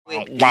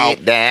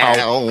Get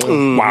down.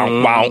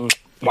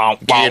 Wow.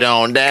 Get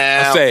on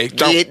down. I say,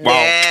 get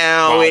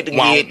down with the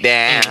get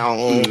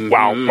down.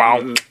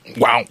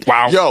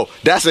 Wow. Yo,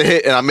 that's a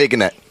hit, and I'm making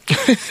that.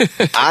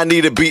 I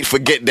need a beat for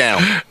Get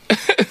Down.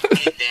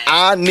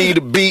 I need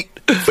a beat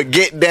for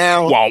Get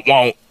Down.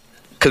 Wow.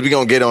 Because we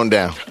going to get on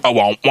down.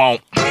 Wow.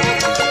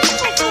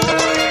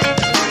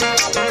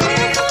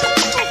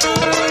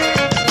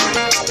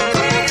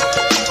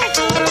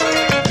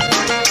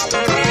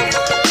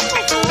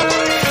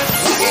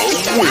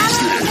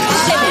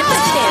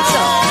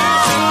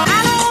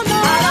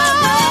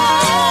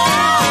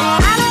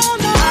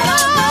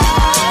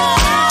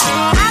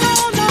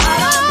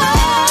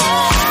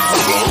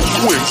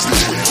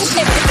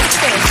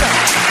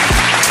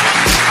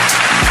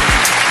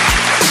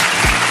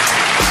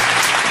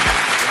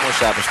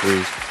 Shopping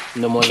sprees.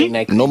 No more late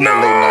night. No more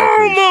late night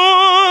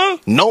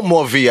cruise. No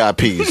more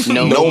VIPs.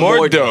 No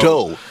more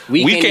dough.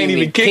 We can't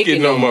even kick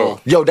it no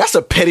more. Yo, that's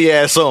a petty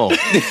ass song.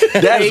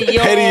 That's petty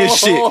as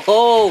shit.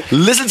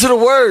 Listen to the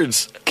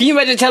words. Can you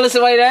imagine telling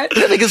somebody that?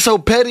 That nigga's so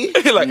petty.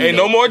 Like, ain't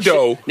no more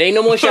dough. There ain't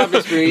no more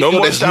shopping sprees.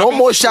 There's no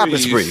more shopping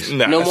sprees.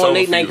 Nah, no more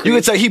late night You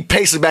cruise. can tell he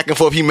paces back and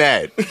forth. He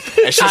mad, and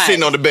she's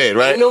sitting on the bed,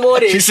 right? No more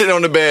of this. She's sitting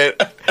on the bed,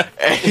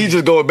 and he's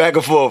just going back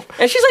and forth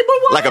And she's like, but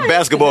why? like a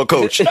basketball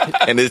coach,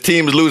 and his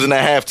team is losing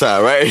at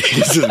halftime, right?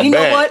 He's just You know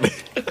mad.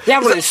 what?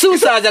 Y'all running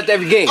suicides after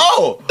every game.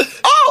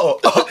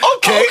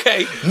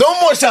 Okay. No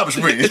more shopping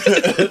sprees.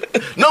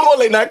 No more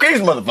late night cruise,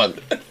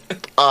 motherfucker.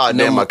 Ah,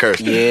 damn, I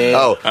cursed. Yeah.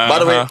 Oh, by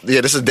the way,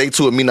 this is day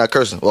 2 of me not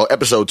cursing. Well,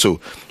 episode 2.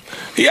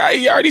 He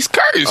already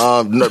cursed.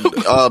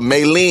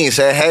 Maylene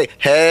said, hey,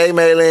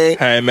 Maylene.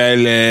 Hey,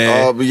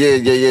 Maylene.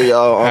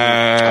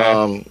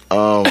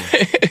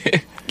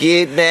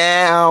 Get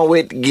down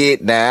with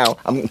Get Down.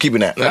 I'm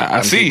keeping that.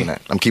 I see.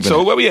 I'm keeping so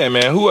that. where we at,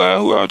 man? Who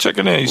all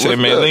checking in? You say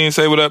Maylene,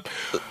 say what up.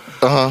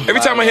 Every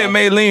time I hear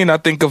Maylene, I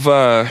think of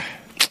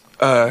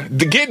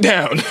the Get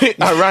Down.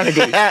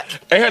 Ironically, ain't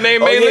her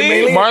name Maylene?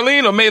 Maylene?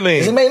 Marlene or Maylene?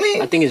 Is it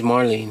Maylene? I think it's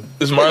Marlene.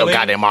 It's No Marlene.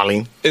 goddamn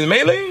Marlene. Is it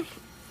Maylene?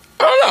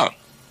 I don't know.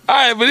 All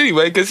right, but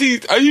anyway, because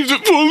I use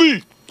it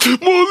Marlene.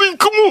 Marlene,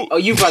 come on. Oh,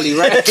 you probably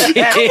right. Come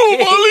on,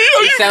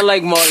 Marlene. You sound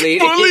like Marlene.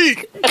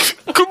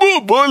 Marlene. Come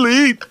on,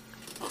 Marlene.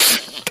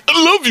 I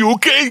love you,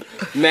 okay?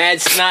 Mad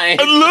snotting.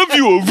 I love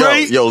you,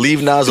 alright? Yo,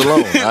 leave Nas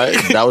alone. All right?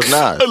 That was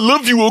I Nas.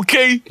 love you,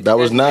 okay? That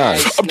was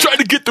Nas. I'm trying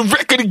to get the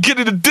record and get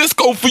it a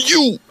disco for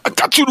you. I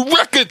got you the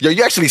record. Yo,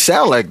 you actually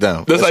sound like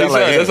them. That's how you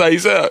sound. That's how you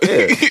sound.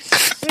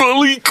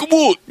 Marlene, come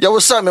on. Yo,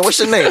 what's up, man? What's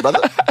your name,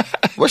 brother?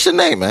 What's your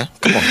name, man?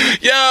 Come on.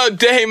 Yo,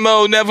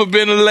 Damo, never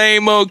been a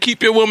lame-o.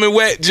 Keep your woman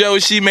wet, Joe.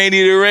 She may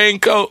need a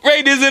raincoat.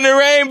 Raiders in the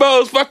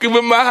rainbows, fucking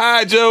with my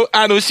high, Joe.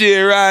 I know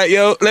shit right,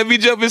 yo. Let me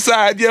jump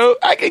inside, yo.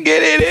 I can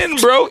get it in,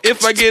 bro,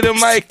 if I get a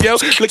mic, yo.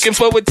 Looking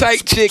for a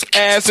tight chick,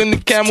 ass in the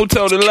camel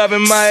toe. The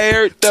loving my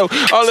hair, though.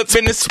 All up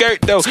in the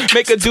skirt, though.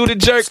 Make her do the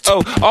jerk,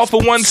 all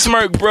for one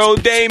smirk, bro.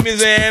 Dame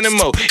is an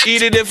animal.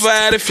 Eat it if I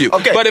had a few.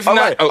 Okay, But if all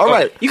not, right, all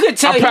right. You could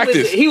tell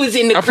he was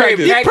in the I crib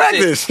practiced.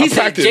 practicing. He said,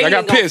 practiced. Jay I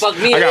got gonna pissed. fuck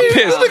me I got up.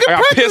 pissed. Nigga I got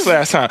practiced. pissed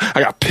last time.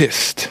 I got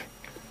pissed.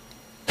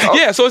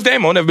 Yeah, so it's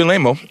Damo. Never been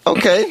lame-o.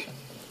 Okay.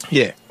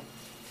 Yeah.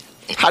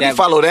 How do you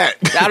follow that?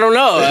 I don't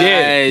know.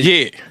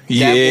 Yeah.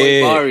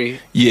 Boy Bari.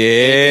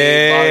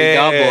 Yeah. Bari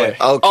God Boy.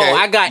 Okay. Oh,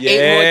 I got 8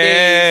 more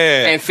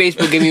days, and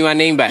Facebook give me my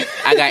name back.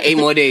 I got 8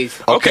 more days.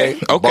 Okay.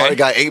 Barry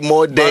got 8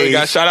 more days. Barry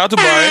got shout out to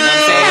Barry. You know what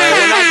I'm saying?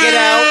 When I get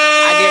out,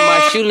 I get my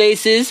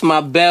shoelaces,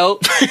 my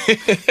belt.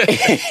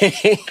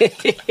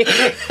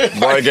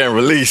 Barry getting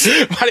released.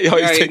 Why do you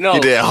always take No.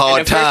 You did a hard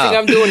and the first time. thing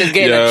I'm doing is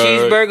getting a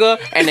cheeseburger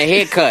and a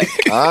haircut.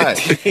 All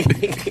right.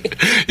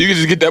 You can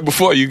just get that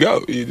before you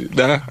go.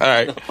 Nah, all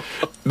right.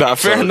 Nah,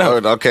 fair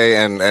enough. Okay,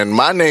 and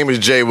my name is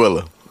Jay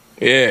Willer.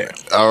 Yeah.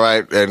 All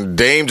right, and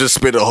Dame just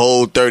spit a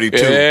whole 32.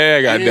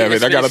 Yeah, goddamn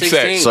it. I got It's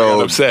upset. 16. I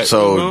got upset.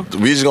 So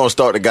we just gonna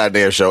start the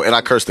goddamn show, and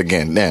I cursed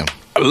again. Damn.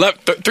 I love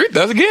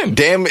that's again.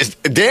 Damn is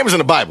in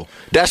the Bible.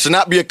 That should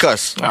not be a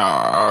cuss.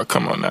 Oh,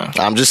 come on now.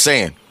 I'm just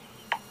saying.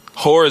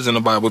 Whore is in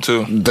the Bible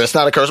too. That's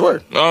not a curse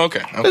word. Oh,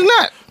 okay. It's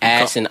not.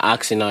 Ass and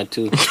oxen are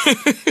too.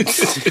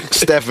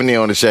 Stephanie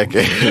on the check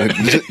in.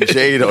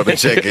 Jade on the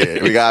check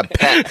in. We got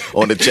Pat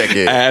on the check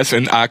in. Ass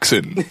and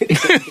oxen.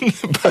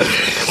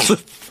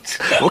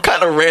 What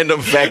kind of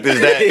random fact is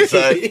that,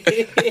 son?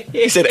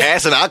 He said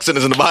ass and oxen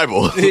is in the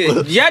Bible.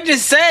 Y'all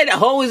just said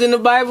hoe is in the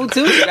Bible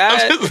too.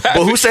 Guys.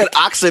 But who said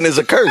oxen is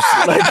a curse?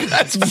 Like,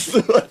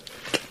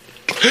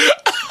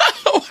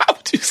 Why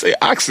would you say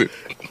oxen?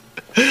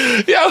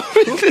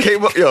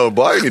 Yo,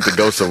 Barry need to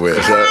go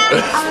somewhere, son.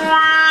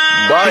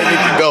 Barry need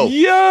to go.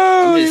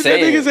 Yo, just that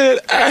saying.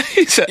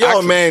 nigga said Yo,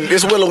 oxen. man,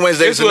 it's Willow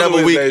Wednesday. It's It's another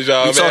Willow week. Wednesdays,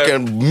 y'all, We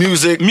man. talking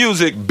music,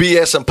 Music,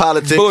 and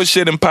politics.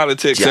 bullshit and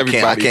politics, Yeah, I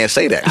everybody. can't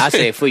say that. I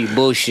say it for you,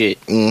 bullshit.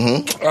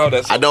 Oh,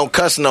 that's I don't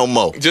cuss no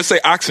more. just say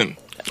oxen.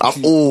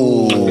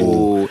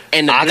 Ooh.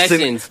 And the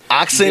blessings.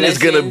 Oxen is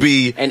gonna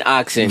be and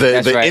oxen. the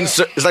That's right.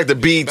 insert. It's like the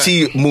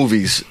BET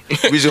movies. We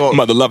just gonna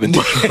Mother loving.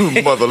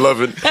 mother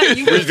loving.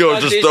 We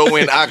gonna just throw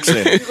in oxen.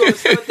 You gonna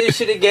start this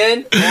shit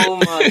again? Oh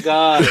my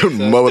god.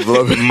 Mother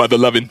loving. Mother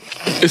loving.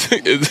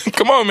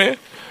 Come on, man.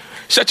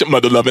 Shut your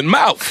mother loving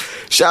mouth.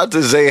 Shout out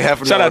to Zay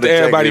Hefner. Shout out to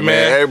everybody,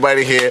 man.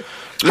 Everybody here.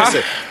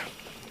 Listen,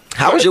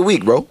 how was your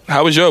week, bro?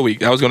 How was your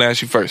week? I was going to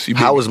ask you first. You beat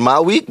How me. was my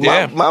week?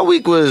 Yeah. My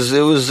week was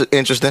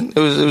interesting. It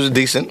was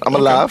decent. I'm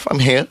alive. I'm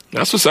here.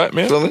 That's what's up,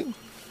 man. Feel me?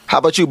 How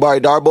about you, Barry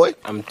Darboy?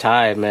 I'm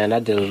tired, man. I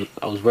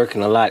was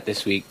working a lot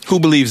this week. Who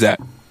believes that?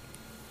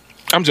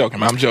 I'm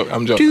joking. I'm joking.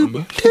 I'm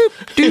joking.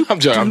 I'm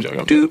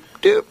joking.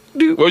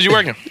 What was you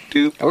working?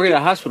 I work at a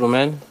hospital,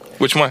 man.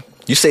 Which one?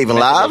 You saving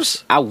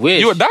lives? I wish.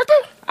 You a doctor?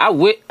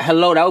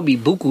 Hello, that would be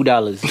buku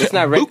dollars. That's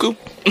not Buku.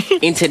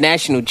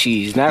 international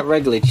cheese, not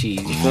regular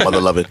cheese. Mother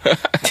loving.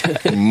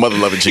 Mother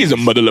loving cheese. He's a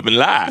mother loving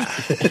lie.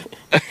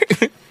 All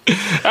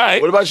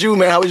right. What about you,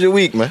 man? How was your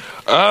week, man?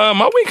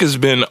 My week has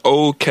been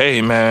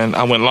okay, man.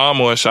 I went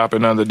lawnmower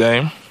shopping the other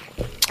day.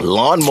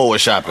 Lawnmower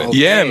shopping.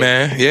 Yeah,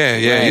 man. Yeah.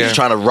 You just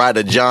trying to ride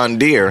a John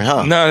Deere,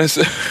 huh? No, that's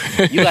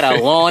You got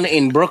a lawn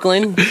in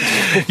Brooklyn?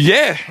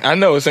 yeah. I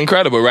know it's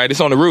incredible, right?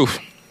 It's on the roof.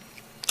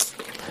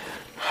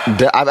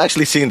 I've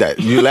actually seen that.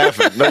 You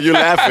laughing? No, you're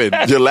laughing.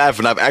 You're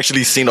laughing. I've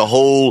actually seen a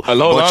whole bunch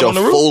lawn of on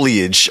the roof?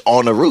 foliage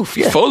on the roof.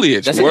 Yeah.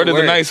 Foliage. That's a Word good of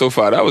the word. night so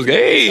far. That was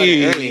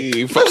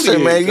hey.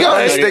 Listen, man, you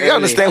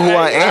understand who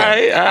I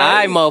am.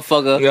 Alright,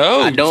 motherfucker. No.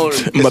 I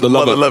don't. Mother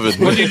Mother lover.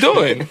 loving. What you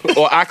doing?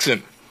 Or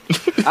oxen.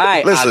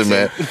 Alright, Listen, oxen.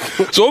 man.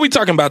 So what we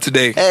talking about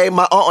today? Hey,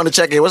 my aunt on the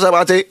check-in. What's up,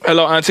 auntie?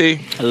 Hello, Auntie.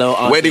 Hello,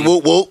 auntie. Wendy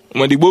whoop whoop.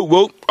 Wendy Whoop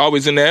Whoop.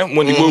 Always in there.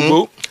 Wendy Whoop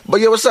Whoop.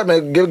 But yeah, what's up,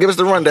 man? Give us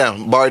the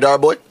rundown, Barry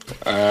Darboy.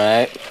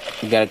 Alright.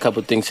 We got a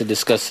couple things to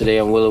discuss today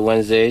on Willow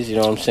Wednesdays, you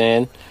know what I'm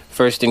saying?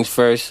 First things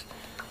first,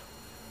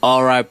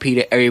 R.I.P.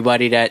 to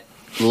everybody that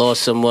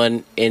lost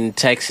someone in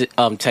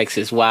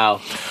Texas.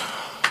 Wow.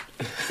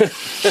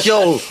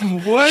 Yo,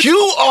 What? you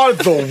are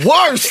the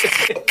worst.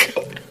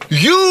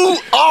 You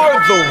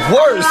are the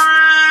worst.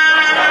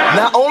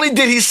 Not only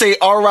did he say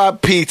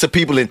R.I.P. to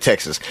people in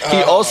Texas,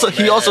 he also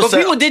But said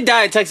people did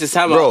die in Texas.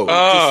 Time Bro.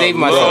 out. To save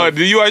myself. Lord,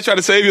 do you always try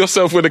to save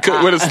yourself with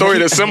a story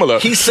that's similar?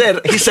 he said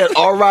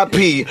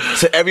R.I.P.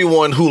 to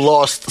everyone who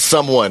lost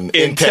someone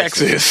in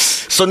Texas.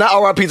 So not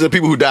R.I.P. to the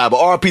people who died, but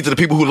R.I.P. to the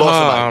people who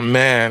lost Oh somebody.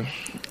 man.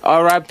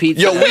 R.I.P.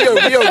 Yo,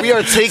 we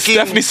are taking.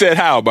 Stephanie said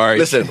how, Barry?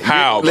 Listen,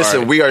 how?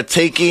 listen, Barry? we are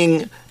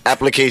taking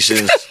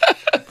applications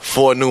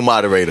for a new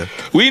moderator.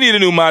 We need a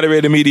new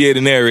moderator, mediator,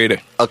 narrator.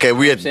 Okay,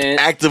 we are saying?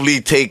 actively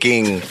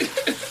taking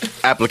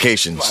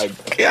applications.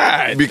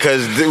 God,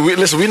 Because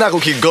listen, we're not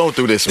gonna keep going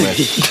through this, man.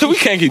 we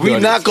can't keep doing We're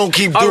not this. gonna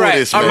keep All doing right,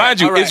 this, all man. right.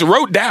 Mind you, it's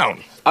wrote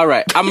down. All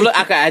right. I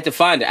had to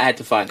find it.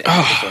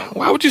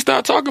 Why would you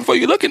start talking for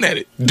you looking at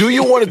it? Do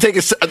you want to take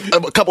a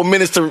couple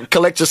minutes to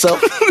collect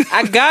yourself?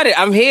 I got it.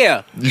 I'm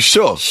here. You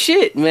sure?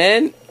 Shit,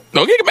 man.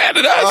 Don't get mad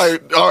at us.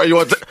 All right. You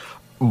want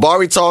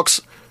Barry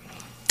talks?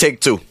 Take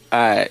 2. All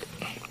right.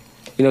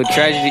 You know,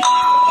 tragedy.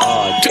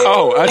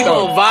 Oh, I You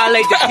gonna thought.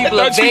 violate the people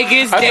of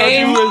Vegas,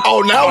 Dame?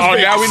 Oh, now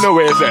it's now we know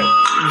where it's at.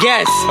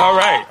 Yes. All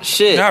right.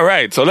 Shit. All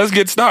right. So let's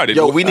get started.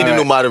 Yo, we need a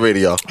new moderator,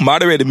 y'all.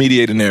 Moderator,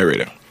 mediator,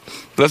 narrator.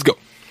 Let's go.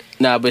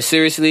 Nah, but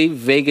seriously,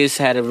 Vegas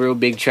had a real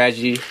big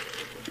tragedy.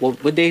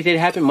 What day did it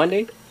happen?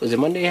 Monday? Was it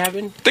Monday it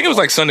happened? I think it was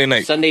like Sunday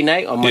night. Sunday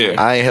night or Monday?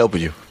 Yeah. I ain't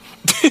helping you.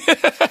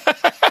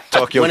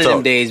 Talk your One of them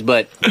talk. days,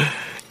 but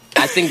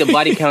I think the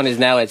body count is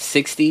now at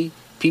 60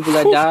 people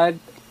that died.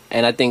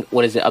 And I think,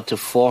 up to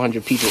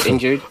 400 people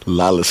injured?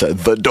 Lala said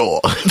the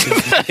door.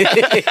 The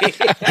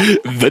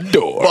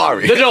door.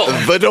 Barry. The door.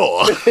 The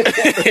door.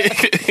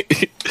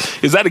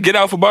 Is that a get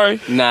out for Barry?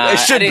 Nah. It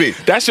should be.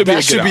 That should be a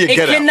That should get be out. a It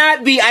get out.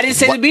 cannot be. I didn't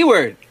say the B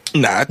word.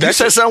 Nah, You that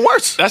said should, something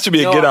worse. that should be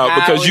a Yo, get out how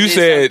because you is it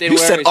said something You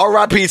said worse?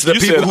 R.I.P. to the you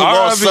people said who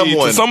lost R.I.P.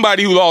 someone to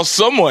somebody who lost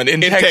someone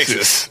in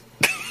Texas.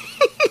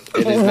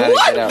 It is not a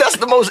What? get out. That's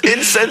the most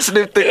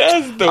insensitive thing.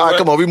 That's the All right, worst.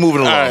 come on, we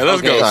moving along. All right, let's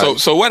Okay. go. All right.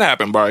 So what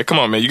happened, Barry? Come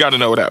on, man. You got to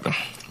know what happened.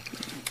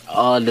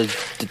 The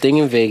thing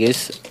in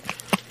Vegas.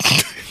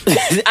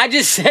 I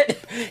just said,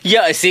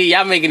 yo, see,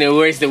 y'all making it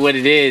worse than what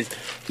it is.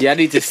 Y'all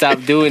need to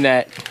stop doing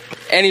that.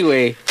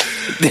 Anyway,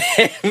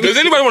 Does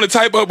anybody want to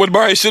type up what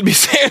Barry should be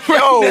saying right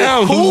Yo,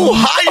 now? who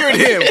hired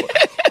him?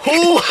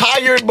 Who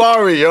hired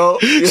Barry, yo?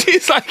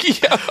 She's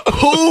like, yo.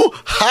 Who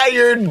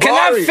hired Barry?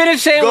 can I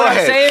finish saying Go what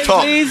ahead. I'm saying,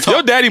 Talk, please?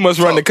 Your daddy must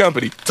run the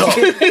company. Talk.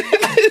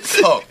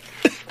 Talk.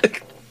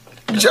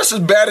 Just as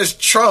bad as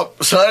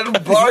Trump, son.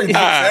 Barry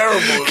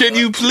terrible. Can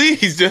you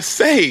please just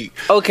say?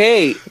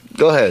 Okay,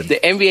 Go ahead. the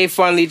NBA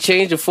finally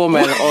changed the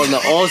format on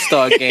the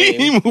All-Star game.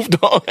 He moved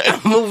on.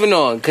 Moving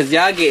on, because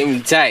y'all getting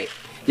me tight.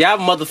 Y'all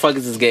motherfuckers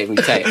is getting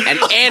me tight.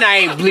 And I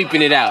ain't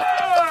bleeping it out.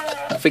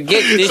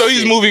 Forget this So he's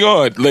shit. moving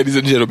on, ladies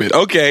and gentlemen.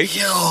 Okay.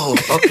 Yo.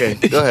 Okay.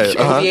 Go ahead.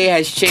 NBA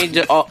has changed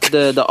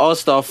the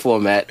All-Star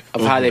format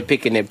of how they're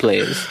picking their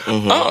players.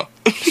 Oh.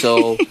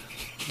 So,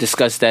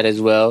 discuss that as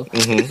well.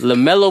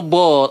 LaMelo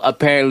Ball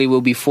apparently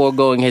will be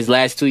foregoing his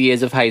last 2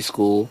 years of high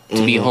school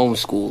to be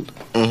homeschooled.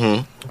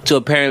 To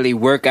apparently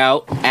work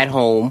out at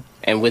home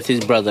and with his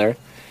brother,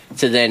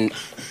 to then,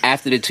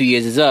 after the 2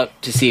 years is up,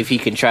 to see if he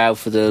can try out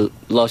for the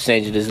Los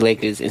Angeles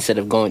Lakers instead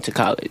of going to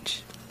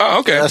college. Oh,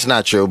 okay. That's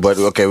not true, but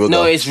okay, we'll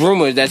No, go. it's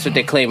rumors. That's what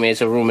they're claiming.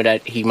 It's a rumor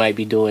that he might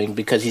be doing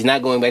because he's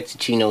not going back to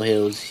Chino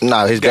Hills.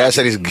 Nah, his dad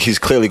said he's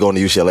clearly going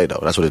to UCLA though.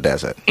 That's what his dad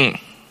said.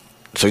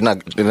 So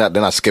they're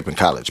not skipping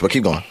college. But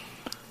keep going.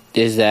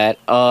 Is that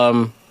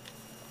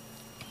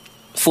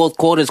fourth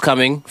quarter's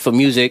coming for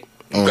music,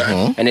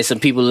 Okay. and there's some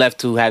people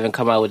left who haven't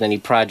come out with any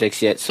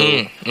projects yet.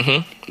 So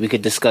we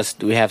could discuss.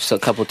 We have a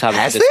couple topics.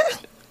 Has to there?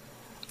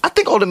 I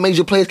think all the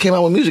major players came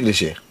out with music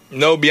this year.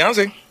 No,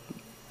 Beyonce.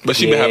 But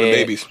she been having Yeah.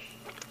 babies.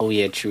 Oh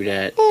yeah, true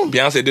that.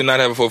 Beyonce did not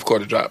have a fourth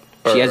quarter drop.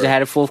 She hasn't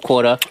had a fourth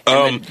quarter.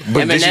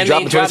 but did she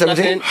drop in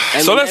 2017?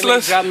 So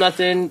let's- drop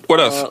nothing. What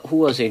else?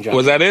 Who else ain't dropped?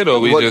 Was that it, or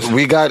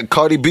We got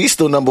Cardi B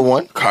still number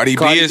one. Cardi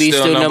Cardi B is B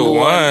still number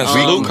one.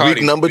 Salute Week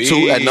Cardi number B.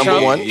 2 at number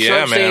Trump, 1. Yeah,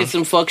 Trump man. saying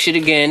some fuck shit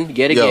again,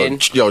 yet again.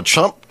 Yo,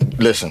 Trump.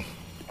 Listen,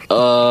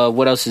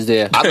 What else is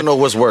there? I don't know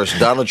what's worse,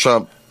 Donald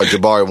Trump or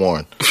Jabari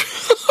Warren.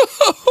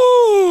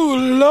 Oh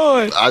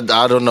Lord.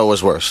 I don't know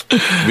what's worse.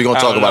 We're gonna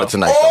talk don't about know. it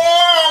tonight.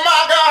 Oh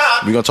my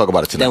God. We're gonna talk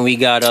about it tonight. Then we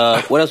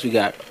got what else we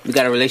got? We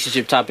got a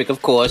relationship topic,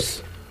 of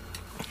course.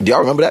 Do y'all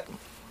remember that?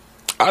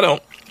 I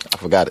don't. I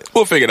forgot it.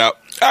 We'll figure it out.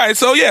 All right,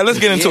 so yeah, let's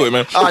get into it,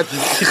 man. All right,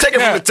 take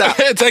it from the top.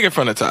 Take it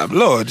from the top.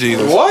 Lord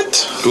Jesus.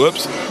 What?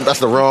 Whoops. That's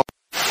the wrong.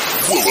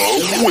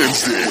 Willow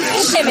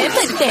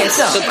Wednesdays.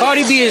 So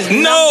Cardi B is No.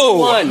 number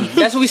one.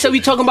 That's what we said we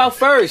talking about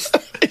first.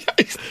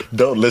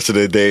 Don't listen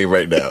to Dave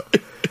right now.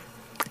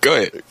 Go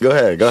ahead. Go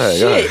ahead.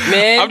 Shit,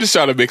 man. I'm just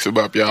trying to mix them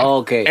up, y'all.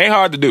 Okay. Ain't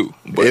hard to do.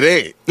 But It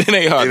ain't. it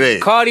ain't hard. It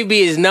ain't. Cardi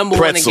B is number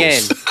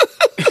Pretzels.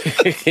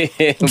 one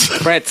again.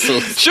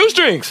 Pretzels.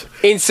 Shoestrings.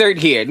 Insert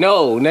here.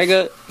 No,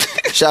 nigga.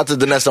 Shout out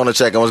to Danessa on the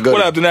check. What's good?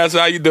 What up, Danessa?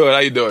 How you doing?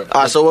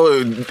 All right,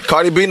 so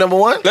Cardi B number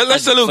one.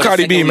 Let's salute For the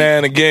Cardi B, second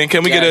man. Again,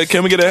 can we get Yes.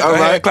 a All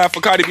right. hand clap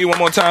for Cardi B one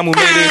more time? Who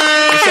made it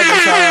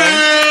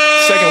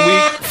the second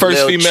week, first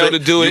Lil female Trick, to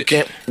do You it?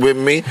 can't with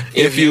me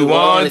If you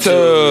want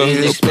to.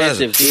 It's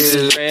expensive.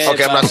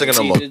 Okay, I'm not singing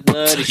no more.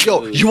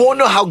 Yo, you want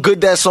to know how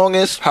good that song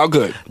is? How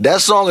good?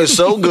 That song is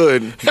so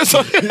good.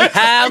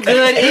 How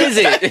good is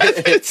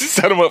it?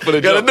 Set him up for the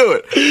Gotta joke.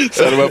 do it.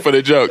 Set him up for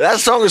the joke. That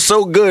song is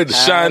so good.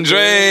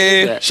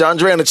 Chandre.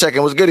 Chandre on the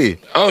check-in. What's goody?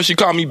 Oh, she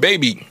called me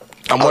baby.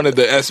 I'm one of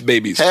the S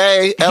babies.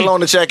 Hey, L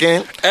on the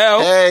check-in. L,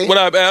 Hey. what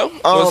up, L?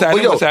 What's But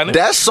happening? yo, What's happening?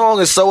 that song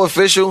is so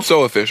official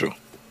So official.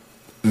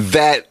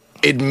 that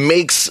it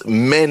makes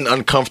men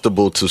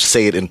uncomfortable to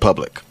say it in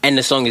public. And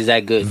the song is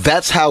that good.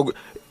 That's how.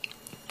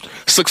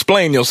 So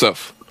explain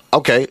yourself.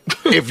 Okay,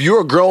 if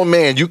you're a grown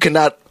man, you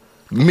cannot.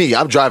 Me,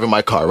 I'm driving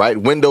my car, right?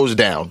 Windows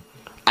down.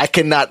 I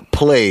cannot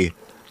play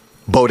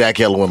Bodak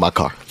Yellow in my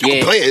car.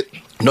 Yeah. Play it.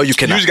 No, you You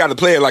cannot. just got to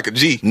play it like a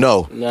G.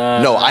 No.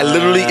 No, I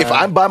literally, if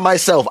I'm by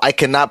myself, I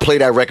cannot play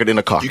that record in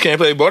a car. You can't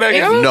play Bodak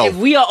Yellow? No. If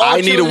we are all I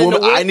need a chilling in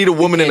woman- the whip, I need a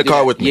woman we in the can't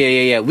car do with that.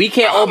 me. Yeah. We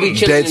can't all be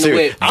chilling Dead in the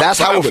serious. whip. That's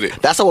fine how with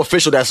it. that's how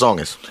official that song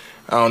is.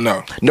 I don't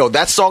know. No,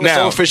 that song is so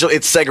Now- official,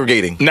 it's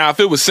segregating. Now, if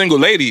it was single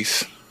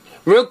ladies,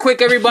 Real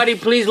quick, everybody,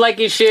 please like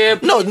and share.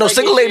 No, Please like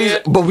single and ladies,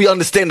 share. but we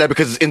understand that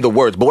because it's in the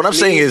words. But what I'm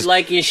saying Please is,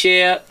 like and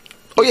share.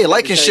 oh yeah,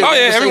 like and share. Oh, yeah,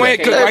 Let's say everyone that.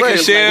 can like Right, and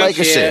share. Like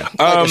and share.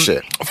 Like and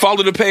share.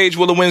 follow the page,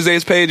 Willow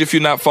Wednesdays page, if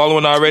you're not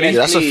following already. Yeah,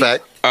 that's a Please.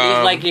 fact.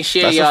 Please like and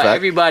share, that's a y'all. fact.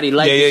 Everybody,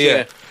 like Yeah, and yeah, yeah.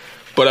 share.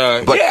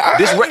 But But yeah,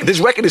 this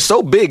record is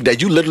so big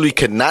that you literally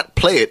cannot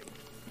play it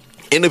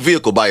in a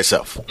vehicle by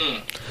yourself.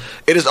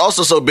 It is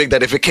also so big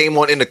that if it came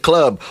on in the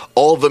club,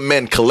 all the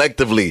men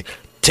collectively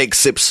take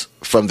sips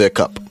from their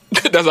cup.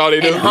 that's all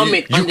they do. And hum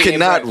it. You under their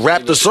cannot breath.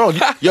 rap the song.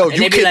 Yo, And you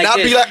they be like cannot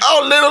this. be like,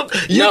 oh,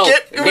 little. You No,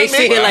 can't. they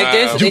sit here like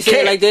this. Wow. They You sit here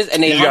can't. like this,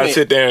 and they You hum gotta it.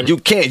 sit there and You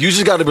can't. You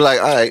just got to be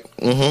like, all right,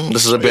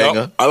 this is a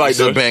banger. I like this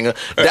is a that. banger.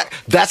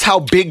 That's how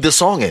big the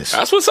song is.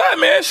 That's what's up,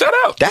 man. Shut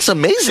up. That's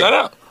amazing. Shut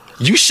up.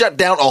 You shut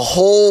down a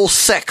whole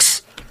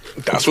sex.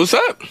 That's what's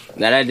up.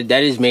 Now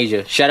that is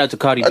major. Shout out to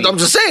Cardi B. I'm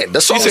just saying.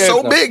 The song She is said-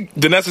 so big.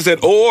 Danessa said,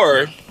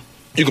 or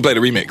you can play the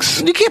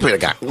remix. You can't play the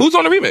guy. Who's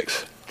on the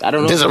remix? I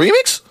don't know. There's a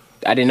remix?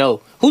 I didn't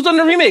know. Who's on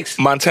the remix?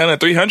 Montana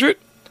 300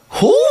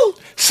 Who?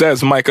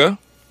 says Micah.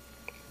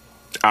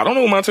 I don't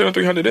know who Montana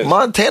 300 is.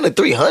 Montana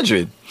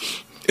 300.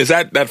 Is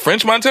that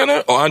French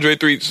Montana or Andre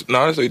 3?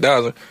 No, that's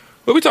 3000.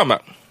 What we talking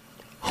about?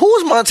 Who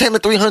is Montana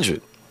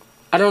 300?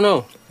 I don't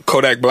know.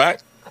 Kodak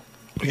Black.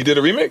 He did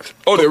a remix.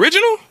 Oh, the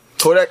original?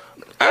 Kodak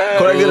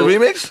did a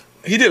remix?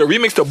 He did a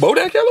remix to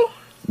Bodak Yellow?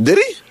 Did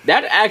he?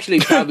 That'd actually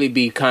probably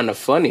be kind of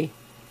funny.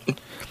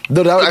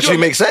 No, that would actually you-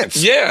 make sense.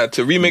 Yeah,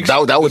 to remix. That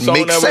would the song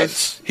make was-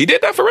 sense. He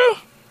did that for real?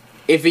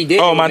 If he did.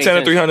 it Oh, would make Montana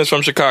sense. 300 is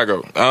from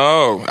Chicago.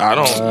 Oh, I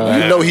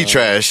don't. You know he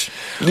trash.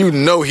 You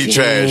know he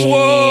trash.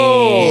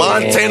 Whoa.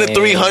 Montana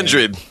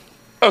 300.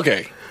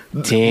 Okay.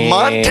 Damn.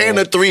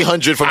 Montana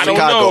 300 from I don't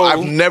Chicago. know.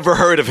 I've never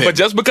heard of him. But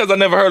just because I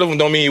never heard of him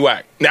don't mean he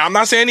whack. Now, I'm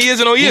not saying he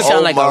isn't or he You isn't.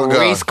 sound like my a God.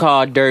 race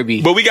car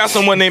derby. But we got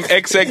someone named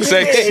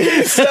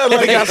XXX.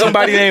 We got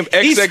somebody named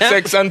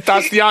XXX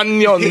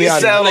Antaciano. He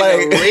sound like a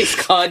like race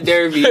car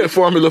derby.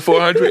 Formula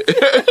 400.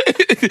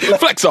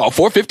 Flexall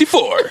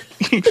 454.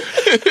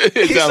 It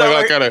he sounds sound like all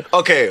like- kind of.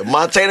 Okay,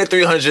 Montana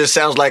 300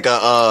 sounds like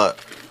a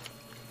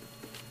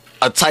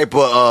type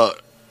of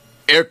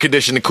air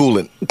conditioning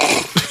coolant.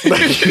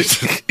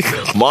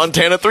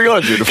 Montana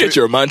 300. Get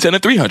your Montana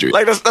 300.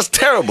 Like that's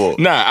terrible.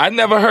 Nah, I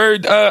never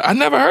heard him. I'm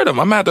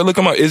gonna have to look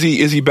him up. Is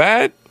he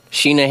bad?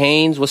 Sheena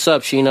Haynes, what's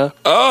up, Sheena?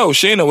 Oh,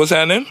 Sheena, what's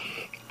happening?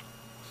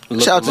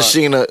 Look Shout out to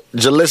him up. Sheena.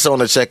 Jalissa on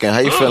the check-in. How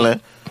you feeling?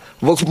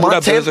 Well, up,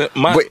 Montana. Vincent?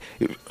 Wait,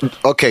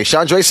 okay,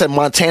 Chandre said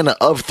Montana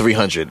of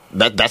 300.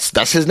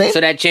 That's his name.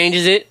 So that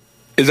changes it?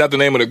 Is that the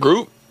name of the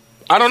group?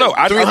 I don't know.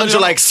 300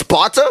 like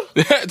Sparta.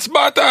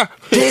 Sparta.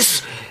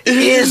 This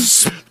is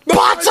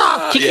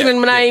Sparta. Kick him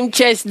in my name,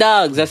 chest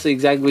dogs. That's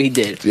exactly what he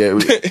did. Yeah,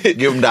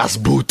 give him das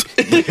boot.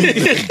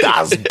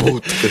 Das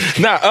boot.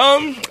 Nah,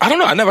 I don't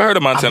know. I never heard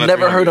of Montana. I've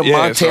never heard of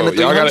 300. Montana so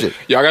 300.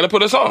 Y'all gotta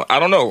put us on. I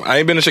don't know. I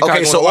ain't been to Chicago.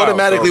 Okay, in so a while,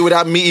 automatically, so.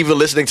 without me even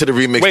listening to the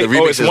remix, Wait, the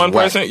remix it's is one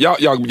whack. person.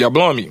 Y'all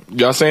blowing me.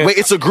 Y'all saying? Wait,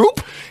 it's a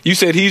group? You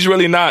said he's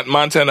really not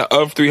Montana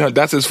of 300.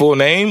 That's his full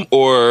name,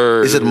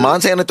 or Is it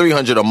Montana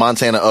 300 or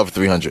Montana of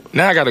 300?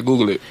 Now I gotta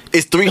Google it.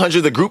 Is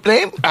 300 the group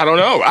name? I don't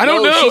know. I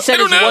don't No, know. she said I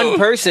don't it's know. one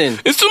person.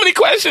 It's too many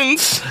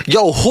questions.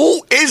 Yo,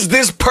 who is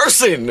this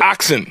person?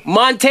 Oxen.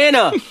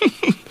 Montana.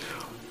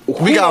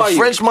 We got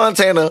French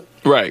Montana,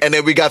 Right. and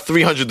then we got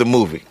 300 the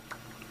movie.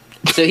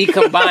 So he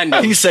combined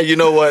them. He said, you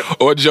know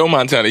what? Or Joe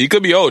Montana. He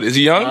could be old. Is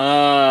he young?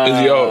 Is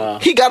he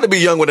old? He got to be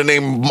young with the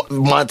name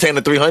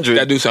Montana 300.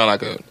 That do sound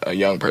like a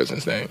young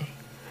person's name.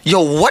 Yo,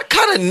 what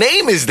kind of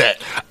name is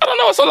that? I don't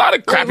know. It's a lot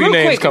of crappy real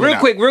names quick, coming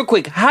real out.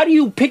 quick. How do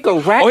you pick a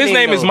rap Oh, his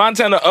name name is though?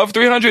 Montana of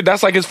 300?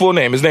 That's like his full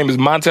name. His name is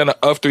Montana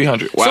of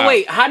 300. Wow. So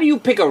wait, how do you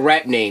pick a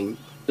rap name?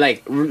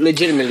 Like,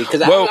 legitimately?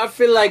 Because Well, I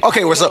feel like...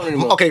 Okay, I what's don't up? know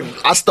anymore. Okay,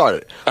 I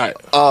started. All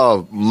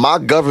right. My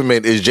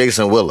government is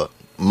Jason Willer.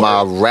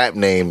 My rap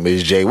name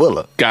is Jay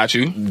Willer. Got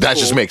you. That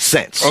just makes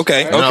sense.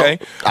 Okay, You know? okay,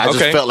 I just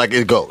okay. felt like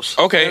it goes.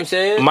 Okay. You know what I'm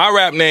saying? My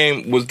rap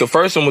name was, the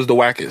first one was the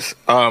wackest.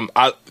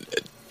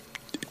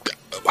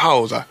 How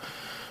old was I?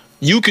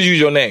 You could use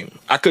your name.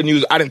 I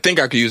didn't think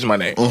I could use my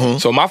name.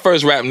 So my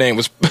first rap name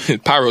was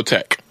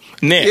Pyrotech.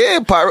 Now, Yeah,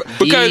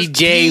 because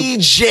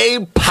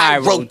DJ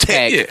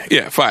Pyrotech.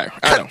 yeah, fire.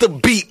 I know. Cut the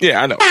beat.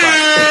 Yeah, I know.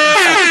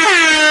 Fire.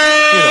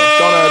 You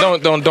know,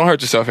 don't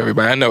hurt yourself,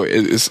 everybody. I know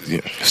it's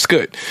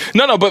good.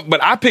 No,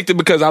 but I picked it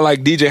because I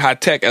like DJ High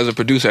Tech as a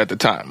producer at the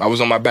time. I was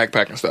on my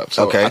backpack and stuff,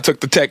 so Okay. I took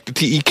the tech, the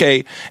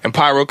TEK, and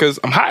Pyro because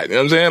I'm hot. You know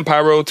what I'm saying?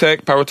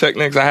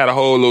 Pyrotechnics. I had a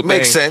whole little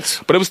Makes thing.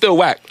 sense. But it was still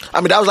whack.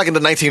 I mean, that was like in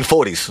the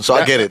 1940s, so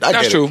I get it. I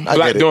That's get true. it. I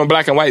get it. During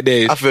black and white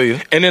days. I feel you.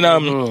 And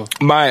then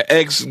my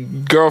ex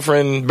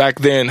girlfriend back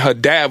then, her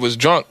dad was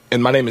drunk,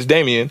 and my name is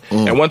Damien.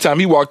 And one time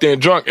he walked in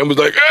drunk and was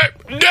like, "Hey,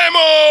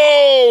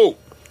 Damo!"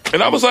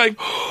 And I was like,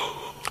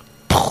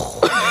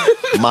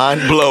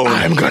 Mind blown.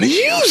 I'm gonna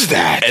use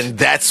that. And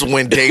that's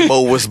when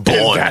Damo was And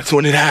born. that's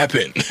when it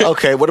happened.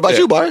 Okay, what about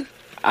you, Barry?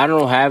 I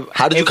don't have...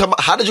 How did you come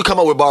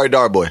up with Barry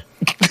Darboy?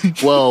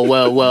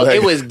 Well,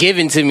 it was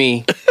given to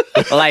me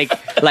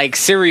like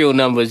serial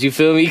numbers, you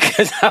feel me?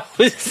 Because I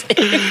was...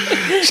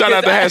 Shout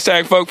out to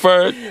hashtag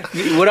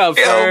FolkFerd. What up,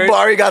 Yo, Ferg?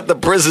 Barry got the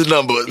prison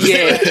number.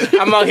 Yeah,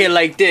 I'm out here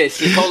like this.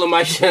 He's holding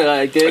my shit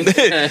like this.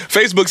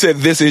 Facebook said,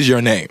 "This is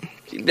your name."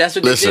 That's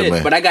what Listen, they did.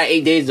 man. But I got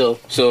 8 days, though.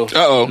 So,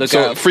 look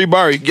So out. free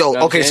Barry. Yo,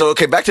 know what I'm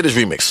okay, back to this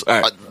remix.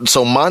 All right.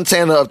 So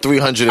Montana of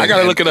 300 I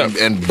gotta look it up.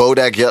 and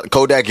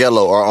Kodak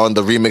Yellow are on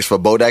the remix for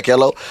Bodak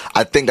Yellow.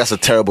 I think that's a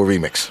terrible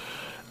remix.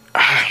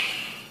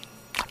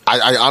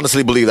 I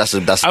honestly believe that's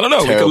I don't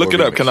know. We can look it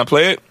up. Can I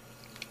play it?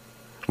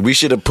 We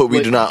should have put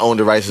 "We do not own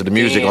the rights to the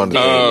music" Damn, on the.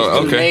 damn. Oh,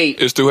 It's too okay.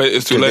 late. It's too late.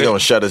 It's too They late.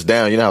 don't shut us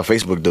down. You know how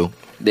Facebook do.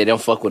 They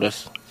don't fuck with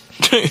us.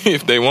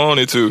 If they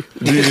wanted to.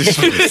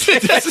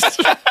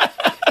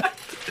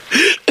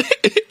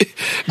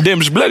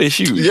 Them's bloody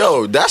shoes.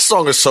 Yo, that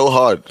song is so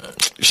hard.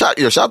 Shout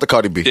out to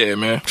Cardi B. Yeah,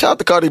 man. Shout out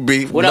to Cardi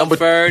B. What up,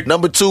 Ferg?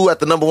 Number 2 at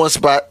the number 1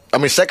 spot. I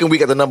mean, second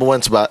week at the number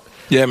 1 spot.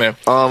 Yeah, man.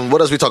 What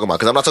else we talking about?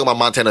 Because I'm not talking about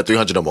Montana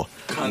 300 no more.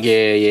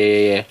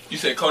 Yeah. You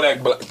said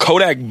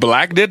Kodak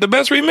Black did the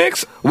best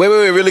remix? Wait,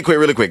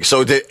 really quick.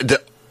 So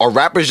are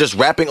rappers just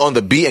rapping on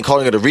the beat and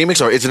calling it a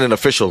remix, or is it an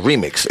official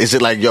remix? Is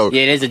it like, yo,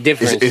 Yeah, there's a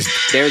difference.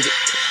 There's...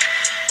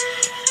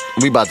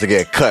 we about to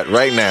get cut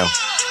right now?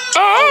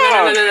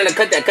 No.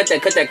 Cut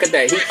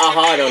that. He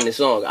hard on this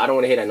song. I don't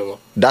want to hear that no more.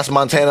 That's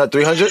Montana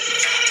 300?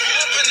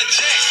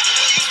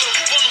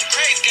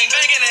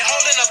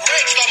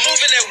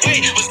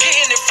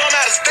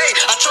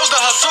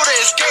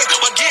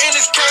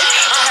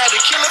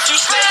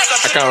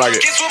 I kind of like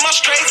it.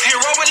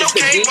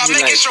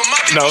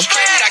 No.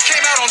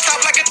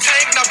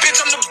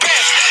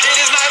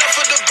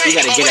 You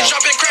gotta get out.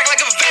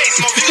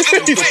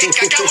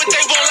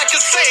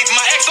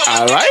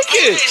 I like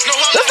it. That's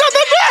not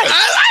that bad.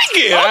 I like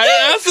can.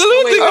 I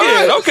absolutely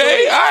can.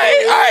 Okay. All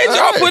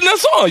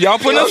right. Y'all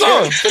putting us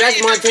on. So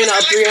that's Montana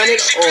of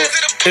 300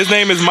 or His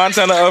name is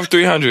Montana of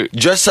 300.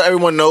 Just so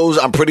everyone knows,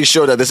 I'm pretty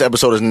sure that this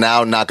episode is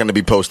now not going to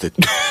be posted.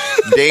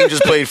 Dame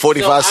just played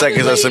 45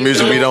 seconds of some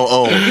music we don't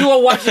own. you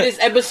are watching this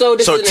episode.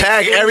 This So is an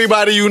tag exclusive-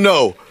 everybody you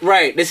know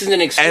Right. This is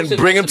an exclusive. and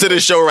bring him to the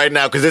show right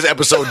now because this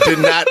episode did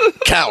not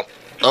count.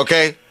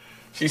 Okay?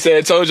 She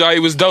said, told y'all he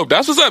was dope.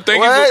 That's what's up.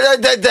 Thank you. Well,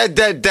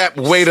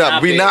 wait up.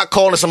 Stop We're it. not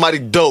calling somebody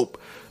dope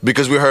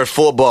because we heard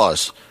 4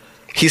 bars.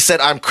 He said,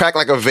 "I'm cracked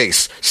like a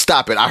vase."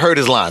 Stop it. I heard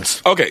his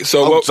lines. Okay,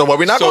 so what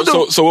we're not gonna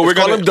do So what is we're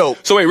call gonna him dope.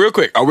 So wait, real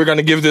quick, are we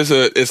gonna give this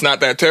a? It's not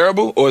that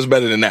terrible, or it's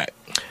better than that?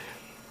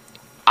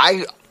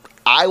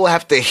 I will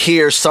have to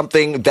hear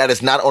something that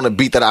is not on a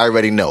beat that I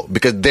already know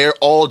because they're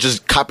all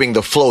just copying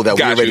the flow that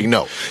Got we already you.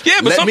 know. Yeah,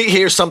 but let me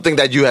hear something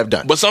that you have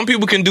done. But some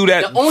people can do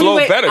that The only flow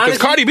way- better because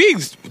honestly- Cardi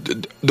B's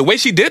the way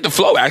she did the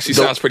flow actually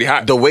sounds pretty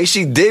hot. The way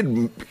she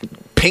did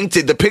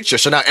painted the picture,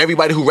 so now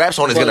everybody who raps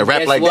on it is Well, gonna rap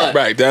guess like what? that.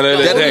 Right. The only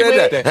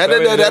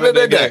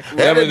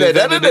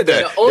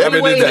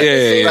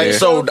way- Like,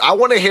 so I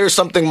want to hear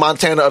something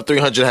Montana of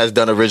 300 has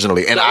done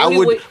originally, and The I only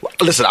would way-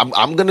 listen.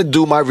 I'm gonna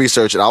do my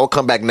research, and I will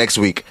come back next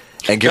week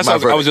and give That's my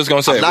what I was verdict. just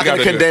gonna say. I'm We not gonna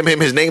gotta do condemn him.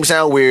 His name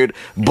sound weird,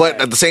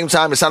 but at the same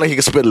time, it sounded like he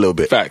could spit a little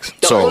bit. Facts.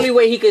 The So only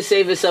way he could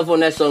save himself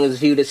on that song is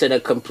if he would have said a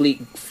complete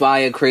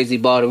fire crazy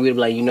bar, and we'd be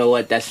like, you know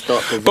what, that's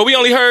thought-provoking. But we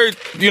only heard,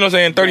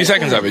 30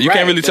 seconds of it. You Right,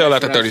 can't really tell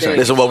that's after what I'm 30 saying. seconds.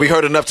 listen, well, we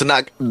heard enough to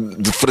not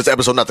for this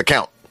episode not to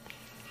count.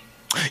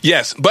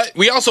 Yes, but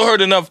we also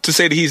heard enough to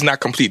say that he's not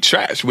complete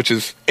trash, which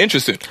is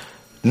interesting.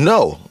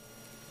 No.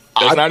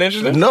 That's not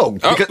interesting? No,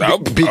 Oh,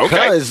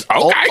 because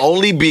okay.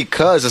 only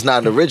because it's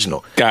not an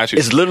original. Got you.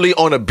 It's literally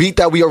on a beat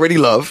that we already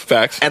love.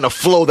 Facts. And a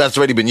flow that's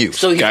already been used.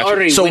 So he's Gotcha.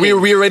 already So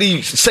winning. we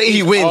already say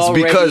he wins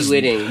Already because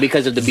winning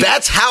because of the beat.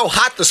 that's how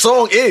hot the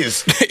song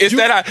is. It's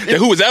that hot.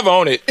 Who was ever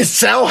on it? It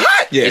sound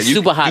hot. Yeah, It's you,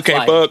 super hot You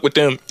can't fire. fuck with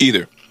them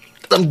either.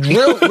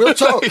 Real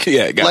talk.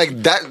 Yeah, gotcha.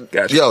 like that.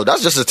 Gotcha. Yo,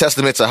 that's just a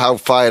testament to how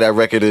fire that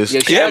record is. Yo,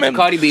 shout Yeah, out to man.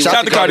 Cardi B. Shout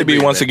out to Cardi B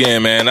once man.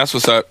 again, man. That's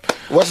what's up.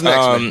 What's next,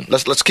 man?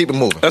 Let's keep it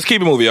moving. Let's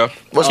keep it moving, y'all.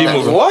 What's keep it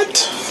next?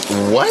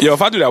 moving. What? Yo,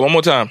 if I do that one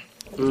more time.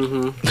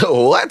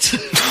 What?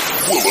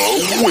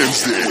 Willow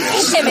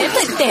Wednesdays.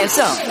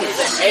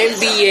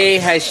 NBA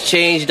has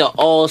changed the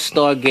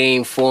All-Star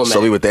game format.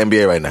 So we with the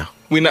NBA right now.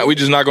 We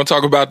just not gonna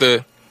talk about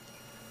the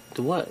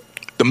What?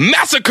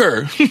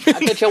 massacre. I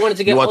thought y'all wanted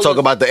to get You want to all talk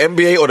about the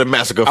NBA or the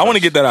massacre? I want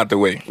to first? get that out the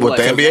way. What,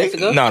 the so NBA?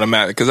 Mexico? No, the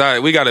matter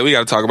because we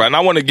gotta talk about it. And I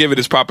want to give it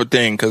its proper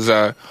thing because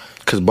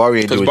Because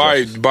Barry ain't doing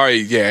Barry,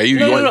 yeah, you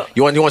No, want- no.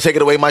 You want to take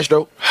it away,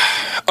 Maestro?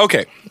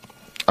 Okay.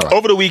 All right.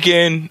 Over the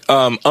weekend,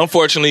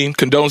 unfortunately,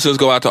 condolences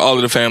go out to all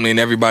of the family and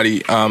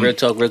everybody Real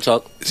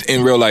talk.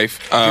 in real life.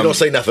 You don't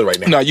say nothing right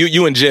now. No,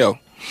 you in jail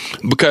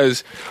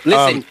because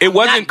Listen, it I'm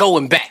wasn't. not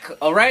going back,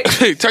 all right?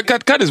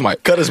 cut his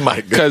mic Cut his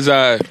mic. because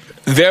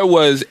there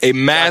was a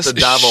mass Dr.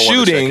 Damo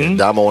shooting.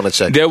 Damo want to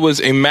check. There was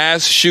a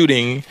mass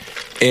shooting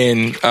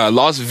in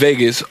Las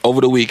Vegas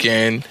over the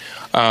weekend.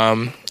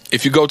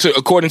 If you go to,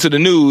 according to the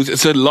news,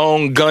 it's a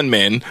lone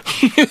gunman,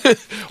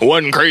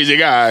 one crazy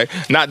guy,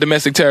 not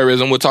domestic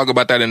terrorism. We'll talk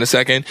about that in a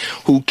second.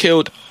 Who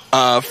killed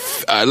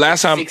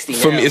last time? 60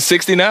 From now. it's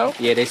 60 now.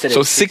 Yeah, they said so.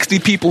 it's 60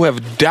 people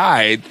have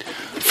died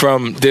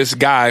from this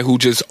guy who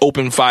just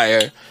opened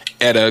fire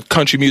at a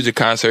country music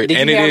concert, Did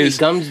and you it hear how many is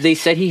gums they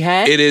said he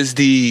had? it is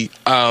the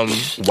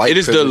White it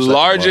is the privilege, like,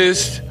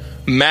 largest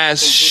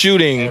mass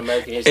shooting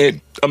American history.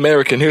 in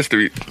American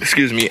history.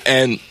 Excuse me,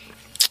 and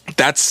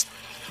that's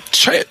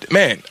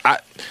man.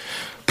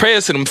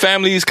 Prayers to them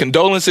families,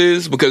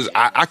 condolences, because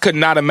I could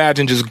not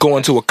imagine just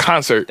going to a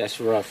concert. That's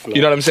rough. Man.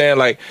 You know what I'm saying?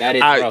 Like That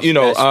is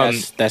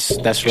rough. That's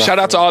rough. shout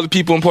out to all the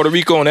people in Puerto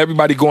Rico and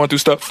everybody going through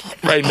stuff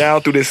right now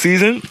through this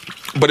season.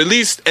 But at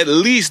least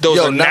those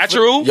are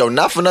natural.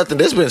 Not for nothing.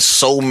 There's been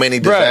so many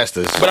Bruh.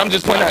 disasters. But I'm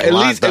just pointing out,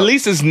 Lined at up.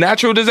 least it's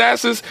natural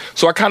disasters.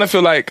 So I kind of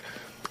feel like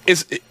you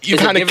It's a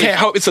kind of difference. can't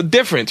help. It's a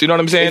difference. You know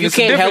what I'm saying? If you it's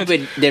can't a help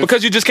difference it, then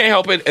because you just can't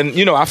help it. And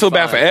I feel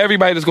bad for Fine.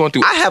 everybody that's going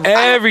through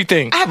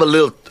everything. I have a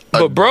little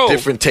But bro-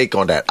 different take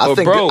on that. I but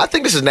think bro- I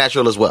think this is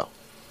natural as well.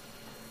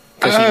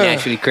 because he's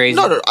naturally crazy.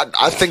 No,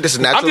 I think this is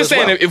natural. I'm just as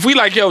saying, well. if we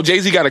like, yo,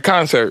 Jay-Z got a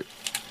concert,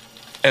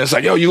 and it's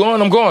like, yo, you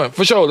going? I'm going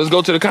for sure. Let's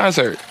go to the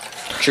concert.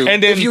 True.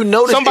 And then If you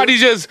notice, somebody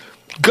just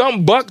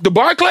buck the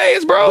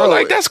Barclays, bro.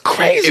 Like that's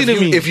crazy to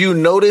me. If you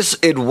notice,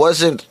 it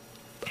wasn't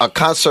a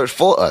concert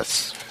for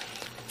us.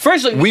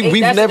 First, We've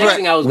that's the never next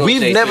thing I was gonna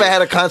say, too.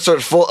 had a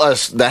concert for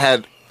us that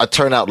had a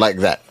turnout like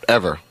that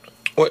ever.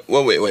 wait.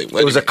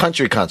 It was a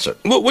country concert,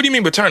 What do you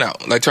mean by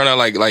turnout? Like turnout,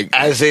 like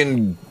as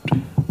in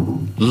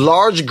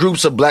large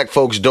groups of black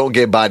folks don't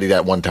get bodied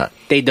at one time,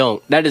 They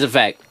don't. That is a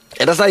fact.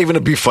 and that's not even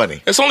to be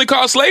funny. it's only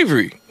called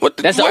slavery.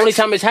 That's the only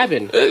time it's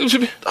happened. It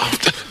should be-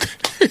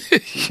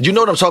 You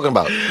know what I'm talking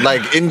about?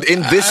 Like in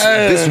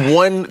this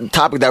one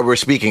topic that we're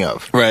speaking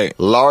of, Right.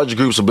 Large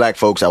groups of black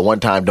folks at one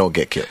time don't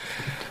get killed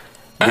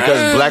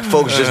because black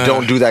folks just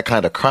don't do that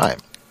kind of crime.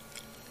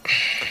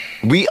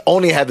 We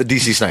only had the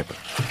DC sniper,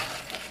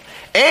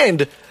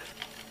 and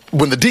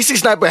when the DC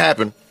sniper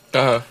happened,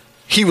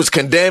 he was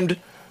condemned.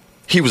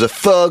 He was a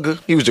thug.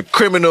 He was a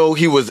criminal.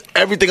 He was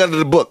everything under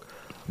the book.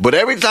 But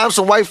every time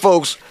some white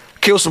folks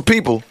kill some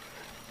people,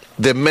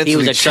 they're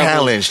mentally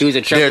challenged.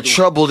 They're a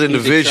troubled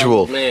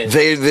individual.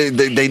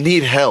 They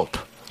need help.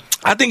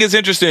 I think it's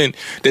interesting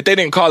that they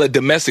didn't call it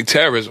domestic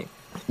terrorism.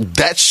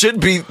 That should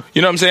be,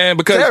 you know what I'm saying?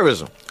 Because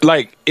terrorism.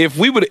 Like if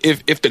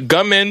the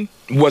gunman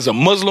was a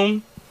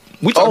Muslim,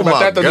 we talked about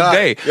that the other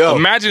day. Yo.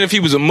 Imagine if he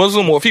was a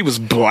Muslim or if he was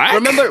black.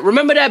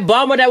 Remember that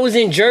bomber that was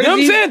in Jersey? You know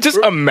what I'm saying? Just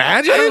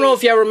imagine. I don't know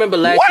if y'all remember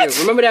last year.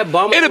 Remember that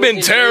bomber? It'd have been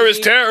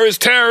terrorism,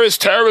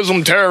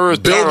 terrorism.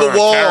 Build the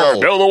wall.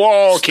 Build the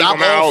wall. Stop Keep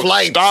them all out.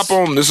 flights. Stop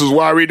them. This is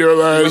why we do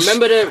this.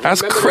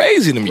 That's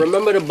crazy to me.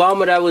 Remember the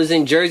bomber that was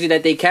in Jersey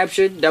that they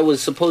captured that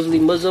was supposedly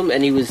Muslim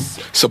and he was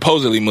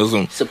supposedly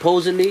Muslim.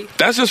 Supposedly.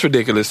 That's just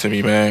ridiculous to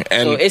me, man.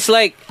 And so it's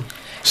like.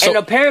 And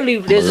apparently,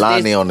 they're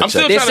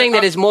saying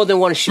that it's more than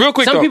one shooter. Real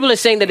quick, some people are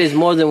saying that it's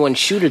more than one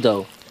shooter,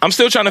 though. I'm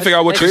still trying to figure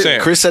out what you're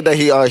saying. Chris said that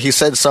he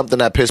said something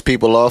that pissed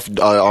people off.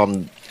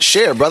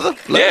 Share, brother.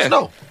 Let us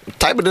know.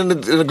 Type it in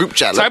the group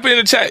chat. Type it in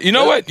the chat. You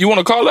know what? You want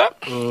to call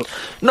up?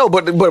 No,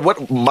 but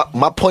what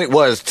my point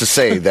was to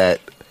say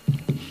that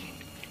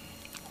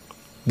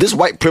this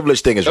white privilege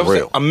thing is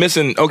real. I'm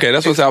missing. Okay,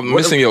 that's I'm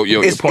missing your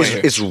point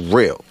here. It's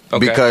real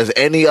because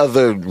any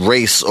other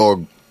race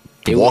or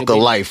walk of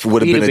life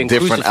would have been a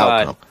different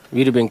outcome.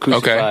 You'd have been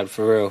crucified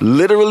for real.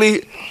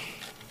 Literally.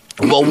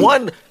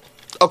 Well,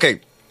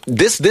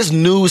 this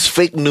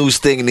fake news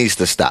thing needs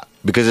to stop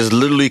because it's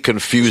literally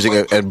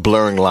confusing and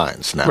blurring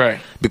lines now. Right.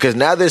 Because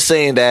now they're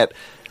saying that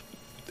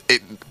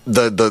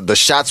the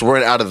shots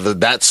weren't out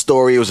of that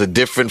story. It was a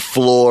different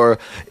floor.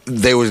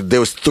 There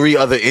was 3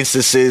 other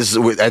instances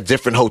at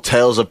different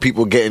hotels of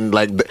people getting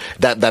like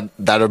that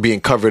are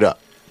being covered up.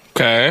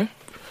 Okay.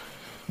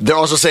 They're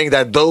also saying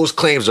that those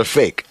claims are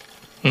fake.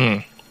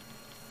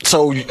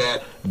 So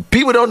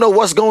people don't know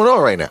what's going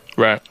on right now.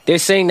 Right. They're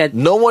saying that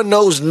no one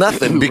knows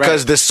nothing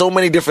because there's so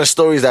many different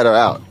stories that are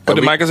out. What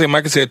did Micah say?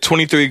 Micah said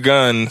 23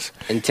 guns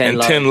and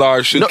 10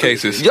 large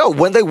suitcases.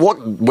 When they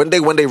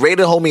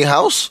raided homie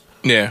house.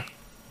 Yeah.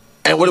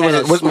 And what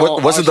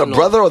was it the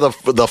brother or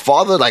the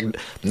father? Like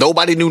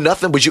nobody knew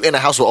nothing, but you in a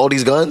house with all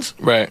these guns?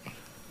 Right.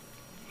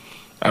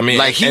 I mean,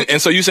 like and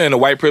so you saying the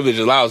white privilege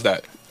allows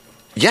that?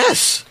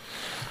 Yes.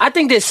 I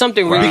think there's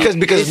something really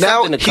because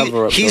now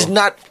he's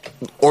not,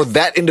 or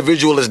that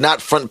individual is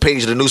not front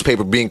page of the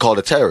newspaper being called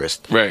a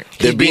terrorist. Right.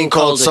 They're being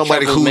called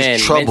somebody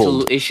who's troubled,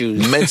 mental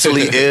issues,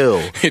 mentally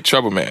ill.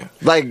 Trouble man.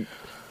 Like,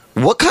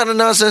 what kind of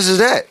nonsense is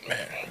that? Man,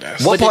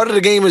 what part of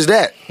the game is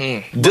that?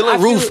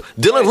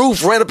 Dylan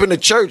Roof ran up in the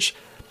church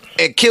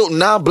and killed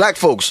 9 black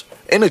folks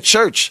in the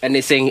church. And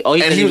they're saying,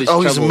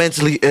 he's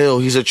mentally ill.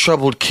 He's a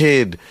troubled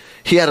kid.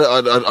 He had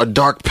a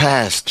dark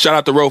past. Shout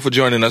out to Ro for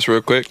joining us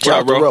real quick.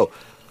 Shout out to Ro.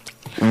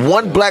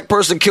 One black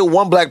person killed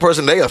one black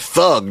person. They a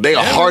thug. They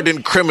a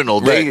hardened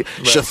criminal. They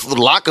should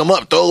lock him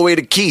up. Throw away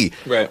the key.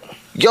 Right.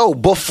 Yo,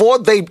 before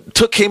they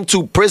took him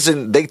to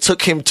prison, they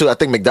took him to I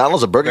think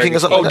McDonald's or Burger King or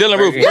something. Oh, Dylan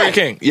Roof, Burger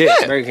King. Yeah.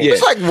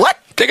 It's like what?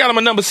 They got him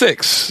at number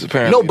 6.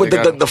 Apparently. No, but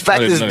the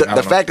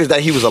fact is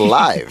that he was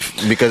alive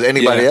because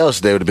anybody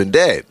else they would have been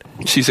dead.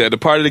 She said the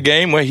part of the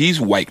game where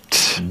he's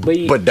white.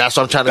 But that's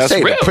what I'm trying to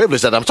say. Real. The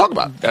privilege that I'm talking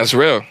about. That's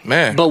real,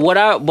 man. But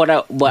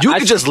you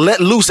can just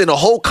let loose in a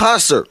whole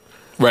concert.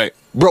 Right.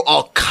 Bro,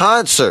 a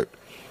concert.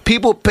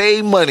 People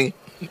pay money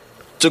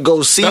to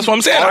go see. That's what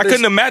I'm saying. Artists. I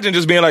couldn't imagine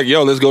just being like,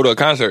 yo, let's go to a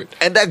concert.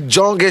 And that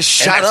John gets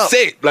shot and that's up.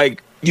 It.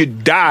 Like, you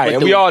die.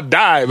 And we all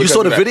die. You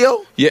saw the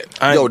video? Yeah.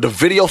 Yo, the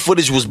video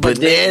footage was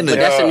bananas.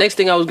 But that's the next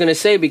thing I was going to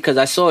say because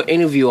I saw an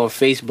interview on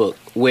Facebook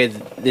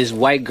with this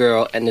white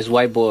girl and this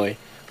white boy.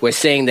 Were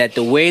saying that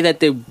the way that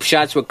the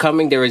shots were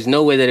coming, there is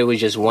no way that it was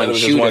just one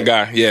shooter. Just one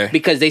guy, yeah.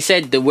 Because they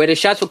said where the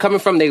shots were coming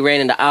from, they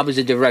ran in the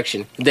opposite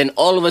direction. Then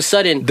all of a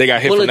sudden, they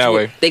got hit from that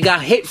way. They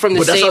got hit from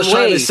the same way. But that's what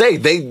I was trying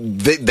to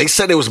say. They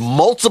said it was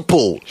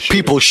multiple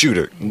people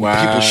shooting.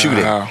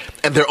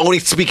 And they're only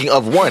speaking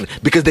of one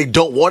because they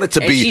don't want it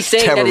to be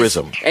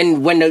terrorism.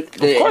 And when the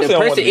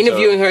person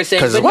interviewing her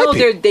saying, but no,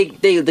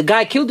 the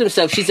guy killed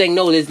himself, she's saying,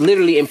 no, it's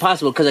literally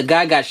impossible because a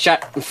guy got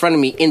shot in front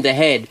of me in the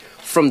head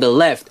from the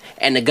left,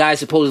 and the guy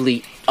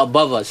supposedly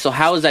above us. So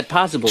how is that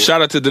possible?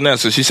 Shout out to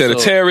Danessa. She said a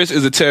terrorist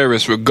is a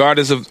terrorist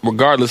regardless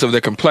of their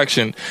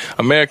complexion.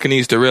 America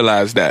needs to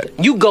realize that.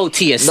 You go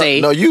TSA.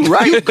 No, you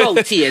right. You go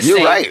TSA.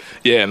 You're right.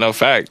 Yeah, no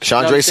fact.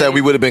 Chandre said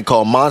we would have been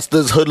called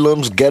monsters,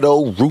 hoodlums,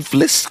 ghetto,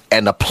 ruthless,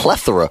 and a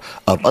plethora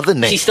of other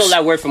names. She stole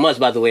that word from us,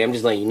 by the way. I'm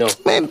just letting you know.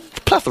 Man,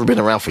 plethora been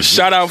around for years.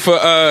 Shout out for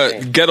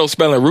ghetto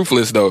spelling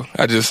roofless, though.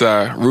 I just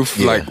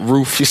like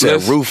roof. She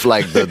said roof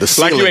like the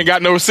ceiling. Like you ain't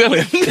got no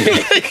ceiling.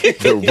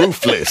 The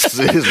roofless.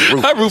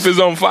 Her roof is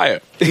on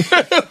fire. He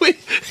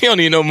don't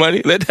need no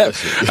money. Let that.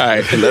 All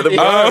right, let it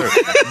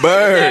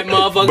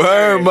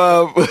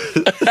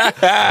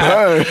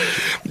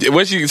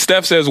burn.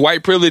 Steph says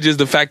white privilege is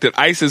the fact that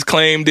ISIS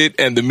claimed it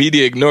and the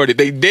media ignored it.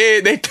 They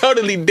did. They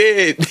totally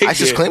did.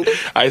 ISIS claimed it.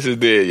 ISIS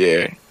did.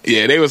 Yeah.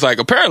 Yeah. They was like,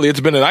 apparently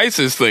it's been an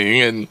ISIS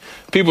thing, and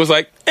people was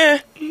like, eh.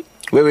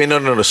 Wait,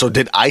 no. So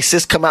did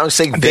ISIS come out and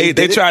say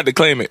they tried to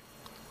claim it?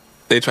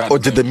 They tried. Or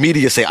did the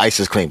media say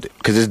ISIS claimed it?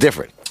 Because it's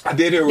different. I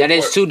did hear. That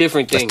is two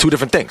different things. That's two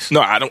different things. No,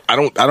 I don't.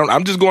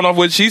 I'm just going off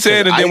what she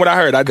said and then what I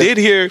heard. I did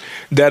hear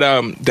that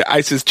the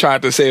ISIS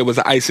tried to say it was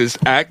an ISIS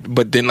act,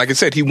 but then, like I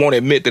said, he won't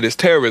admit that it's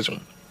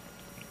terrorism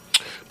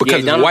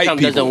because Donald white Trump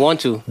people doesn't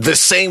want to. The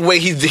same way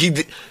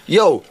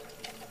yo,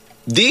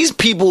 these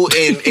people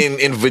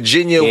in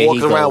Virginia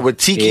walking around with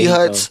tiki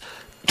huts,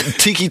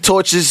 tiki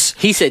torches.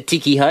 He said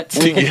tiki huts.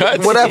 Tiki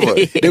huts. Whatever.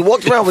 They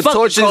walked around with Fuck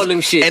torches call them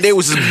shits. and they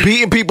was just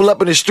beating people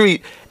up in the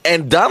street.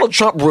 And Donald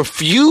Trump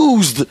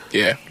refused To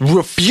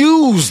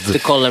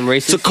call them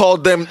racist. to call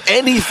them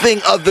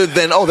anything other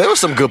than, there were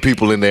some good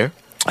people in there.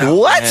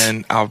 What?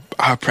 And our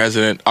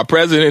president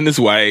is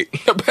white.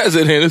 Our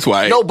president is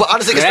white. No, but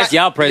honestly, That's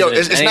y'all president.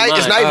 It's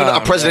not even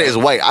our president is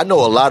white. I know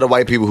a lot of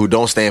white people who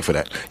don't stand for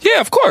that. Yeah,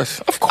 of course.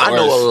 I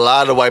know a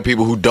lot of white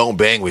people who don't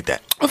bang with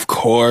that. Of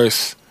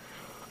course.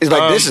 It's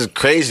like, this is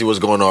crazy what's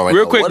going on right now.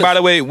 Real quick, by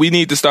the way, we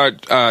need to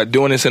start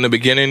doing this in the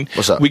beginning.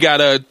 What's up? We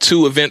got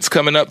 2 events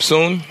coming up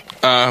soon.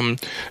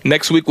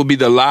 Next week will be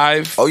the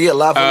live. Oh yeah,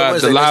 live Willow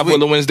Wednesday. The live next week.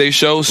 Willow Wednesday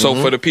show. So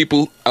for the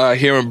people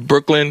here in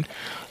Brooklyn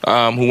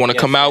who want to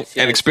come out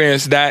and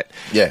experience that,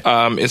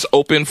 it's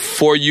open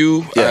for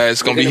you.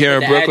 It's going to be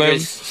here in Brooklyn.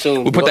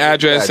 We'll put the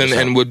address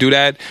and we'll do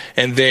that.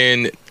 And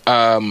then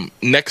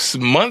next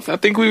month, I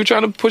think we were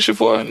trying to push it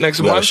for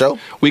next month. Show?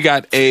 We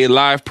got a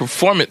live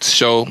performance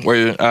show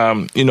where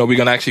we're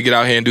gonna actually get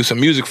out here and do some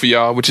music for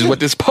y'all, which is what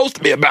this is supposed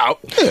to be about.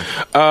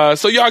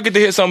 So y'all get to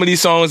hear some of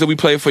these songs that we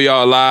play for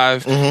y'all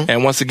live.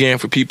 And once again,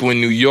 for people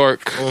in New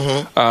York,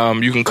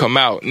 you can come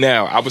out.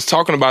 Now, I was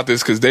talking about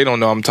this because they don't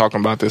know I'm talking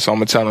about this, so I'm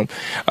gonna tell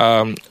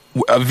them.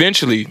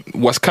 Eventually,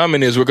 what's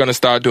coming is we're going to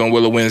start doing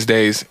Willow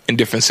Wednesdays in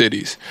different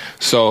cities.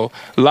 So,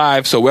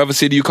 live. So, wherever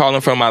city you calling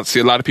from, I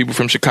see a lot of people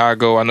from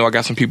Chicago. I know I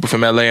got some people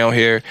from LA on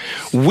here.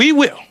 We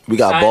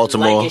got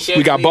Baltimore.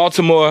 We got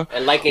Baltimore.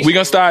 We're going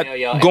to start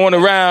going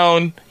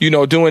around,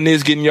 doing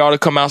this, getting y'all to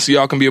come out so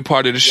y'all can be a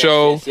part of the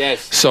show.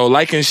 Yes. So,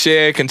 like and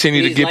share,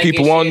 continue to get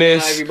people on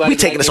this. We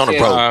taking this on the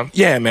road.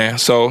 Yeah, man.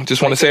 So,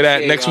 just want to say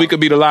that. Next week will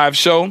be the live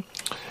show.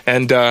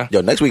 And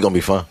next week gonna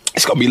be fun.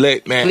 It's gonna be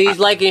lit, man. Please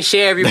like and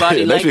share,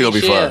 everybody. Next week gonna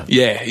be fun.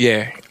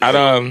 Yeah.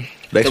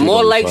 The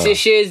more likes and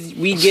shares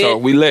we get,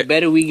 the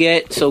better we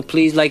get. So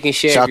please like and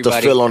share. Shout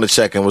everybody. to Phil on the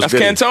check-in. That's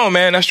Cantone,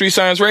 man. That's Street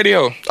Science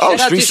Radio. Oh,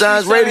 Street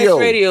Science Radio.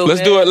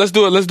 Let's do it.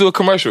 Let's do a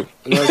commercial.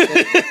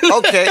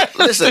 Okay,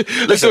 listen.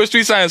 Let's do a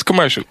Street Science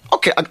commercial.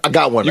 Okay, I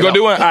got one. You gonna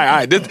do one? All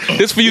right.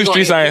 This for you,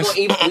 Street Science.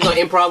 We gonna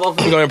improv off.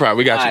 We gonna improv.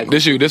 We got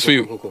you. This for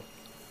you. Cool.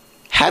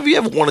 Have you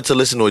ever wanted to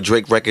listen to a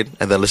Drake record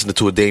and then listen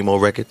to a Damo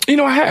record? I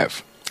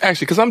have.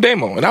 Actually, because I'm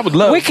Damo, and I would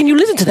love... Where can you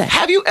listen to that?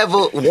 Have you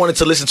ever wanted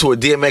to listen to a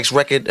DMX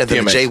record and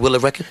then a Jay Willer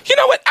record? You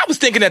know what? I was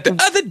thinking that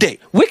the other day.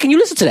 Where can you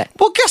listen to that?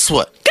 Well, guess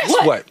what? Guess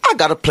what? I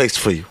got a place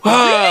for you.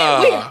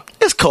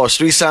 It's called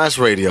Street Science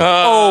Radio.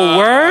 Oh,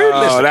 word?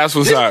 Listen, that's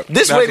what's up.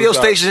 This radio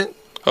station...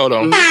 Hold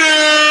on.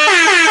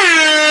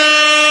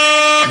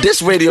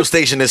 This radio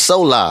station is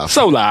so live.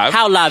 So live.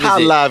 How live is it? How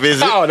live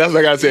is it? Oh, that's what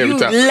I gotta say every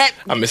time.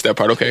 I missed that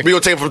part. Okay. We gonna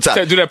take it from the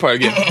top. Do that part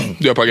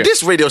again.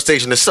 This radio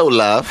station is so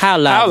live. How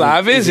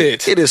live is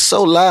it? It is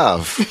so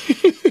live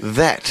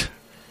that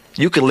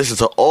you can listen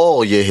to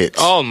all your hits.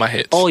 All my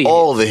hits.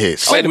 All the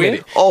hits. Wait a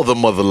minute. All the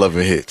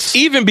mother-loving hits.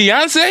 Even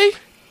Beyonce?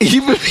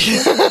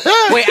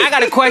 Wait, I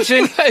got a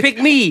question.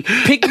 Pick me.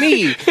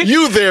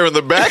 You there in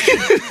the back.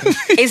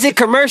 Is it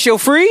commercial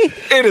free?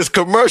 It is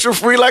commercial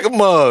free like a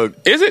mug.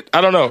 Is it? I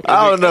don't know.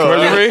 I don't know.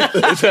 Commercial free?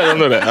 I don't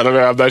know that.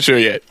 I'm not sure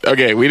yet.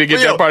 Okay, we didn't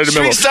get that part of the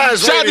memo. Street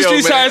Science Shout out to Radio,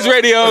 Street Science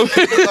Radio.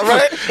 All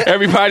right?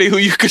 Everybody who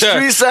you can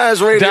Street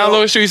Science Radio.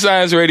 download Street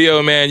Science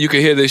Radio, man. You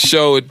can hear this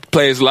show. It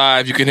plays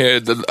live. You can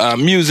hear the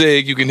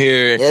music. You can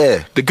hear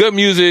the good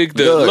music,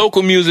 the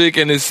local music,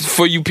 and it's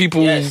for you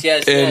people.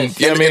 Yes. And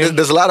I mean,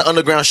 there's a lot of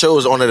underground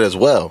shows on it as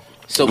well.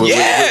 So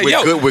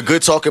with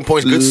good talking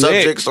points, good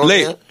subjects on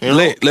there.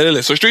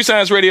 Lit. So Street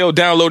Science Radio,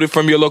 download it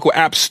from your local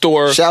app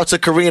store. Shout out to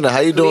Karina. How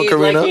you doing, Please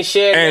Karina? Like and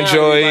share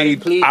Android,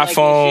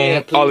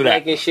 iPhone, all of that.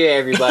 Like and share,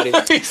 everybody.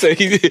 he says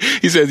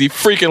he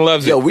freaking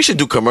loves it. Yo, we should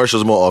do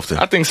commercials more often.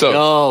 I think so.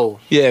 No.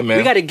 Yeah, man.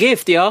 We got a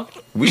gift, y'all.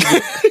 We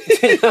should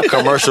do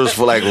commercials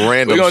for like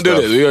random We're gonna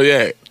stuff. do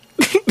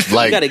this.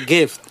 Like We got a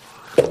gift.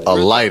 a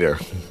lighter.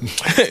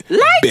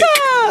 Lighter.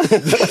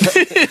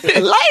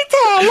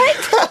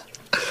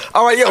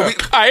 All right, yo. All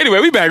right,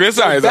 anyway, we back. That's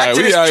all right. Back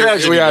to this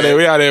tragedy, we out there.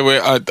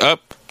 We're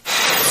up.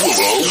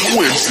 Willow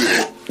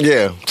Wednesday.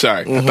 Yeah.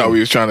 Sorry, I thought we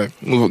was trying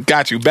to move.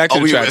 Got you. Back to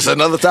the track. It's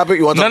another topic?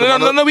 You want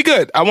to No, we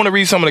good. I want to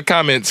read some of the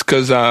comments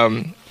because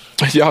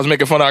y'all was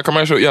making fun of our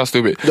commercial. Y'all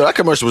stupid. Yo, that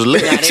commercial was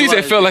lit. She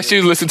said felt like she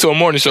was listening to a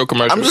morning show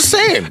commercial. I'm just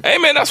saying. Hey,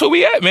 man, that's where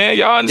we at, man.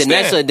 Y'all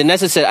understand.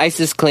 Danessa said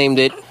ISIS claimed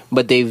it,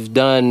 but they've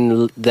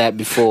done that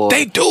before.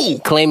 They do.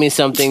 Claiming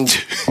something,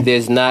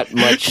 there's not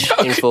much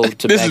info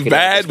to This back is it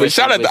bad, up, but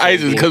shout out to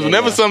ISIS because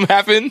whenever something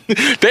happened,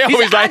 they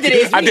always like,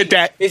 I did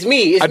that. It's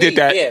me. I did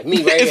that. Yeah, me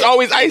right It's here.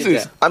 always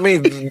ISIS. I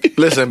mean,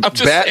 listen, I'm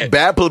just saying.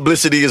 bad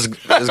publicity is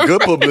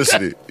good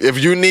publicity. If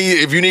you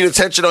need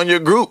attention on your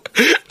group,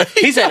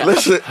 He said,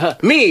 listen.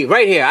 me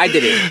right here. I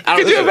did it.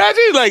 Could you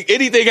imagine? Like,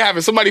 anything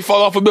happens, somebody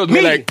fall off a building,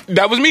 be Me. like,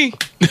 that was me.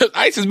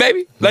 ISIS,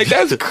 baby. Like,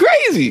 that's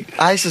crazy.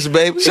 ISIS,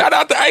 baby. Shout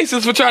out to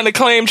ISIS for trying to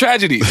claim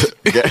tragedies.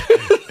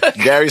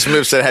 Gary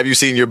Smith said, "Have you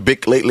seen your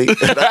Bic lately?"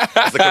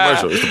 That's the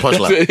commercial. It's the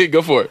punchline.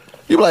 Go for it.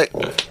 You be like,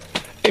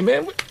 Hey,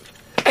 man.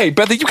 Hey,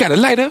 brother, you got a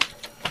lighter?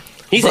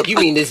 He said, you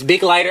mean this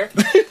big lighter?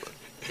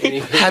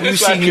 "Have you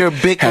seen your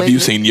Bic Have lately?" you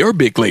seen your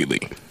Bic lately?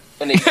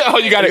 Oh,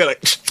 you got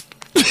it.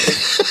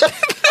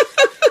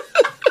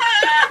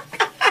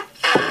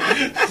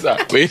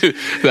 Sorry.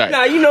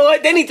 Nah, you know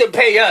what? They need to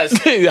pay us.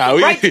 Nah,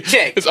 Write the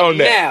check. It's on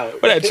that. Now.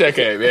 Where that check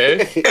at, man? Where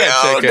that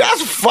Yo, check at?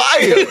 that's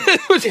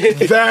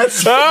fire.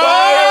 That's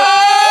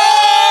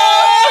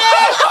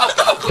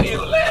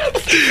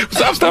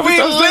Stop stopping.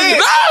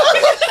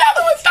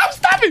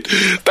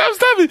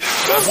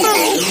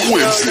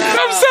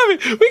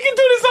 We can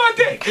do this all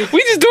day. We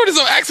just do this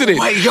on accident.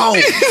 Wait, yo,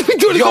 We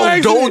do this on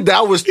accident. don't.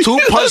 That was 2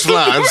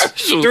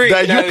 punchlines. Three.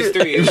 That That you- was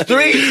three. It was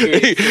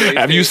 3.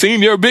 Have you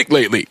seen your Bic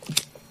lately?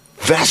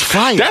 That's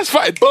fire. That's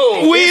fine.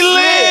 Boom. We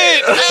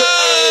lit.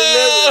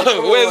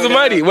 Where's the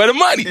money? Where the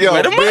money? Yo,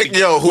 Where the money? Big,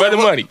 yo, Where the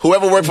money?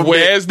 Whoever worked for Big,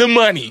 Where's the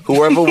money?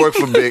 whoever worked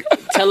for Big.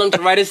 Tell them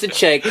to write us a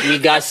check. We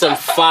got some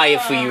fire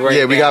for you right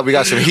Yeah, now. we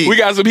got some heat. We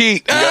got some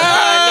heat.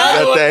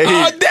 got that heat.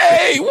 All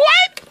day.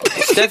 What?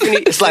 Stephanie,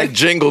 It's like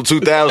Jingle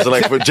 2000,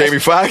 like for Jamie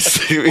Foxx.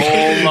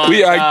 oh my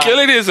We are God.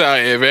 killing this out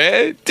here,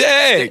 man.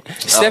 Dang.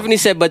 Stephanie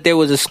said, but there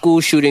was a school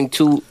shooting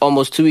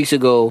almost 2 weeks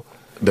ago.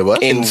 The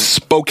what? In- In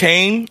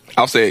Spokane,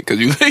 I'll say it because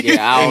you.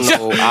 Yeah, I don't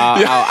know.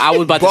 I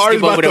was about to Barry's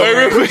skip over about the to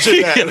word.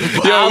 butcher that.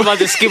 I was about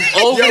to skip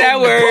over that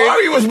word.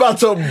 Barry was about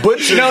to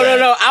butcher No.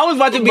 that. I was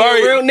about to be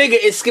Barry- a real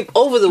nigga and skip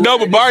over the word. No,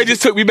 but Barry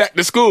just took me back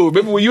to school.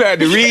 Remember when you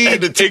had to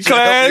read The in teacher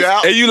helped you class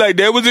out? and you like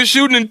there was a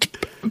shooting.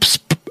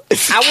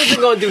 I wasn't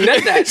going to do none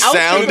of that. I was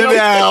Sound gonna- it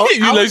out.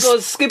 You I like, was going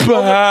to skip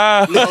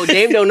over. No,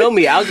 Dame don't know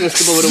me. I was going to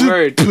skip over the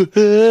word.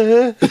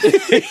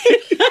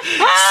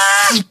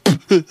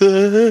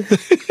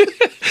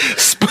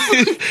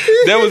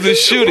 There was a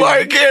shooting.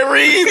 Barry can't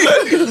read.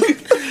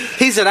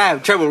 He said, I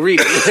have trouble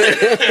reading.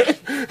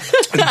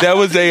 There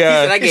was I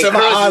a get said my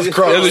eyes crosses.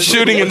 crossed. there was a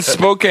shooting in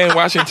Spokane,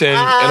 Washington,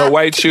 and a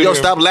white shooter. Yo,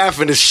 stop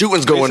laughing. There's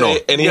shootings going on.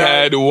 And he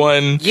had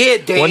one Yeah,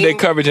 Dame. one day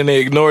coverage, and they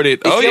ignored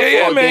it. Oh your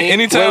yeah, fault, man. Dame.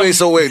 Anytime. Wait,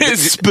 so wait. You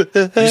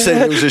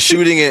said there was a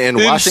shooting in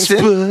Washington?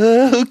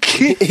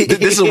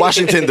 This is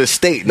Washington, the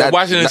state. Not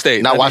Washington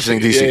State, Not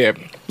Washington, D.C.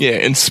 Yeah.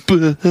 In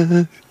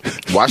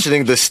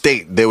Washington, the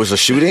state. There was a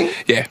shooting?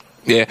 yeah.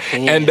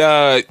 And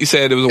you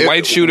said it was a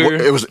white shooter.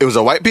 It was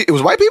a white It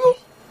was white people?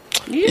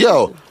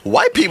 Yo,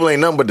 white people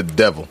ain't nothing but the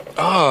devil.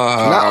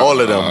 Not all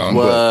of them.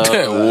 but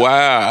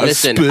Wow.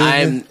 Listen,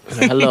 I'm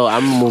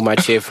gonna move my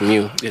chair from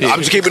you. I'm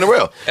just keeping it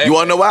real. You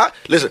want to know why?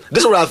 Listen,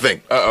 this is what I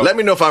think. Uh-oh. Let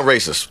me know if I'm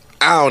racist.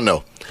 I don't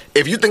know.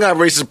 If you think I'm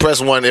racist, press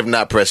 1. If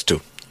not, press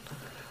 2.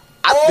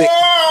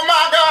 Oh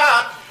my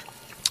God!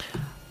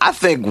 I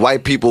think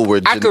white people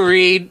were. I could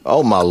read.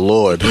 Oh my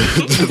lord!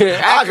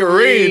 I can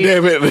read,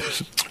 damn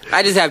it.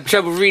 I just have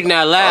trouble reading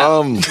out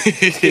loud.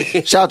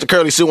 Shout out to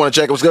Curly Sue. Want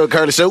to check? What's good,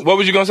 Curly Sue? What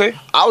was you gonna say?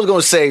 I was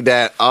gonna say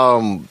that.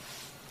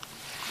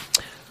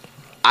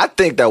 I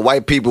think that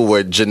white people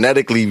were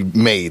genetically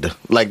made.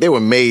 Like they were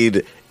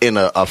made in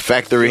a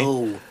factory.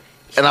 Yo,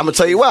 And I'm gonna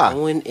tell you why.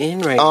 going in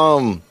right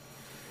now.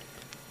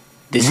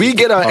 This We is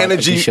get the our part of the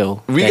energy.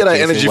 show We that get our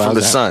gets energy me from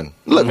the wild out. sun.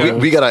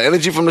 Look, we get our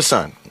energy from the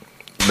sun.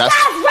 That's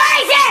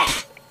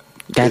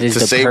That is to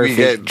the say we perfect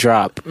get-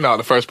 drop. No,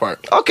 the first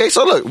part. okay.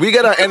 So look, we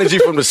get our energy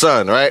from the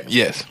sun, right?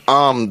 Yes.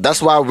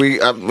 That's why we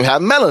have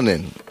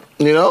melanin.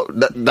 You know,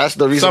 that's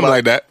the reason. Something why,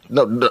 like that.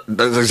 No,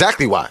 that's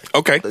exactly why.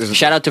 Okay.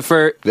 Shout out to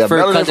Fur Yeah,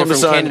 melanin cousin from the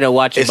from sun Canada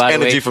watching. is By the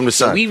energy way, from the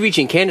sun. We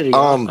reaching Canada.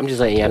 Y'all. I'm just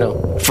letting y'all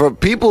know. For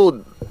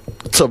people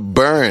to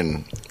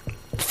burn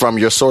from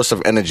your source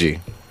of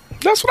energy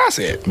That's what I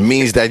said.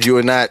 means that you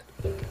are not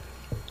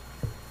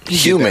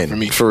human for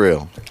me. for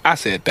real. I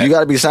said that. You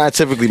got to be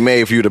scientifically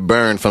made for you to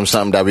burn from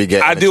something that we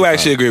get. I do energy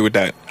actually agree with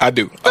that. I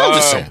do. I'm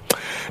just saying.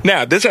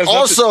 Now this has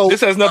Also,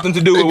 this has nothing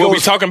to do with it what we're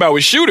goes- talking about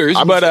with shooters,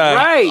 but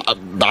Right.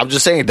 I'm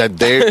just saying that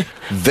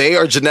they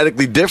are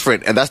genetically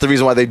different, and that's the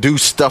reason why they do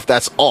stuff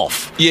that's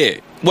off. yeah.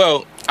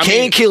 Well, I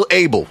Cain mean, killed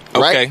Abel,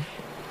 right? okay.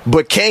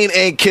 But Cain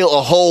ain't kill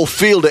a whole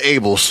field of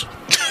Abels.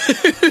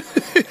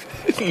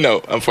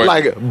 No,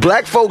 unfortunately, Like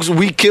black folks,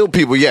 we kill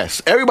people.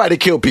 Yes, everybody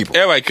kill people.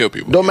 everybody kill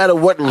people. No matter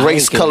what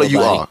race, kill color you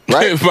are,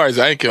 nobody. right? Bars,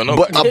 I ain't kill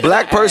nobody. But a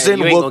black person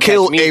You ain't will gonna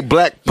kill catch me. a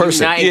black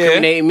person. You not Yeah.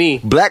 incriminating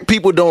me. Black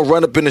people don't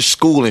run up in the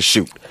school and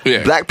shoot.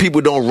 Yeah. Black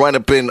people don't run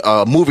up in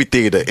a movie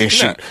theater and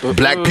shoot.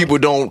 Black people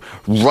don't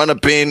run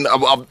up in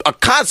a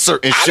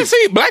concert and I shoot. just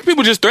see black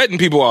people just threaten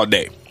people all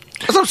day.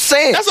 That's what I'm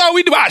saying. That's all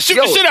we do. I shoot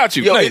the shit out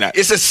you. No, you're not.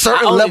 It's a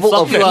certain level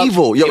of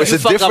evil. Yo, it's a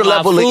different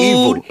level of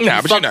evil.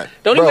 Nah, but you're not.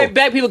 Don't even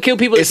black people kill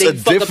people. It's a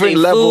different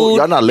level.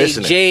 Y'all not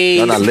listening.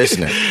 Y'all not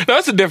listening. No,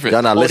 it's a different.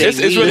 Y'all not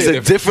listening. It's really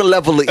a different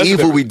level of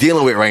evil we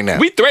dealing with right now.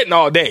 We threaten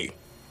all day.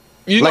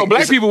 You know,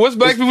 black people. What's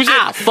black people shit?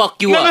 I'll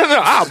fuck you up.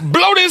 No. I'll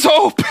blow this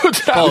whole.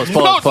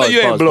 Pause. You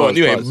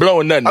ain't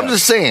blowing nothing. I'm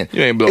just saying.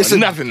 You ain't blowing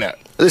nothing now.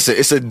 Listen,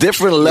 it's a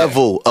different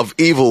level of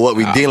evil what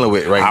we dealing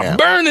with right now. I'll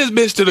burn this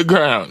bitch to the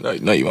ground.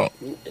 No, you won't.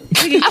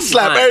 I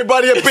slap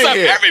everybody up in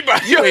here.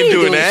 Everybody. You ain't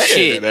doing that.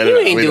 Shit. You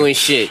ain't doing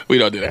shit. We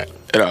don't do that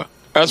at all.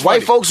 That's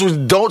white folks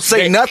who don't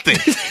say nothing.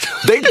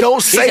 They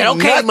don't say said,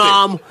 okay, nothing.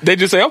 Mom. They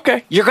just say,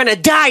 okay. You're going to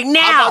die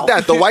now. How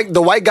about that?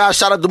 The white guy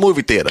shot at the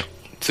movie theater.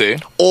 See?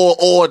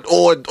 Or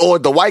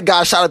the white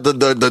guy shot at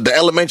the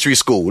elementary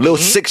school, little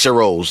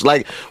 6-year-olds.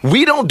 Like,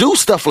 we don't do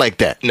stuff like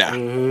that.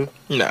 Nah.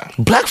 Nah.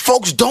 Black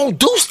folks don't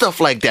do stuff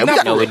like that. We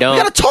don't. We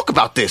gotta talk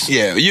about this.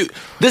 Yeah,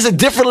 there's a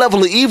different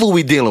level of evil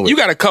we dealing with. You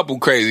got a couple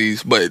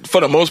crazies, but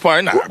for the most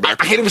part, nah. I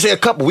can't even say a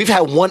couple. We've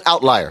had one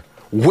outlier,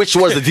 which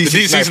was the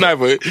DC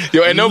sniper.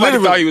 Yo, and nobody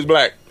thought he was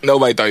black.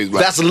 Nobody thought he was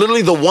black. That's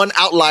literally the one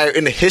outlier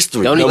in the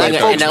history. The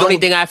only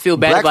thing I feel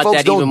bad about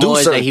that even more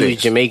is that he was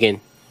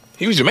Jamaican.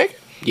 He was Jamaican?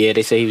 Yeah,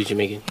 they say he was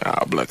Jamaican.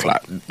 Ah, blood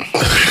clot.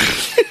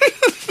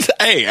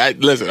 Hey,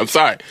 listen, I'm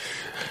sorry.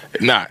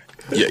 Nah,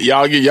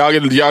 y'all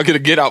get a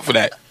get out for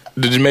that.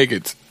 The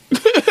Jamaicans.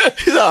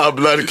 Nah,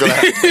 blood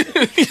clot.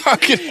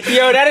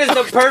 Yo, that is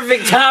the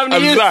perfect time to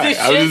use this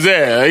shit. I'm just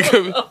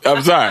saying.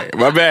 I'm sorry.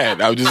 My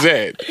bad. I'm just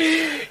saying.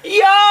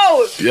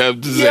 Yo,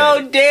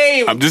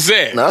 Dave. I'm just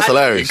saying. No, that's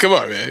hilarious. Come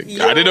on, man. I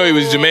didn't know he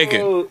was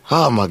Jamaican.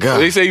 Oh my God.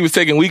 They say he was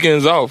taking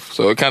weekends off,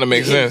 so it kind of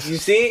makes sense. You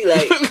see,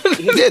 like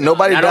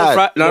nobody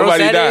died.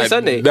 Nobody died.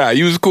 Sunday. Nah,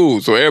 he was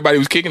cool, so everybody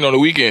was kicking on the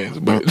weekends,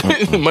 but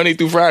Monday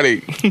through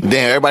Friday.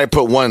 Damn, everybody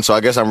put one, so I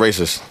guess I'm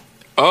racist.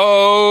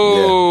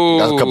 Oh,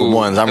 yeah, that's a couple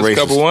ones. I'm racist. A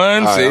couple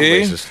ones.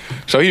 Right, see,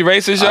 so he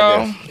racist,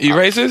 y'all. He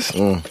racist.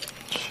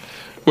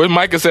 When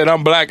Micah said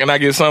I'm black and I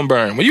get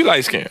sunburned, well, you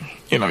light skinned.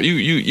 You know,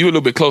 you a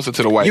little bit closer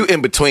to the white. You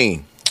in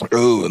between.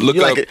 Ooh, look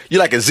you up. You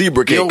like a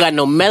zebra cake. You don't got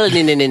no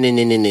melanin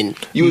in.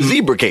 You a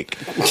zebra cake.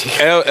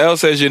 L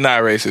says you're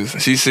not racist.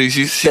 She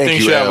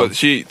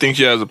thinks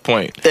she has a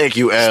point. Thank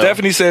you, L.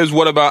 Stephanie says,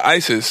 what about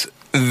ISIS?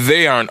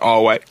 They aren't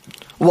all white.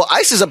 Well,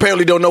 ISIS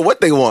apparently don't know what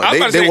they want.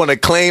 They want to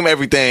claim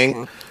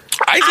everything.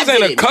 ISIS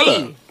ain't a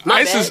color.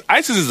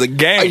 ISIS is a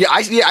gang.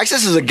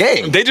 ISIS is a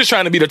gang. They just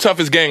trying to be the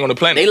toughest gang on the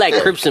planet. They like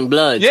Crips and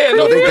Bloods. Yeah,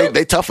 no,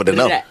 they tougher than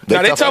them.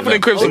 They tougher than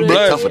Crips and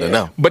Bloods. Tougher than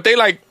them. But they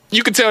like,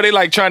 you can tell they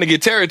like trying to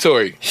get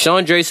territory.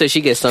 Sean Dre said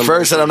she gets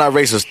sunburned. Ferg said I'm not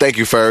racist. Thank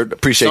you, Ferg.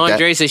 Appreciate that. Sean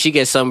Dre said she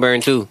gets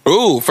sunburned too.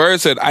 Ooh, Ferg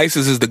said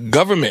ISIS is the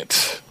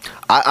government.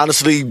 I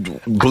honestly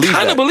believe that. I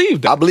kind of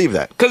believe that. I believe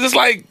that. Because it's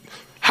like,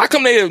 how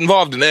come they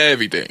involved in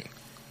everything?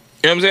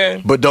 You know what I'm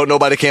saying? But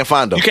nobody can't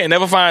find them. You can't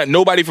never find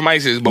nobody from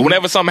ISIS. But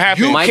whenever something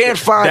happens, you can't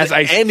find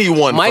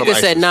anyone. Micah from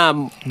said, ISIS.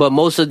 "Nah, but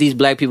most of these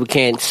black people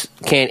can't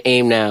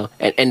aim now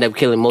and end up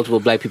killing multiple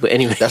black people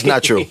anyway." That's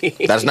not true.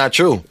 That's not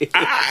true.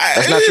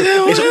 That's not true.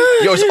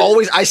 It's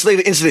always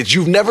isolated incidents.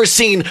 You've never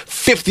seen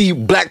 50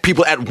 black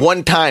people at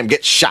one time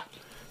get shot.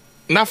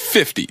 Not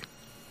 50,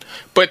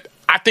 but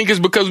I think it's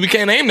because we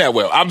can't aim that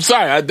well. I'm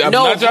sorry. I'm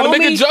not trying to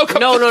make a joke.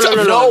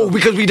 No,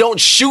 because we don't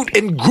shoot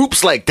in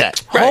groups like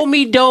that. Right.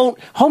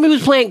 Homie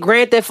was playing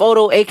Grand Theft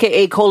Auto,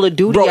 a.k.a. Call of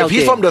Duty. Bro, if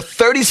he's from the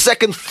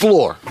 32nd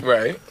floor,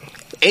 right,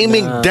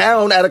 aiming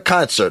down at a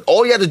concert,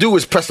 all you have to do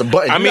is press a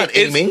button. You're not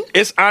aiming.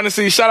 It's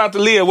honestly, shout out to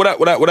Leah. What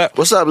up?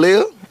 What's up,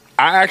 Leah?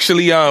 I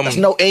actually, there's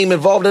no aim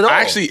involved at all.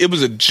 Actually, it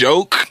was a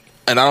joke.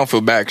 And I don't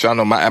feel bad because I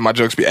know my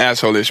jokes be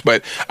asshole-ish.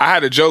 But I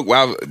had a joke.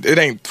 Well, it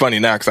ain't funny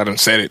now because I done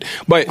said it.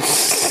 But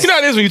you know how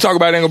it is when you talk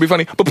about it, it ain't going to be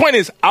funny. But point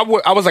is, I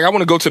was like, I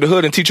want to go to the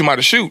hood and teach them how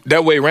to shoot.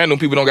 That way random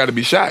people don't got to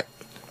be shot.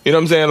 You know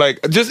what I'm saying? Like,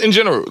 just in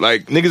general,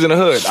 like, niggas in the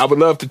hood, I would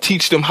love to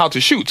teach them how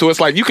to shoot. So it's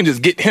like, you can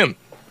just get him.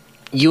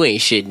 You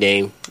ain't shit,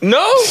 Dame.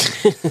 No.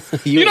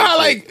 you know how,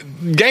 like,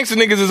 gangster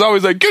niggas is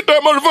always like, get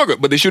that motherfucker.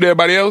 But they shoot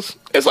everybody else?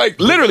 It's like,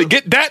 literally,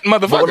 get that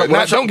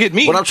motherfucker. Don't get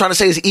me. What I'm trying to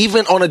say is,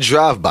 even on a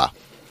drive-by.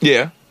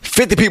 Yeah.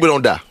 50 people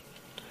don't die.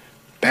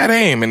 That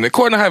aim, and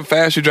according to how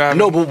fast you drive.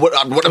 No, but what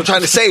I'm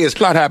trying to say is,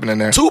 a lot happening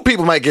there. 2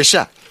 people might get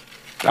shot.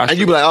 And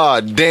you be like, oh,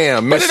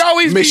 damn, Miss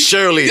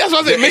Shirley. That's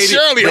what I said, Miss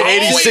Shirley. The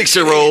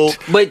 86-year-old.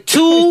 But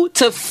 2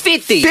 to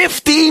 50.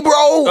 50,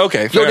 bro.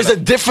 Okay, there's a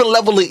different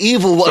level of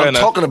evil what I'm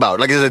talking about.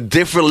 Like, there's a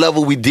different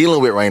level we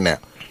dealing with right now.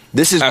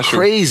 This is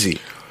crazy.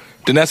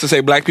 Then that's to say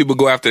black people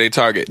go after their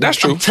target. That's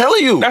true. I'm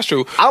telling you. That's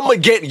true. I'm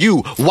going to get you.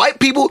 White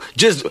people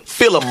just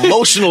feel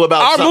emotional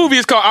about Our something. movie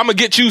is called I'm going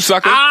to get you,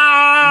 sucker.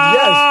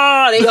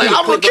 Yes. Like,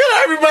 I'm going to kill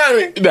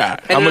everybody. Nah.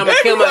 I'm going to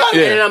kill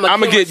myself. I'm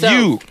going to get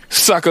you,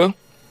 sucker.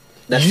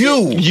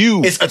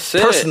 You. It's a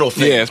personal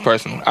thing. Yeah, it's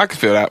personal. I can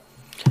feel that.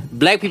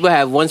 Black people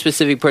have one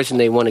specific person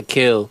they want to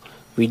kill.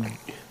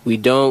 We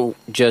don't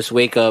just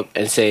wake up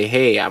and say,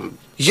 hey, I'm...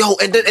 Yo,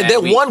 and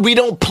then one, we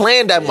don't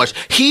plan that much.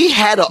 He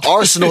had an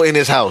arsenal in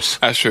his house.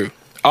 That's true.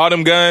 all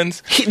them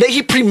guns.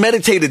 He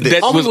premeditated this.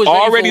 That was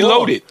already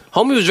loaded.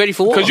 Homie was ready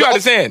for war. Because you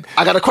understand.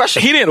 I got a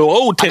question. He didn't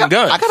load 10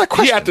 guns. I got a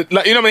question. He had to, you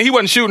know what I mean? He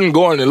wasn't shooting,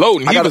 going, and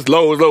loading. He was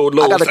load.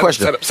 I got a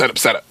question.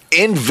 Set up.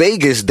 In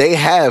Vegas, they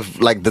have,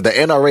 like, the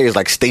NRA is,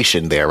 like,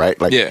 stationed there,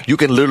 right? Like, you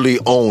can literally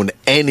own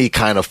any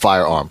kind of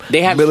firearm.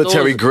 They have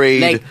military stores,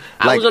 grade.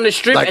 I was on the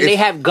strip, and they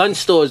have gun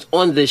stores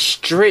on the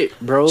strip,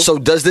 bro. So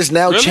does this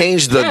now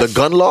change the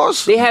gun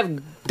laws? They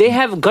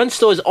have gun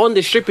stores on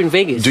the strip in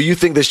Vegas. Do you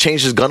think this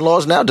changes gun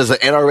laws now? Does the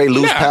NRA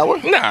lose power?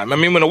 Nah, I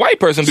mean, when a white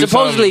person do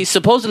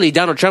supposedly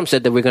Donald Trump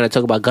said that we're going to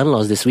talk about gun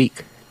laws this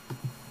week.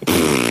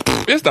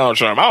 It's Donald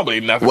Trump. I don't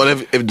believe nothing. Well,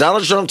 if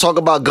Donald Trump talk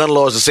about gun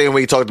laws the same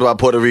way he talked about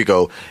Puerto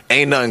Rico,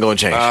 ain't nothing going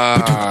to change.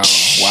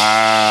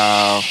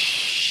 Wow.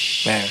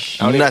 Man.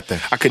 Nothing.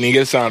 I couldn't even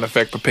get a sound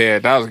effect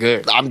prepared. That was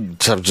good. I'm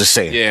just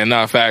saying. Yeah,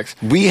 nah, facts.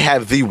 We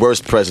have the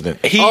worst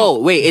president.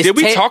 Did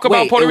we talk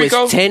about Puerto Rico?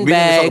 It was 10 we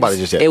bags. didn't talk about it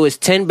just yet. It was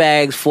 10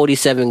 bags,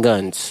 47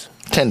 guns.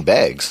 10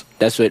 bags?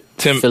 That's what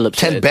Philip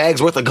said. 10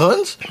 bags worth of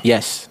guns?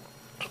 Yes.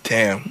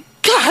 Damn.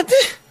 God.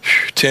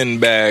 10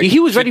 bags. He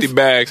was ready 50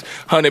 bags,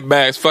 100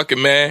 bags. Fuck it,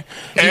 man.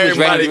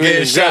 Everybody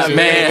getting shot,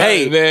 man.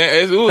 Hey.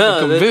 Man,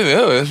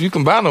 you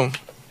can buy them.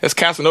 That's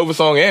Casanova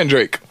song and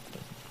Drake.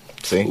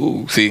 See?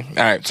 Ooh, see. All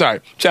right,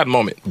 sorry. Chat a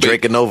moment.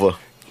 Drake and Nova.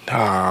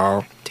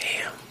 Oh,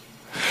 damn.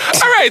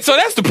 All right, so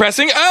that's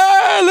depressing.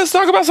 Let's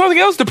talk about something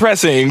else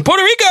depressing.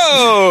 Puerto Rico.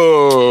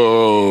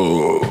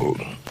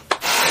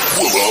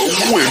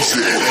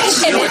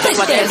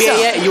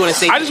 You want to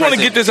say? I just want to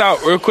get this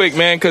out real quick,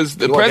 man, because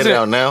the president. Get it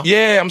out now?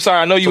 Yeah, I'm sorry.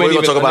 I know you ain't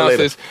even talk about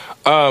later. this.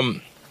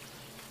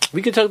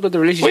 We can talk about the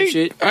relationship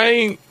shit. I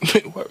ain't.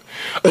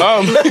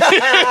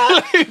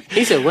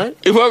 He said what?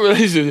 What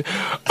relationship?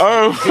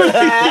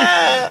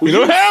 We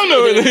don't have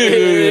no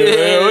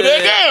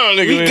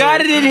relationship. We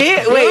got it in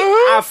here. Wait,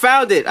 I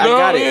found it. I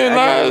got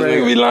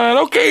it. We lying.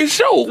 Okay,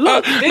 show.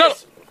 Look,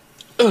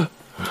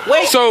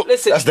 Wait, so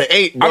listen. That's the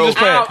 8, bro. I'm just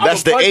playing.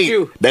 That's the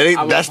 8.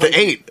 That's the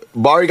 8.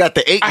 Bari got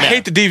the 8 now. I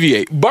hate to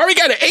deviate. Bari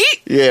got an 8?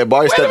 Yeah,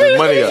 Bari stepped his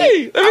money up.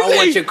 I don't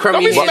want your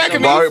crummy hands on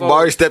my phone.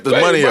 Bari stepped his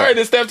money up. Bari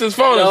just stepped his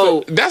phone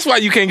up. That's why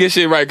you can't get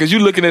shit right, because you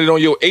looking at it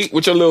on your 8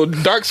 with your little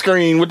dark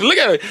screen. Look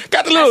at it.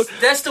 Got the little.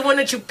 That's the one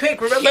that you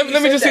picked. Remember?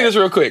 Let me just see this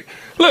real quick.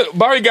 Look,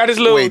 Bari got his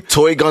little. Wait,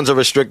 toy guns are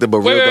restricted, but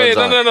real guns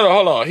aren't. No,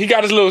 hold on. He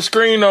got his little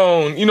screen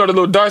on. You know, the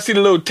little Darcy,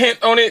 the little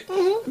tent on it.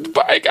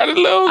 Bari got his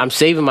little. I'm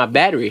saving my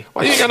battery.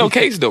 Why you ain't got no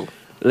case, though?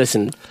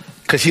 Listen.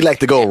 Because he like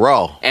to go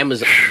raw.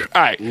 Amazon.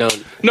 All right. No,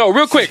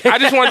 real quick. I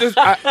just want to.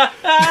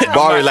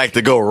 Bari like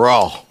to go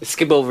raw.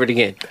 Skip over it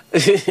again.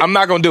 I'm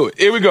not going to do it.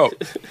 Here we go.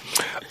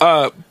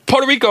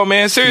 Puerto Rico,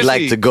 man. Seriously.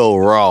 He like to go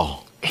raw.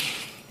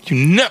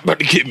 You not about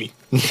to get me.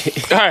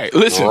 All right,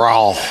 listen.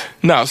 Raw.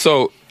 No,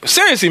 so,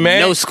 seriously,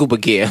 man. No scuba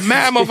gear.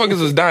 Mad motherfuckers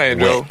is dying,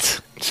 Joe.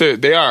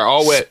 Shit, they are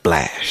all wet.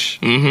 Splash.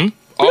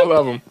 All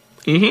of them.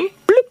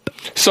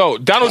 So,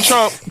 Donald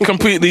Trump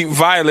completely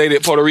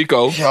violated Puerto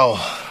Rico. Yo.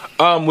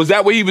 Was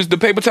that where he was the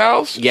paper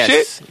towels?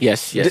 Yes.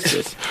 Shit?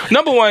 Yes.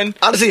 Number one.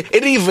 Honestly, it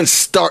didn't even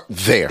start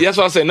there. That's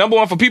what I said. Number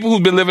one, for people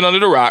who've been living under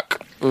the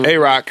rock,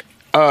 A-Rock.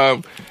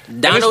 Donald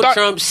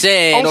Trump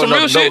said.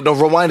 No,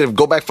 rewind it.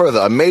 Go back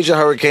further. A major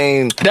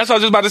hurricane. That's what I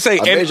was just about to say.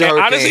 And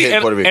honestly,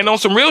 hit Puerto Rico. and on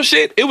some real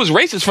shit, it was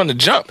racist from the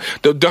jump.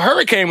 The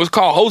hurricane was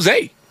called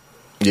Jose.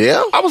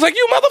 Yeah? I was like,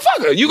 you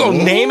motherfucker. You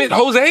gonna name it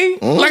Jose?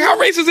 Like, how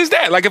racist is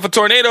that? Like, if a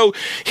tornado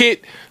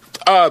hit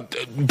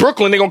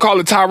Brooklyn, they gonna call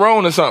it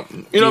Tyrone or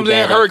something. You know what I'm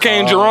saying?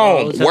 Hurricane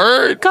Jerome.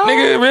 Word?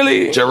 Nigga,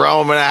 really?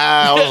 Jerome in the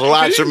house.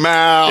 Watch your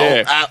mouth.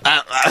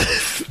 Yeah.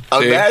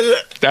 Imagine.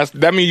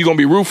 That means you're gonna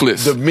be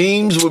ruthless. The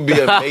memes would be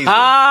amazing. See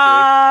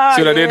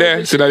what I did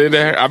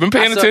there? I've been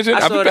paying attention.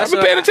 I've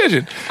been paying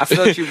attention. I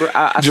felt you, bro.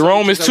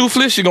 Jerome is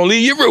toothless. You're gonna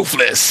leave you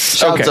ruthless.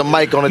 Shout out to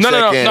Mike on the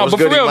check-in. No, What's but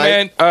for good, real,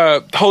 Mike?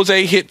 man.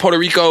 Jose hit Puerto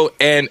Rico,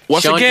 and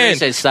once Sean again,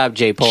 said stop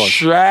J. Paul.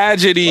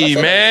 Tragedy,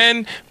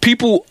 man.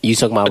 People you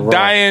talking about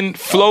dying,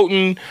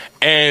 floating,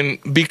 and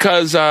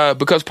because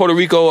Puerto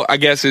Rico, I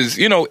guess, is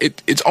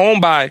it's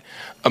owned by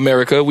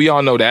America. We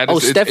all know that.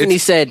 Stephanie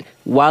said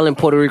while in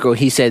Puerto Rico,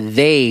 he said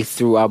they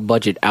threw our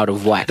budget out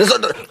of whack. That's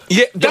what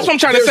I'm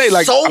trying to say.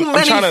 Like, so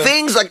many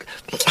things. Like,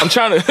 I'm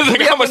trying to.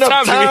 Like, how much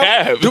time do we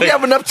have? Do we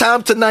have enough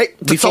time tonight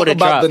to talk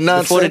about the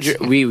nonsense?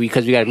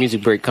 Because we got a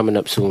music break coming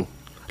up soon.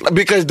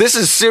 Because this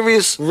is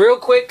serious. Real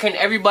quick, can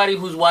everybody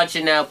who's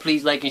watching now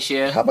please like and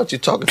share? How about you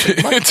talking to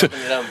the mic?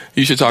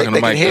 You should talk to the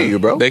mic. They can hear you,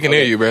 bro. They can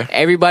hear you, bro.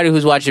 Everybody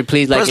who's watching,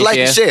 please like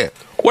and share.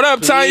 What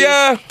up,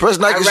 Tanya? Press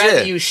like and share. I'd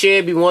rather you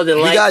share be more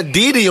than like. We got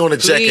Didi on the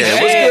check-in.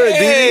 Hey, What's good,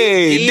 Didi?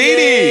 Hey,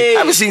 Didi. I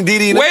haven't seen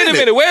Didi in a minute. Wait a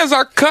minute. Where's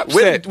our cups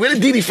at? Where the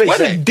Didi face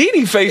Where at? the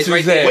Didi face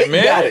is at, Wait,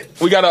 man? got it.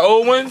 We got an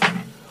old one.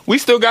 We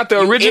still got the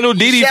original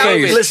Didi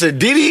face. Listen,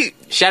 Didi.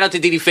 Shout out to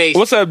Didi Face.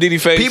 What's up, Didi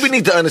Face? People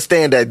need to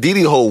understand that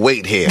Didi hold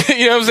weight here.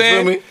 You know what I'm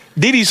saying? You feel me?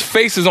 Didi's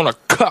face is on a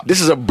cup.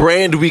 This is a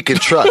brand we can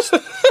trust.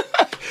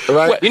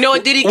 Right? You know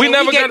what, Didi?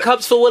 Can we get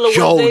cups for Willow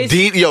Wednesdays?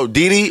 Didi,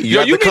 you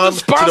have you to come need to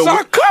sponsor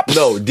our cups.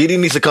 No, Didi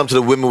needs to come to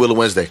the Women Willow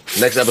Wednesday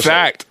next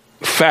episode.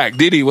 Fact.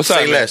 Didi, what's up?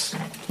 Say less.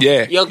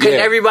 Yeah. Yo, can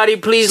everybody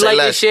please like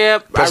and share?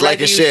 Press like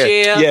and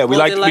share. Yeah, we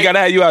gotta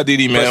have you out,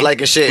 DD, man. Press like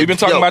and share. We've been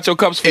talking about your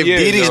cups for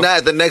years. If DD's not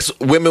at the next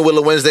Women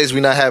Willow Wednesdays,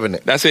 we're not having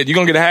it. That's it. You're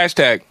gonna get a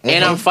hashtag.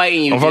 And I'm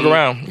fighting you. Don't fuck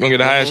around. You're gonna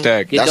get a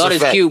hashtag. Your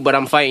daughter's cute, but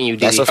I'm fighting you, DD.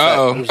 That's a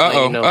fact.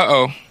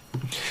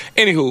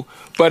 Anywho,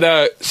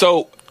 but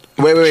so.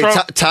 Wait.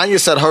 Tanya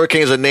said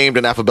hurricanes are named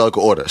in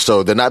alphabetical order,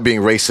 so they're not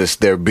being racist;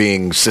 they're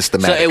being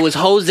systematic. So it was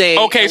Jose.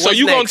 Okay, so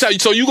you gonna tell?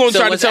 So you gonna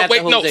try to tell?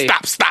 Wait, no,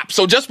 stop.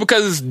 So just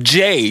because it's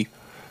J,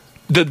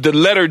 the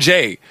letter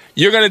J,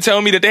 you're gonna tell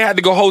me that they had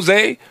to go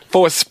Jose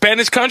for a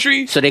Spanish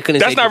country? So they couldn't.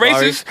 That's say not Jabari?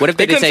 racist. What if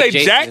they couldn't say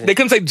Jack? They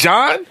couldn't say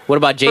John. What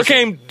about Jason?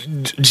 Hurricane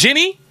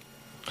Jenny?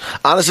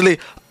 Honestly.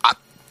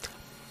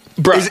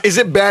 Bruh. Is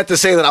it bad to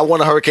say that I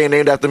want a hurricane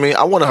named after me?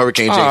 I want a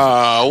Hurricane Jason.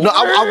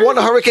 I want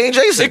a Hurricane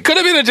Jason. It could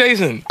have been a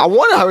Jason. I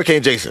want a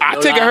Hurricane Jason.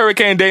 I take a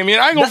Hurricane Damien.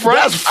 I ain't gonna front.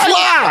 That's fly.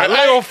 I ain't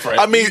gonna front.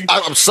 I mean,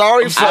 I'm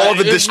sorry for all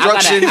the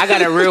destruction. I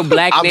got a real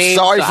black name. I'm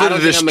sorry for the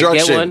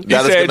destruction. He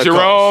said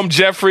Jerome,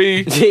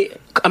 Jeffrey.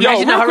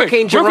 Imagine a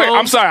Hurricane Jerome. Real quick,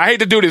 I'm sorry. I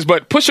hate to do this,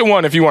 but push a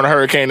 1 if you want a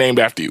hurricane named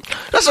after you.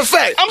 That's a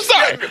fact. I'm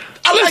sorry.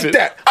 Like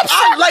that.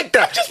 I like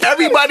that.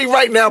 Everybody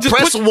right now,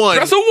 press 1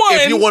 press a 1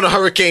 if you want a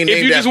hurricane named after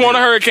you. If you just want a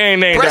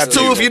hurricane named press after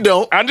 2 you. if you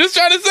don't. I'm just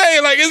trying to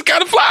say, like, it's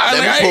gotta fly.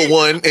 Let me put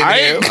 1 in there.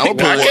 I'm gonna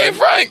put 1. I can't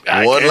front.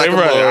 One like a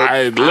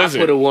mug. I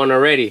put a 1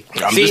 already.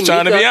 I'm just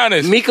trying to be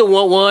honest. Mika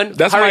want 1.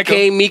 That's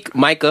Hurricane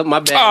Micah. My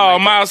bad. Oh,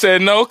 Miles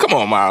said no. Come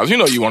on, Miles. You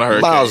know you want a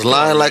hurricane. Miles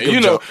lying like a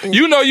joke.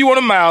 You know you want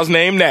a Miles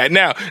name that.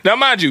 Now,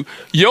 mind you,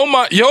 your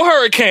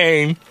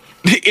hurricane.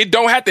 It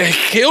don't have to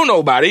kill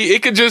nobody.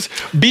 It could just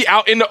be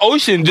out in the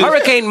ocean.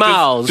 Hurricane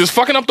Miles. Just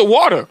fucking up the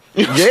water.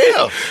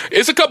 Yeah.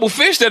 It's a couple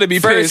fish that'd be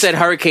First pissed. said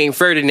Hurricane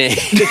Ferdinand.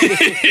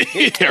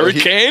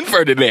 Hurricane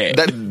Ferdinand.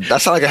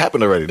 That sound like it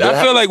happened already.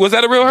 I feel like, was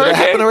that a real hurricane? That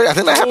happened already? I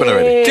think that happened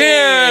already.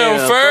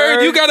 Damn,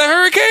 Ferd. You got a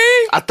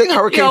hurricane? I think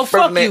Hurricane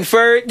Ferdinand. Fuck you,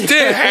 Ferd.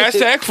 Damn,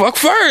 hashtag fuck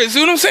Ferd.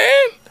 See what I'm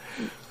saying?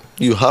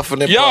 You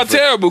huffing and y'all puffing.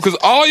 terrible because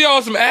all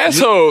y'all some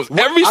assholes.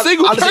 Every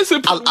single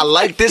person. I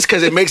like this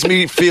because it makes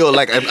me feel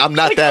like I'm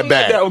not that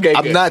bad.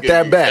 I'm not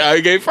that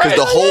bad. Because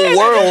the whole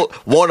world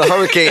want a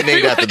hurricane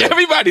named after them.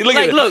 Everybody, look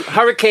at it. Look,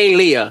 Hurricane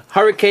Leah,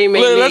 Hurricane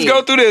Maylene. Let's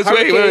go through this.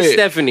 Wait.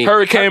 Stephanie,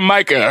 Hurricane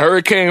Micah,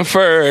 Hurricane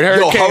Ferd,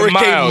 Hurricane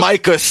Miles.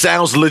 Micah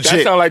sounds legit.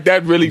 That sounds like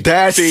that really.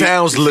 That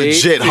sounds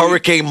legit.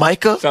 Hurricane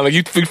Micah. Sound like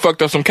you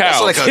fucked up some cows.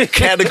 That's like a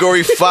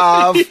Category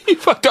 5. You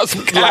fucked up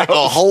some cows. Like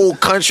a whole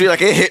country.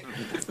 Like it hit.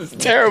 It's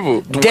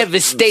terrible.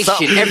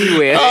 Devastation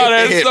everywhere. Oh,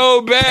 that's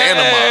so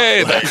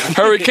bad. Panama.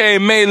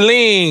 Hurricane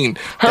Maylene.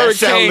 That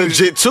sound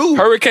legit too.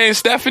 Hurricane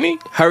Stephanie.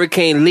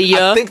 Hurricane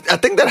Leah. I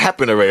think that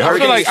happened already. I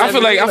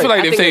feel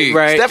like if they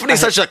Stephanie's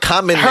such a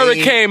common name.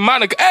 Hurricane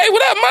Monica. Hey,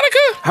 what up, Monica?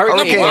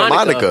 Hurricane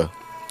Monica.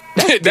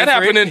 That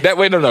happened in that.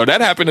 Wait, no.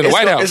 That happened in the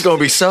White House. It's gonna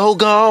be so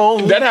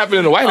gone. That happened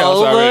in the White House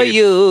over already.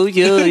 you. It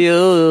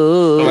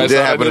did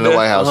happen in the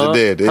White House.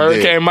 It did.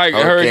 Hurricane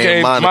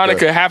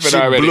Monica happened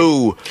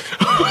already.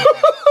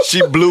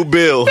 She blew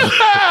Bill.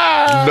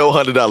 No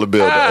 $100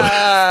 bill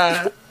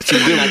though.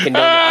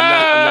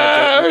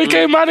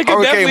 Hurricane Monica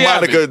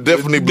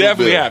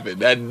definitely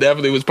happened. That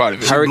definitely was part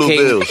of it.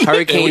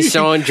 Hurricane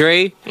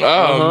Chandre.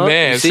 Oh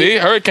man, see,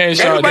 Hurricane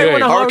Chandre.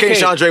 Hurricane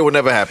Chandre would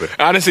never happen.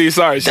 Honestly,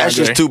 sorry, Chandre. That's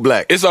just too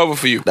black. It's over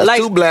for you. That's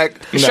too black.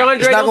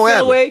 Chandre don't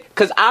feel away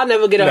because I'll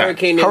never get a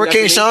hurricane.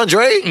 Hurricane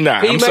Chandre? Nah,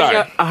 I'm sorry.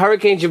 A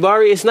Hurricane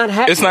Jabari, it's not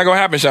happening. It's not gonna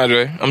happen,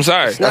 Chandre. I'm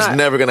sorry. That's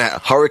never gonna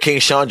happen. Hurricane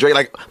Chandre,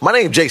 like my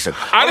name's Jason.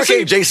 Honestly,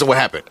 Hurricane Jason will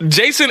happen.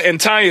 Jason and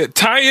Tanya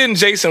and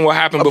Jason will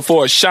happen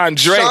before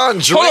Chandre.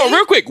 Chandre? Hold on,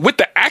 real quick, with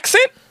the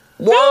accent.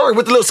 Word,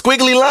 with the little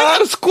squiggly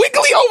line?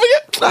 Squiggly over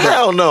here?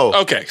 Hell no.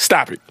 Okay,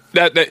 stop it.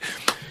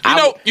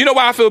 You know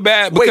why I feel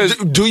bad? Because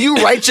wait, do you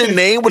write your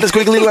name with a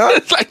squiggly line?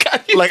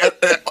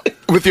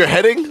 With your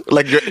heading?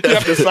 Like you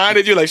have to sign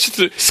it. You're like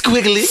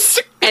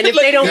squiggly. And if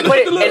they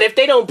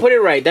don't put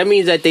it right, that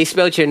means that they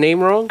spelled your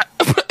name wrong.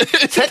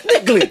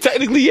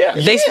 Technically, yeah.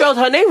 They spelled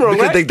her name wrong,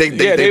 because right?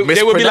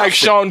 They would be like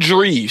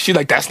Chandre. She's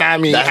like, that's not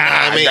me. That's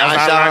not me.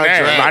 That's not my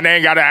name. My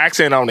name got an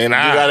accent on it. You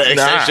gotta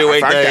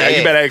accentuate that.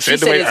 You better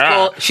accentuate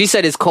it. She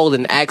said it's called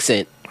an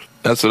accent.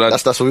 That's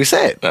what we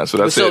said. That's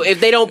what I said. So if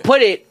they don't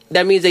put it,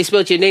 that means they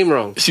spelled your name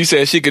wrong. She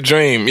said she could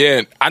dream.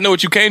 Yeah, I know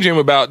what you can't dream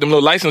about. Them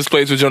little license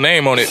plates with your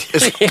name on it.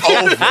 It's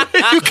over.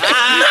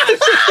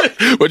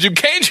 What you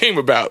can't dream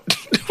about.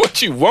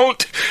 What you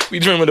won't be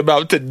dreaming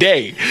about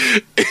today.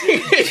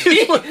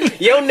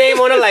 Your name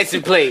on a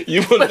license plate.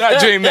 You will not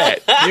dream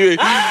that.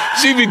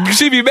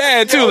 She be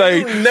bad too.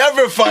 Like you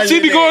never find. She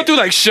be going through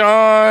like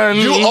Sean.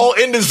 You all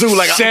in the zoo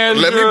like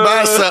Sandra. Let me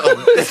buy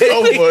something. It's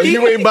over.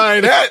 You ain't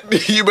buying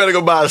that. You better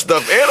go buy a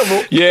stuffed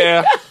animal.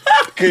 Yeah.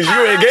 Because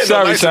you ain't getting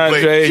Sorry, a license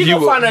plate. You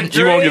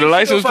won't get a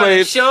license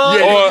plate.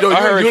 Yeah, you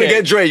gonna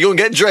get Dre. You gonna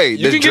get Dre.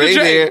 There's Dre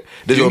there.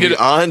 There's gonna be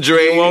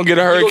Andre. You won't get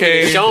a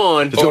hurricane.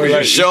 Sean. There's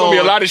gonna be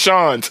a lot of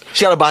Seans.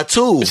 She gotta buy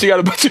 2.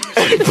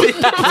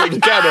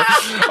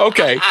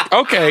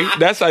 Okay.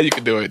 That's how you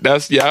can do it.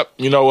 Yep.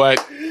 You know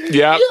what?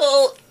 Yep.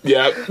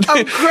 Yep.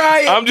 I'm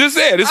crying. I'm just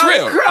saying, it's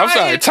real. Crying. I'm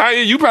sorry.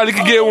 Tanya, you probably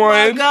could get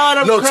one. God,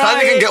 I'm crying.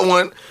 Tanya can get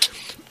one.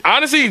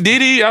 Honestly,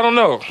 Didi, I don't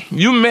know.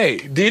 You may.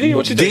 Didi,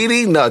 what you think?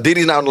 Didi? No,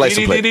 Didi's not on the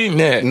license plate. Didi?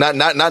 Nah.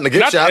 Not in the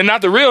gift shop. And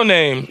not the real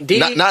name.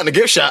 Didi, Not in the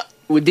gift shop.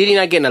 With Didi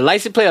not getting a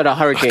license plate or the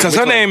Hurricane? Because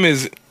her name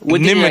is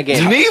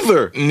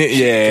Neither.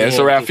 Yeah, it's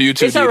a rap for you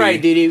too. It's all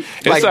right, Didi.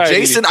 Like right,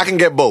 Jason, Didi. I can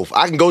get both.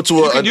 I can go to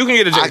you can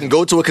get a Jason. I can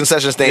go to a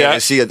concession stand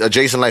and see a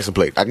Jason license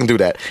plate. I can do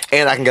that,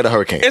 and I can get a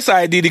Hurricane. It's all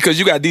right, Didi, because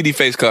you got Didi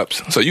face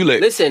cups, so you lit.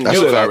 Listen,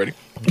 you lit already.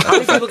 How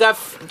many people got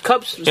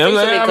cups? You know what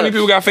I'm saying? How many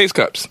people got face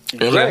cups? You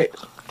know what I'm saying?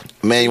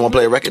 Man, you want to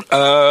play a record?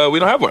 We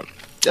don't have one.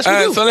 Yes, we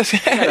do. So let's.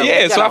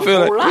 Yeah, so I feel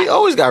like we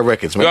always got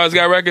records, man. we always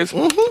got records.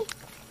 Mm-hmm.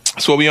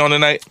 So what we on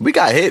tonight? We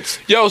got hits.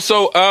 Yo,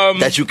 so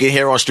that you can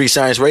hear on Street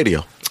Science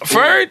Radio.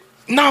 Ferd,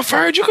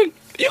 you can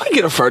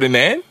get a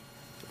Ferdinand.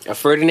 A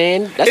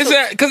Ferdinand? Is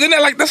that because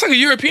that's like a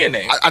European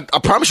name? I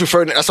promise you,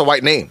 Ferdinand. That's a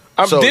white name.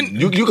 So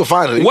you can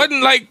find it.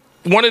 Wasn't like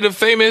one of the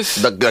famous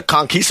the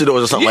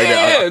conquistadors or something like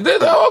that.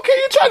 Yeah, okay,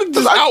 you trying to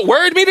just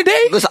outword me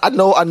today? Listen, I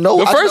know.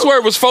 The first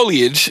word was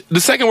foliage.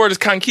 The second word is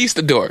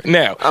conquistador.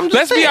 Now,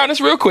 let's be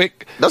honest real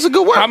quick. That's a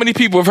good word. How many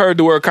people have heard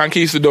the word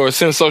conquistador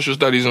since social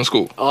studies in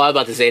school? Oh, I was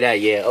about to say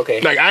that. Yeah,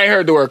 okay. Like, I ain't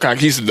heard the word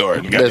conquistador.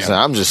 Listen,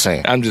 I'm just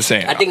saying.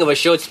 I think of a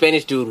short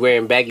Spanish dude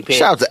wearing baggy pants.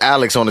 Shout out to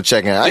Alex on the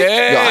check-in. I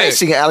ain't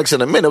seen Alex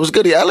in a minute. What's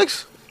goody,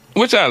 Alex?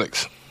 Which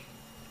Alex?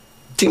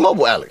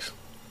 T-Mobile Alex.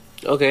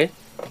 Okay.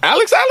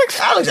 Alex?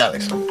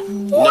 Alex.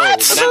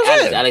 What? No,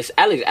 Alex.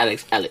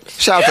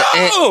 Shout out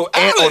to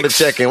Ant on the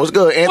check-in. What's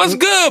good, Ant? What's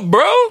good,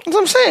 bro? That's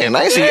what I'm saying.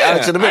 I ain't seen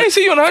Alex in a minute. I ain't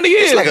seen you in 100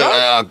 years. It's like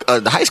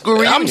a high school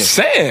reunion. I'm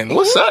saying.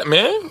 What's up,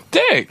 man?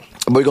 Dang.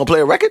 But we gonna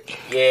play a record?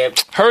 Yeah.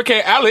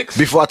 Hurricane Alex.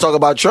 Before I talk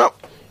about Trump?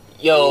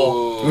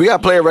 Yo. We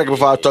gotta play a record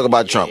before I talk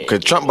about Trump.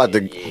 Because Trump about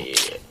to...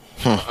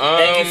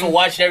 Thank you for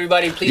watching,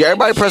 everybody. Please. Yeah,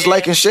 everybody press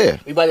like and share.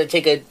 We about to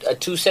take a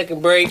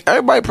 2-second break.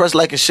 Everybody press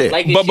like and share.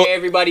 Like and share,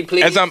 everybody,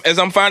 please. As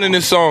I'm finding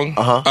this song,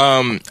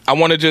 I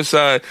want to just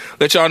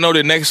let y'all know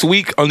that next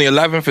week on the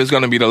 11th is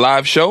going to be the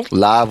live show.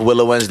 Live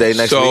Willow Wednesday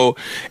next week. So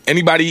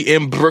anybody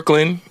in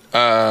Brooklyn,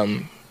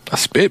 I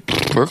spit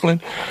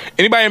Brooklyn.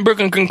 Anybody in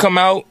Brooklyn can come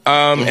out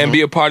and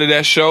be a part of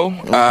that show.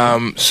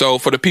 So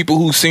for the people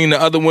who've seen the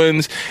other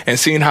ones and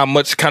seen how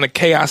much kind of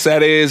chaos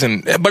that is,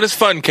 but it's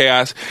fun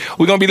chaos.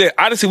 We're gonna be there.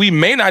 Honestly, we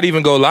may not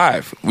even go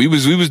live. We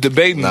was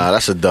debating. Nah,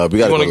 that's a dub. We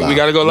gotta go live. We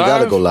gotta go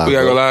live.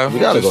 We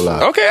gotta go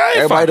live. Okay,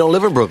 everybody don't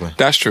live in Brooklyn.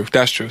 That's true.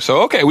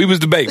 So okay, we was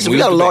debating. Listen, we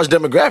got a large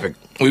demographic.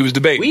 We was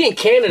debating. We in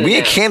Canada. We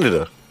in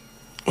Canada.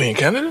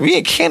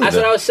 That's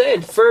what I was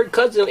saying. Ferd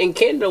cousin in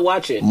Canada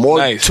watching.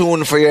 More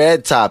tune for your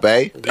head top,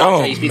 eh? Watch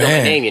how you speak on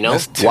my name, you know?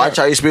 Watch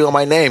how you speak on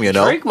my name, you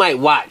know? Drake might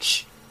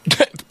watch.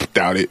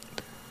 Doubt it.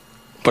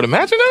 But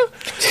imagine that.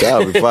 That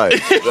would be fine.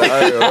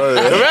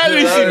 Imagine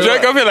you see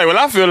Drake up here like, well,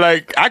 I feel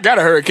like I got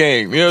a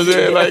hurricane. You know what I'm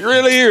saying? Like,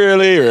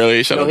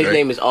 really? Shut up, his Drake.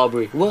 name is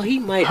Aubrey. Well, he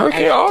might.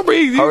 Hurricane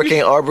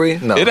Aubrey?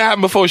 No. It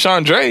happened before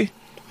Sean Dre.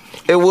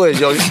 It would,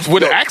 yo.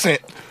 With an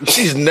accent.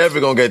 She's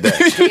never gonna get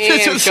that.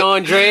 Damn,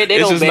 Sean Dre. They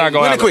don't not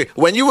gonna really quick.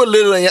 When you were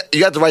little and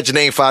you had to write your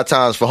name 5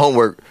 times for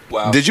homework,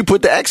 did you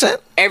put the accent?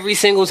 Every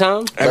single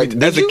time?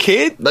 As a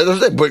kid?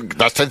 But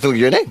that's technically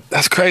your name.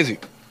 That's crazy.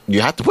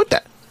 You have to put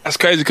that. That's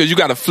crazy because you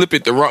got to flip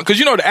it the wrong. Because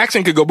you know the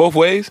accent could go both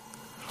ways.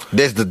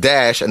 There's the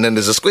dash and then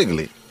there's a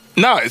squiggly.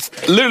 No, it's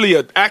literally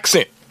an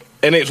accent.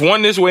 And it's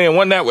one this way and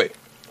one that way.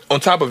 On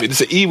top of it, it's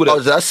an E with a... Oh,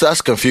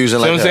 that's confusing.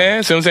 See what I'm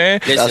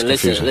saying?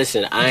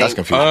 Listen. That's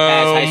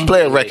confusing.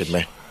 Play a record,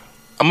 man.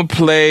 I'm going to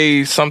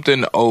play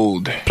something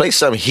old. Play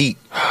some heat.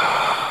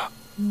 I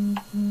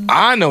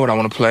know what I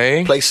want to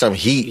play. Play some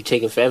heat. You're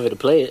taking forever to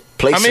play it.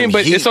 But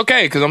heat. It's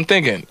okay because I'm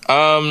thinking.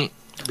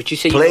 But you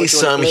say you play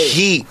some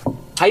heat.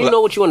 How you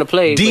know what you want to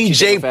play?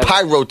 DJ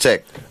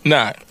Pyrotech.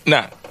 Nah.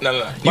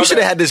 You should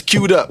have had this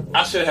queued up.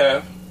 I should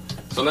have.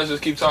 So let's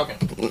just keep talking.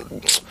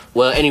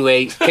 Well,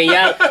 anyway, can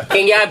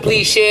y'all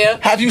please share?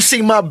 Have you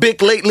seen my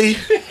Bic lately?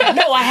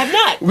 No, I have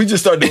not. We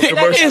just started doing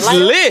commercials. It's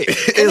lit.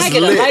 Can I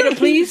get a lighter,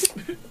 please?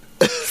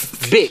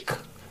 Bic.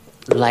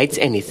 Lights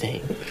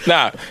anything.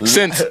 Nah,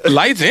 since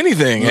lights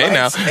anything. Hey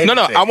now.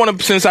 No, I want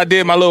to, since I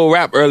did my little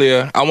rap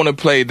earlier, I want to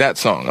play that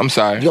song. I'm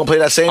sorry. You gonna play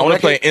that same I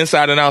want to record? play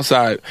Inside and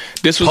Outside.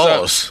 This was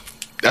Pause.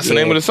 That's the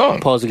name of the song.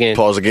 Pause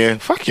again.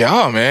 Fuck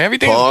y'all, man.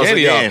 Everything Pause is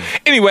again. y'all.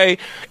 Anyway,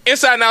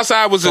 Inside and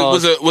Outside was a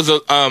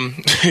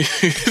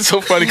it's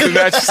so funny because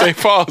now you say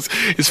pause.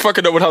 It's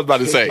fucking up what I was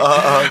about to say.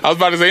 I was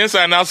about to say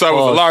Inside and Outside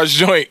was a large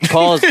joint.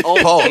 Pause.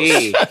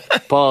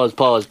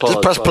 Pause.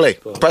 Just press play.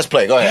 Press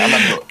play. Go ahead. I'm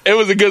not doing it. It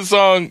was a good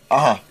song.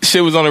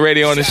 Shit was on the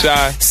radio on the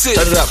Shy.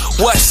 Turn it up.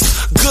 What's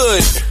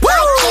good?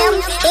 Like him,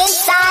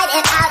 inside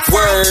and outside.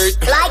 Word.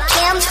 Like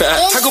him, inside.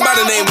 I go by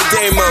the name of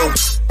Damo.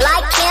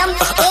 Like him,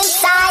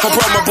 inside. I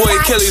brought my boy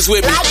Achilles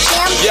with me. Like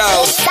him,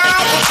 yo,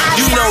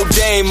 you know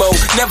Damo,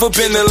 never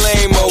been a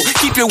lame-o.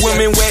 Keep your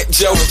women wet,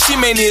 Joe. She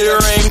may need a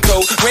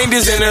raincoat.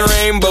 Reindeers in a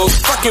rainbow.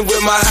 Fucking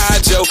with my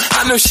high Joe.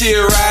 I know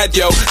she'll ride,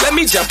 yo. Let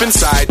me jump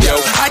inside, yo.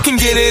 I can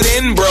get it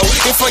in, bro.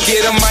 If I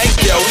get a mic,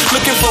 yo.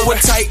 Looking for a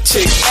tight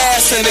chick.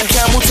 Ass and a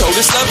camel toe.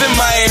 This loving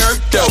might hurt,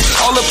 though.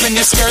 All up in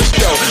your skirt,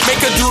 though.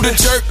 Make her do the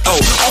jerk,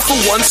 off of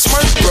one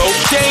smirk, bro.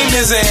 Game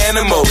is an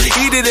animal,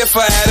 eat it if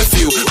I had a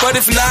few. But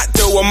if not,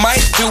 though, I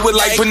might do it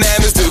like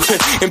bananas do.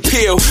 And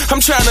peel,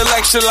 I'm trying to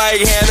lecture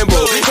like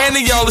Hannibal.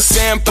 Handing y'all a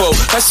sample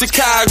of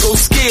Chicago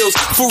skills.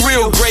 For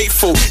real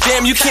grateful,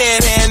 damn you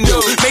can't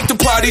handle. Make the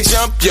party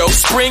jump, yo,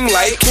 spring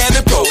like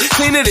Cannibal.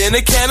 Clean it in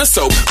a can of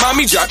soap,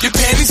 mommy drop your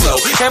panties low.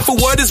 And for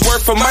what it's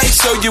worth, I might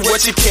show you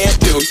what you can't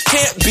do.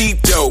 Can't be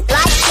dope.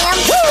 Like him,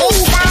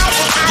 inside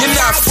and outside. You're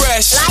not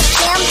fresh. Like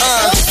him,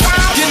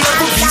 inside you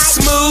never be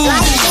smooth.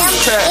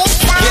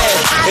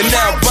 Yeah, and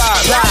now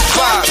bop.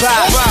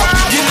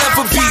 You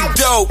never be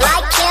dope.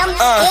 Like him,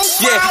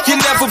 yeah, you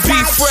never be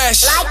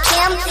fresh. Like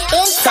him,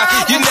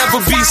 inside you never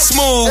be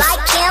smooth.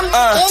 Like him,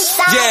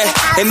 inside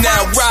yeah, and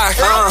now rock.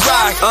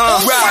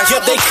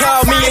 Yep, they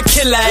call me a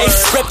killer.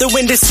 Rep the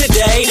windows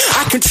today.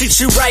 I can treat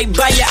you right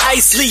by your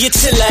ice, leave your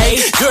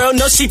chile. Girl,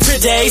 know she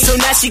pretty, so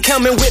now she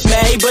coming with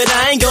me. But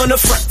I ain't gonna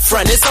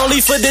front, it's only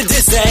for the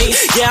dizzy.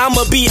 Yeah,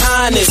 I'ma be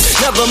honest,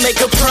 never make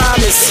a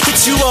promise.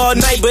 Hit you all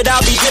night, but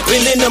I'll be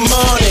dipping in the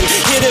morning.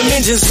 Hear them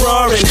engines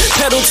roaring,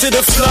 pedal to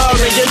the floor,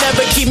 and you'll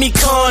never keep me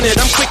cornered.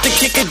 I'm quick to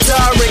kick a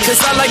darring, cause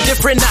I like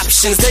different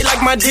options. They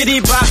like my Diddy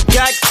Bop,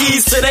 got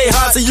keys to they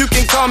heart, so you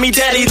can call me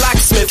Daddy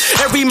Locksmith.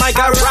 Every mic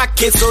I rock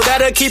it, so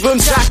that'll keep them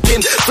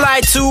jocking.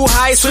 Fly too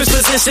high, switch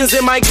positions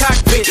in my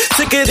cockpit.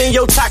 Sicker than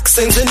your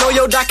toxins, and know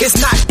your doc is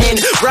not in.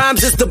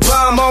 Rhymes is the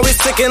bomb, always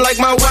ticking like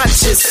my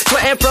watches.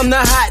 Sweating from the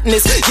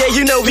hotness, yeah,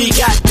 you know we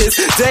got this.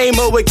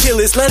 Damo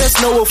Achilles, let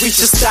us know if we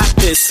should stop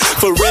this.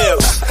 For real.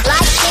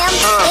 Like him,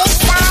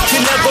 inside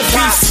you never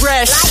be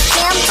fresh. Like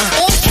him,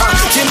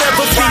 inside you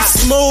never be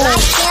smooth.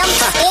 Like him,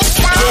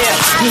 inside yeah,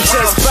 you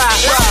just bop.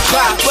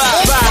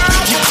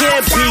 You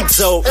can't be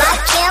dope.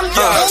 Like him,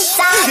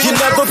 inside you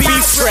never be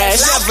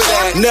fresh.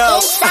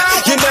 No,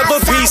 you never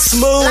be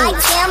smooth.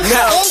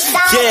 No,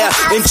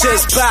 yeah, and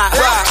just bop.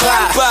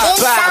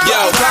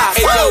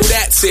 Yo,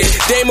 that's it.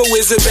 Damo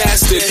is a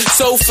bastard,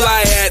 so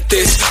fly at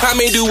this. I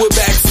may do a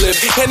backflip.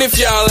 And if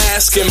y'all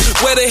ask him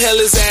where the hell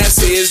his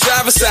ass is,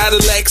 driver side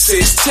of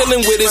Lexus,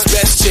 chilling with his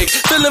best chick,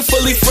 feeling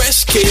fully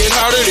fresh, kid,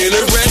 harder than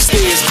the rest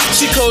is.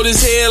 She cold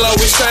as hell,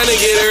 always trying to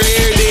get her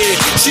hair did.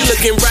 She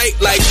looking right,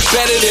 like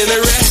better than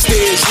the rest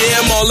is.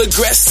 Yeah, I'm all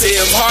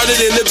aggressive, harder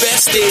than the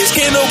best is.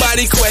 Can't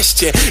nobody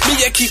question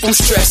me, I keep them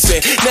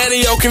stressing. Now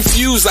they all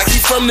confused, like he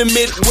from the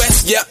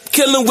Midwest. Yep,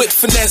 killing with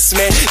finesse,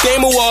 man.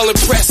 Damo all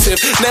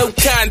impressive, no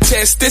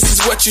contest. This is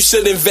what you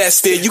should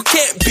invest in. You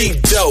can't be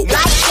dope.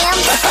 Like him,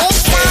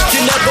 inside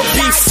you never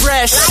be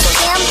fresh.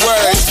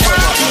 Word,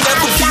 you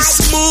never be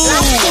smooth.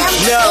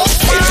 No,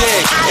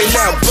 and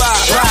now bop.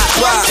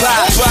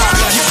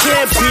 You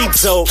can't be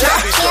dope.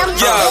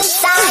 Yo,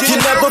 you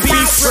never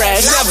be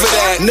fresh. Never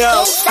that.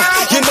 No,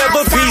 you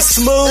never be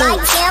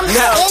smooth.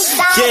 No,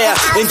 yeah,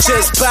 and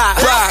just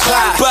bop.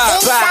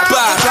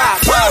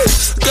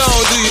 Go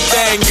on, do your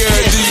thing, girl.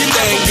 Do your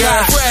thing,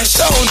 girl. Fresh.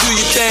 Go on, do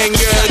your thing,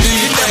 girl. Do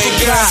your thing,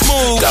 girl.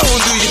 Smooth. Go on,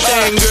 do your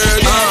thing,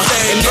 girl. Do your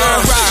thing,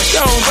 girl. Rock.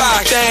 Go on,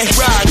 rock.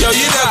 Rock. Yo,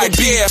 you never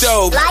be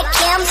dope. Like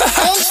him,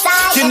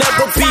 inside you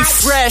never be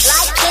fresh.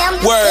 Like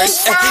him, word.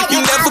 Inside you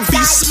never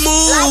be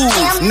smooth.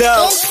 Like him,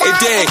 no,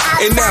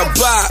 and now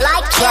bop.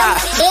 Like him,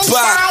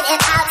 inside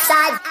and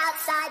outside.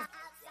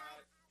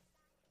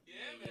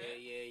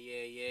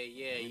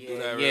 Do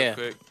that real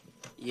quick.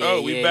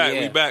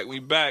 We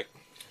back.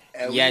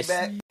 Yes.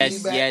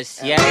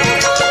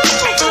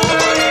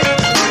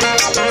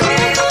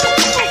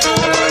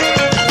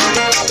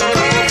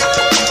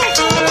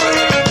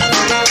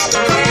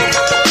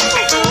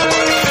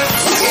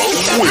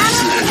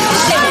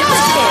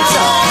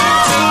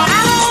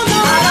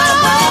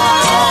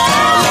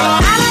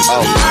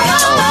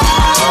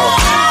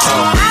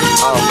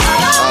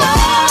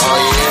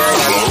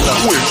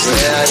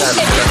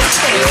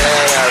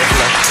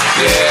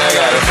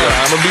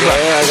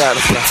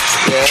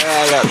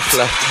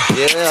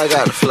 I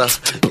got the flow.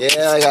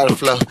 Yeah, I got the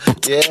flow.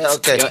 Yeah,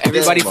 okay. Yo,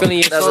 everybody feeling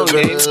your phone,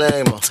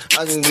 man.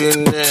 I can get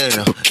in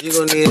there. You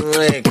gonna need a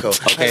raincoat.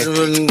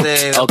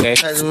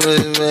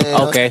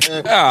 Okay.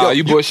 Ah,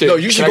 you bullshit. Yo,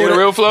 you should go to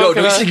real flow.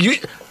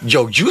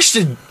 You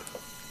should.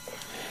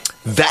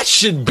 That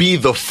should be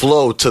the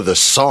flow to the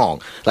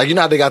song. Like, you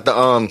know how they got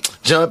the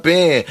jump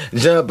in,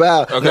 jump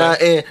out. Okay. Now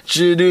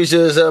introduce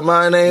yourself.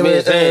 My name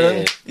is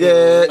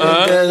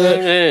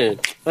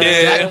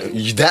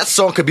That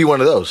song could be one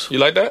of those. You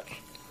like that?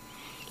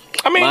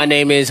 I mean, my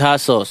name is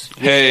Hot Sauce.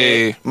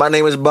 Hey, my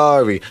name is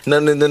Bari,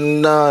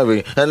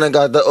 Nari, and I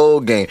got the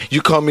old game.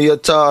 You call me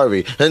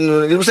Atari, and you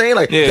know what I'm saying?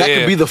 Like that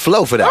could be the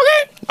flow for that.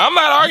 Okay, I'm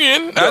not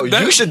arguing. Yo,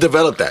 you should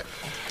develop that.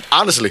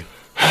 Honestly,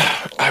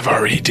 I've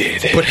already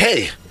did. But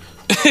hey.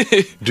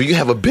 Do you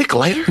have a Bic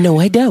lighter? No,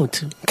 I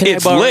don't.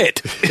 It's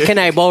lit. Can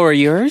I borrow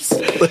yours?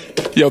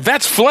 Yo,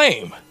 that's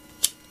flame.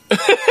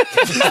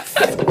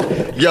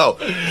 Yo,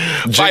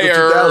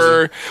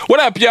 fire! What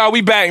up, y'all?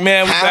 We back,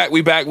 man.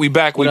 We back.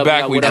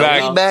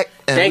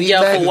 Thank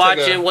y'all for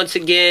watching once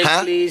again.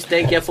 Please,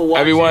 thank y'all for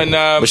watching. Everyone,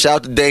 but shout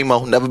out to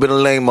Damo. Never been a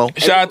lame-mo.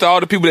 Shout out to all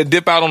the people that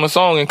dip out on the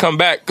song and come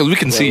back because we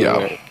can see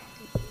y'all.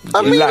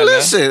 I mean,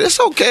 listen, it's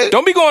okay.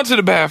 Don't be going to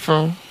the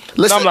bathroom.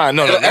 Listen, I'm lying.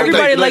 No.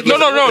 Everybody like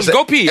no.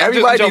 Go pee.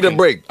 Everybody need a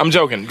break. I'm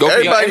joking. Go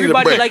pee.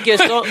 Everybody like your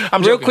song.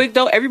 Real quick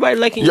though, everybody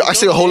liking. Yo, I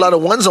see a whole lot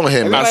of ones on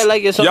here, man. Everybody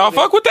like your song. Y'all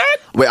fuck with that?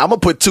 Wait, I'm gonna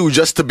put 2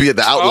 just to be at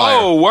the outlier.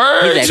 Oh,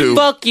 word. He's like,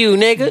 fuck you,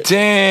 nigga.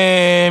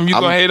 Damn, you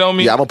gonna hate on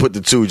me? Yeah, I'm gonna put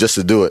the 2 just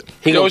to do it.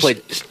 He gonna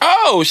put.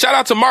 Shout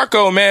out to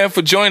Marco, man,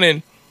 for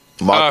joining.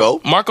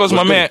 Marco's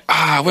my man.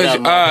 Where's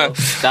it?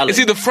 It's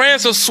either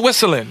France or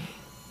Switzerland.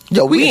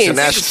 Yo, we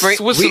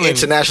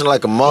international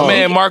like a mom.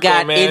 Man, Marco,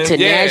 got man.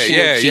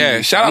 International.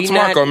 Yeah. Shout out to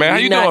Marco, man. How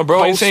you doing,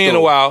 bro? Ain't seen you in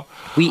a while.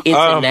 We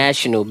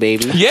international,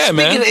 baby. Yeah,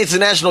 man. Speaking of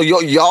international,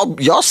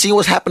 y'all see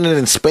what's happening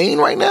in Spain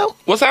right now?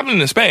 What's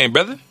happening in Spain,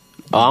 brother?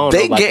 Oh,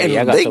 they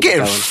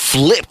getting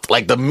flipped.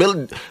 Like the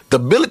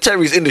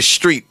military's in the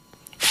street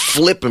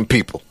flipping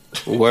people.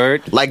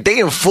 Word. Like they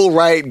in full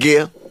riot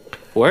gear.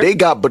 Word. They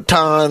got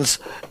batons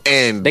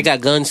and they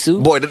got guns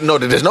too. Boy, no,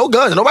 there's no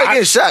guns. Nobody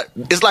getting shot.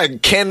 It's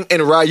like Ken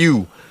and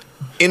Ryu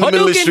in the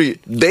middle of the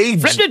street. They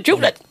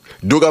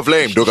Duga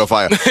flame, Duga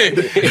fire.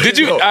 Did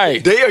you?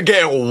 Right. They are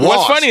getting washed.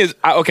 What's funny is,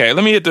 okay,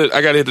 let me hit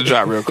I gotta hit the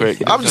drop real quick.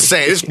 I'm just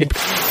saying.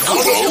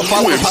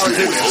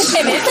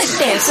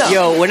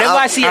 Yo, whenever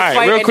I see a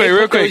fight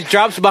real quick. those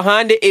drops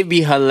behind it, it'd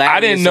be hilarious.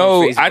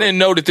 I didn't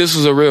know that this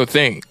was a real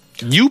thing.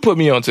 You put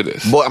me onto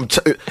this. Boy,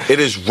 it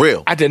is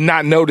real. I did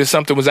not know that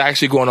something was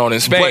actually going on in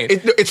Spain.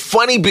 But it's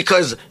funny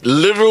because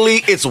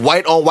literally it's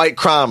white on white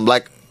crime,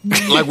 like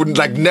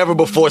never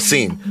before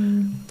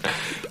seen.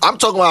 I'm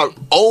talking about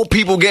old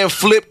people getting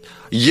flipped,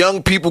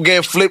 young people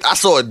getting flipped. I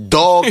saw a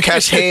dog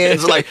catch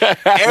hands, like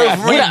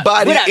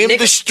everybody in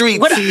the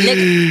streets. What up,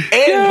 nigga?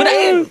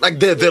 And like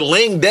they're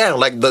laying down,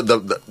 like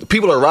the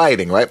people are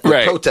rioting, right?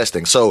 They're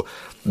protesting. So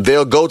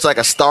they'll go to like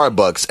a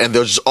Starbucks and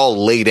they'll just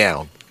all lay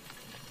down.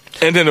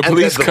 And then the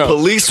police come. The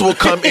police will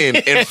come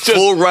in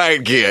full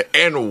riot gear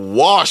and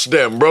wash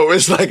them, bro.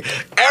 It's like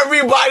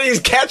everybody's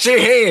catching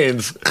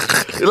hands.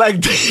 Like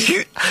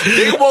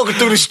they walking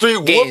through the street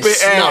whooping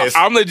ass.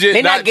 I'm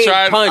legit not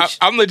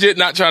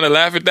trying to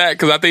laugh at that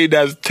because I think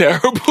that's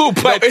terrible.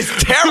 But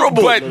it's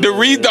terrible. But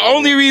the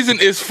only reason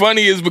it's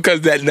funny is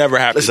because that never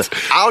happens. Listen,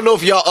 I don't know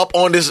if y'all up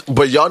on this,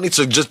 but y'all need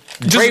to just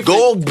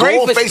go on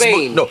Facebook.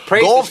 Spain. No,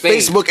 go on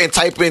Facebook and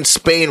type in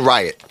Spain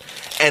riot,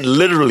 and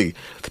literally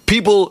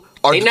people.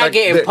 They're not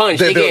getting punched.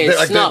 They're getting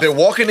snuffed. They're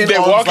walking in. They're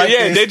walking.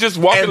 They're just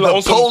walking. And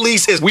the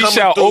police is we coming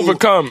shall through.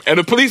 Overcome. And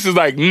the police is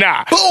like,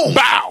 nah. Boom.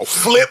 Bow.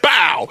 Flip.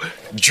 Bow.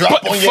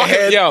 Drop on your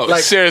head. Yo,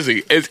 like,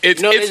 seriously, I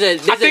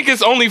think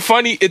it's only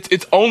funny.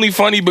 It's only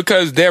funny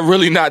because they're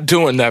really not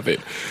doing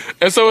nothing.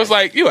 And so it's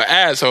like you an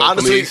asshole.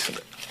 Honestly, police.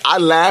 I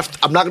laughed.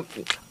 I'm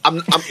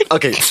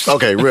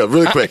okay.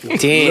 Really quick.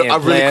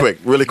 Damn.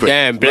 Really quick.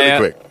 Damn, really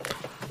quick.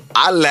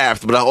 I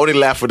laughed, but I only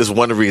laughed for this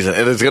one reason,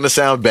 and it's gonna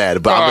sound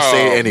bad, but I'm gonna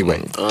say it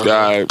anyway.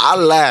 I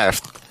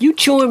laughed. You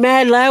chewing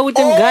mad loud with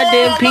them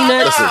goddamn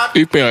peanuts?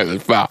 These peanuts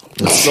is foul.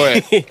 Go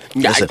ahead.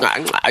 Listen,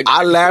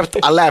 I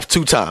laughed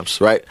 2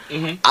 times, right?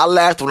 Mm-hmm. I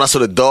laughed when I saw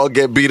the dog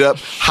get beat up.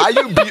 How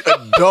you beat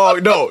a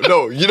dog? No,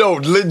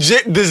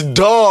 legit, this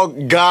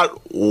dog got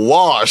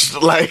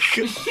washed. Like,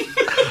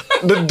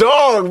 the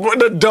dog?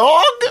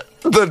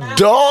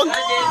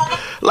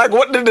 Like,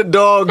 what did the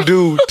dog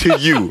do to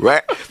you,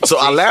 right? So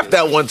I laughed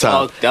that one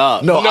time.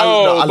 Dog. Who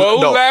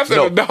laughs at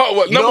a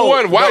dog? Number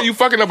one, why are you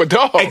fucking up a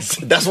dog?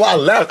 That's why I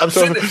laughed.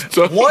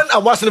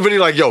 I'm watching the video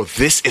like, yo,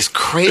 this is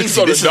crazy.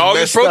 So the dog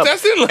is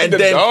protesting? Like and the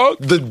then dog?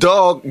 The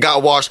dog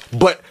got washed,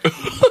 but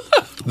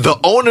the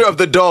owner of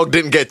the dog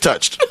didn't get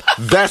touched.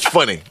 That's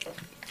funny.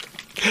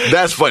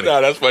 That's funny.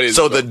 Nah, that's funny.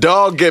 So the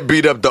dog get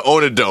beat up, the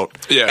owner don't.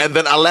 Yeah. And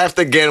then I laughed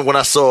again when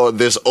I saw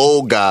this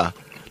old guy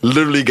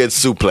literally get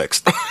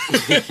suplexed.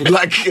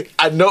 Like,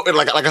 I know,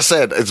 like I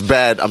said, it's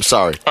bad. I'm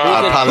sorry.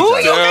 I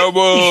apologize. I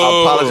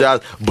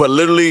apologize. But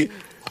literally,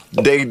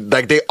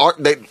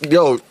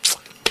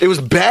 it was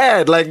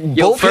bad. Like,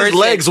 both his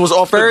legs was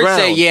off the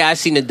ground. Said, yeah, I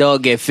seen the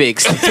dog get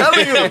fixed. I'm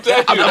telling you.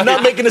 I'm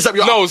not making this up.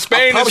 Yo, no,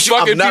 Spain is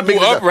fucking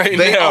people up right now.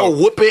 They are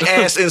whooping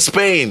ass in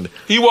Spain.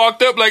 He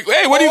walked up like,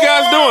 hey, what are you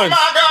guys doing?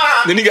 My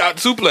God. Then he got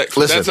suplexed.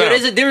 Listen. So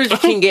there's a difference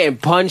between getting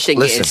punched and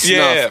getting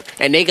snuffed.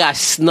 Yeah. And they got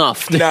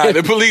snuffed. Nah,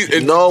 the police.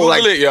 Google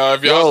it, y'all.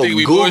 If y'all think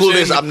we Google bullshitting,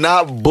 this. I'm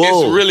not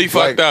bull. It's really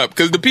fucked up.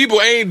 Because the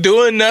people ain't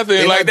doing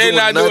nothing. They're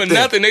not doing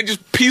nothing. They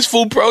just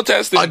peaceful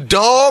protesting. A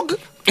dog?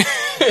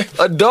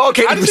 A dog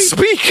can't even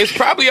speak. It's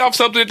probably off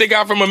something that they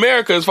got from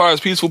America as far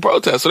as peaceful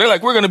protest. So they're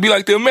like, we're going to be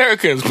like the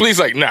Americans. Police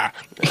like, nah.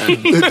 They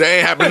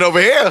ain't happening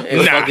over here.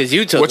 The fuck is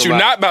you talking what you about?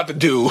 not about to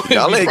do.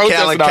 Y'all ain't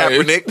Colin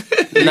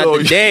Kaepernick. Not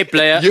today,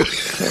 player.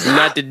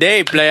 Not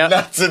today, player.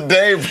 Not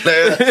today,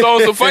 player. So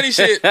it's some funny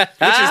shit, which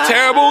is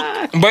terrible.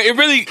 But it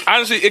really,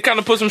 honestly, it kind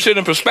of puts some shit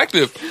in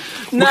perspective.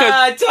 Nah,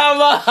 talking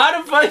about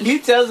how the fuck you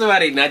tell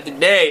somebody, not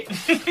today.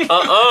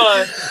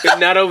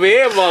 Not over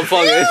here,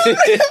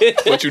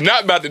 motherfucker. What you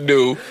not about to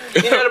do.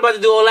 You're not about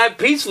to do all that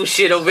peaceful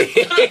shit over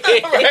here.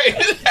 Right?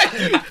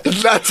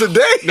 Not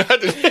today.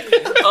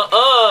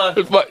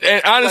 But,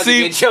 and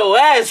honestly, get your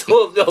ass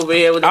whooped over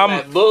here with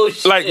that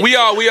bullshit. Like we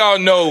all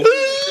know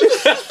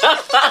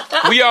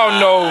We all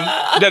know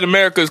that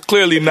America is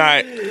clearly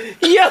not.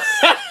 Yeah.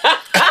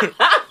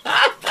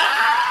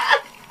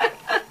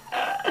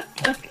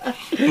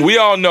 We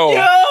all know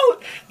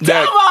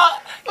that.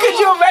 Could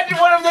you imagine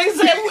one of them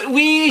said,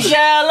 "We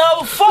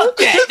shall fuck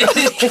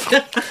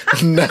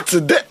that"? Not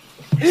today.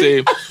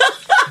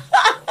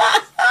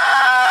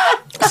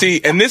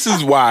 See, and this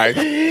is why.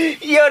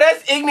 Yo,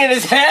 that's ignorant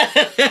as hell.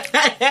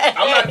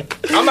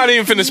 I'm not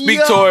even finna speak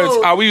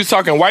towards how we was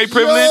talking white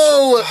privilege.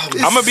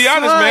 I'm gonna be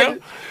honest,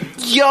 man.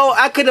 Yo,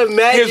 I could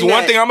imagine. Here's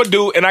one thing I'm gonna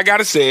do, and I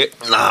gotta say it.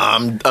 Nah,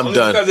 I'm done.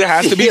 Because it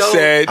has to be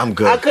said. I'm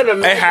good. I could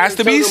imagine. It has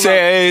to be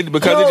said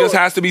because it just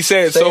has to be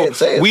said.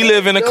 Say it. We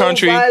live in a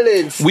country.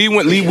 Violence. We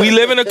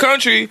live in a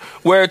country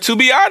where, to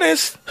be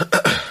honest,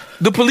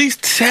 the police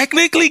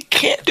technically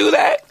can't do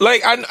that.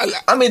 Like I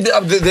mean,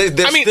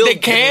 they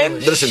can.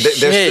 Listen, there's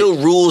still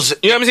rules.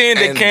 You know what I'm saying?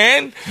 They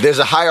can. There's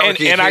a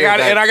hierarchy, and I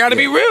got to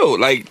be real.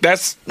 Like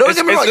that's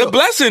it's a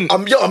blessing.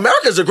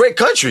 America's a great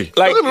country.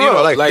 Like, you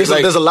know,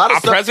 there's a lot of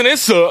our stuff. president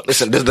sucks.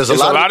 Listen, there's a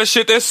lot lot of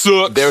shit that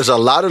sucks. There's a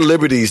lot of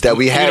liberties that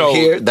we have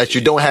here that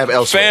you don't have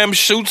elsewhere. Fam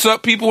shoots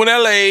up people in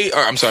L.A. or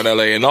I'm sorry,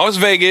 L.A. in Las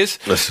Vegas.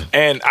 Listen,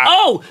 and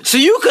so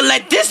you could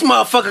let this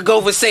motherfucker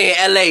go for saying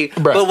L.A.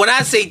 Bruh. But when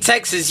I say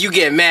Texas, you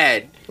get mad.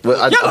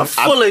 Well, Y'all are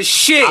full of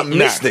shit. I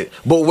missed it.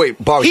 But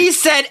wait, Barry. He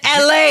said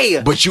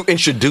L.A. But you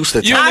introduced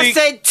it. I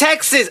said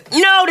Texas.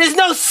 No, there's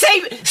no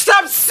save.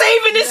 Stop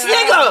saving this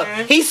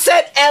nigga. He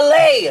said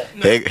L.A.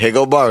 Here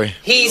go Barry.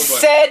 He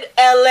said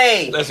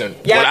L.A. Listen,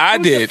 y'all what I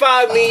did.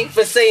 crucified me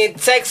for saying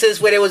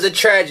Texas where there was a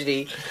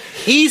tragedy.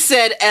 He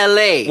said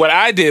L.A. What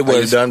I did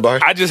was done,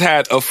 Barry? I just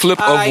had a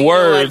flip of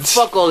words,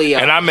 fuck all of y'all.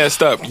 and I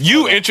messed up.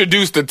 You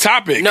introduced the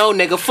topic. No,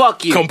 nigga,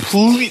 fuck you.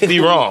 Completely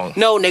wrong.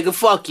 No, nigga,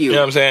 fuck you. You know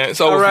what I'm saying?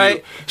 So all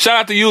right. Shout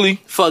out to Yuli.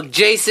 Fuck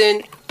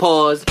Jason.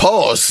 Pause.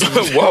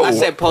 Whoa. I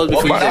said pause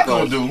before you said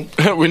pause.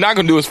 We're not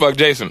gonna do is fuck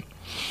Jason.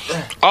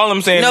 All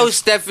I'm saying No, is,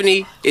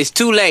 Stephanie, it's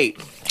too late.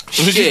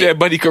 she said,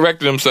 but he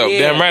corrected himself.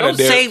 Yeah, Damn right don't I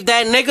did. save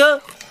that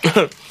nigga.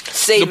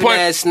 Saving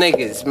ass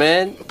niggas,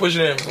 man. Push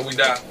it in before we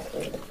die.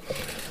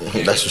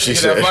 That's what she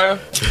said.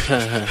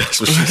 That's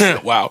what she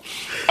said. Wow.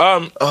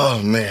 Oh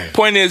man.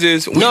 Point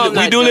is we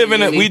do live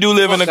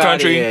in a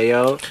country. Here,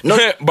 yo. No,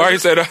 Barry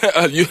said,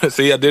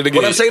 see, I did it again.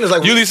 What I'm saying is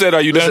like Yuli said,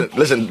 are you done?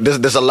 Listen,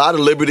 there's a lot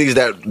of liberties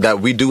that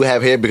we do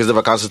have here because of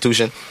our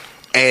Constitution.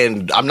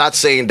 And I'm not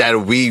saying that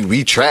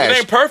we trash. It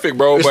ain't perfect,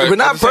 bro. But we're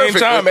not at the same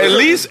perfect. time, at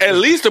least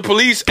the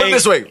police Put it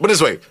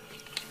this way.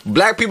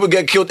 Black people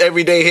get killed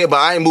every day here, but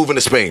I ain't moving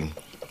to Spain.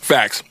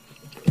 Facts.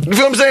 You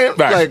feel what I'm saying?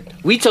 Facts. Like,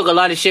 we took a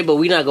lot of shit, but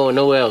we not going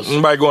nowhere else.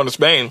 Nobody going to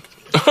Spain.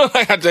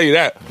 I tell you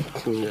that.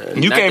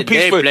 You can't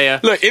peacefully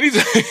look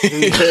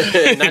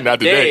anytime. Not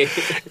today.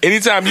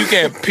 Anytime you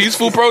can't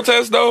peaceful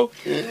protest though,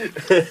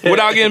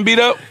 without getting beat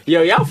up.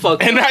 Yo, y'all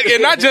fucked up.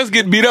 And not just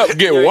get beat up,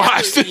 get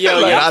washed. Yo,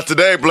 like, not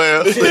today,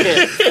 player.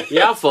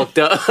 Y'all fucked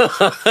up.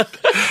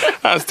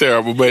 That's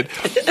terrible, but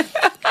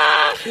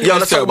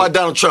let's talk about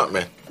Donald Trump,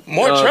 man.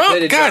 More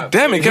Trump? God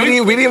damn it. We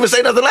didn't even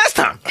say nothing last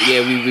time.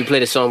 Yeah, we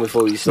played a song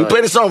before we started.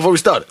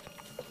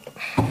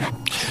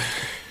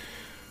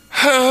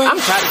 I'm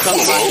tired of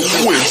talking about him.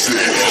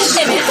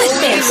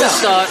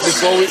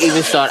 Before we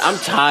even start, I'm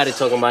tired of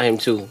talking about him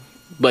too.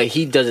 But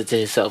he does it to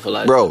himself a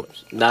lot. Bro,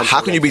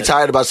 how can you be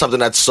tired about something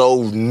that's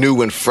so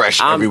new and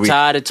fresh every week? I'm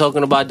tired of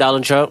talking about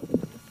Donald Trump,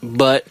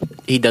 but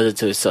he does it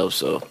to himself,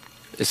 so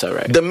it's all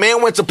right. The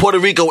man went to Puerto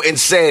Rico and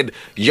said,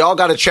 y'all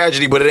got a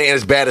tragedy, but it ain't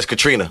as bad as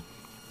Katrina.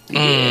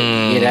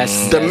 Yeah,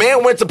 the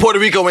man went to Puerto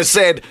Rico and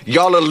said,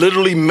 y'all are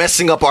literally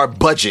messing up our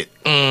budget.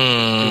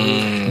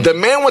 The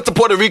man went to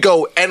Puerto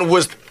Rico and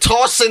was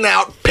tossing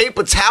out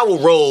paper towel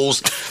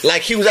rolls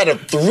like he was at a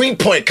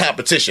 3-point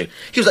competition.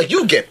 He was like,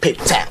 you get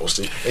paper towels,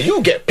 and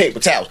you get paper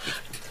towels.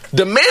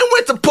 The man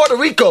went to Puerto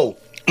Rico.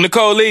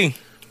 Nicole Lee,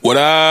 what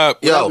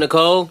up? What up,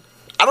 Nicole?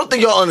 I don't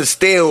think y'all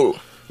understand.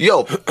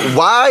 Yo,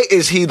 why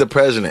is he the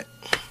president?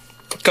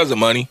 Because of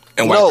money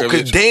and white privilege. No,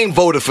 because Dame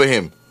voted for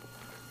him.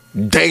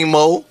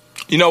 Damo.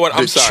 You know what?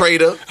 I'm sorry.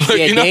 Traitor.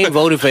 Yeah, Dame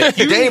voted for him.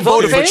 Dame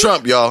voted for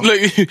Trump, y'all.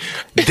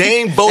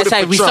 Dame voted for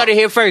Trump. We started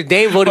here first.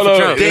 Dame voted for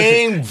Trump.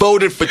 Dame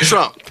voted for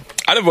Trump.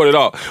 I didn't vote at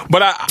all,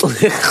 but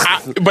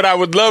I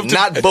would love to.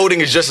 Not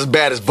voting is just as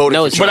bad as voting.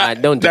 No, for it's Trump.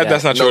 not. Don't do that.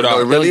 That's not true at all.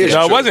 No, it really is.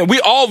 No, it true. wasn't.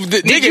 We all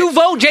did. You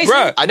vote, Jason?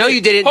 Bruh, I know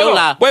you didn't. Hold Don't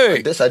on. lie.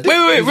 Wait. Yes, I did.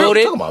 Wait. You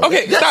voted?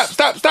 Okay, yes.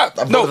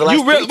 Stop. No,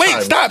 you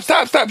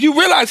stop. You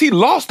realize he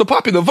lost the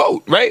popular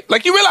vote, right?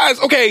 Like you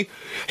realize, okay,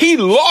 he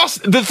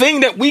lost the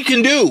thing that we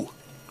can do.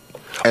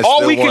 And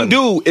all we can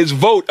do is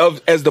vote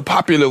as the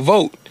popular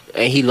vote.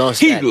 And he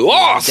lost. He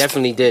lost. He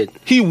definitely did.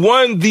 He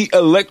won the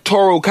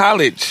electoral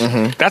college.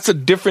 Mm-hmm. That's a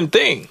different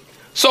thing.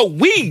 So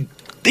he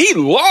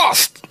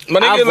lost.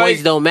 Our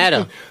voice don't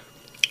matter.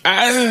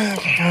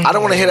 I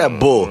don't want to hear that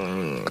bull.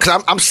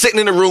 Because I'm sitting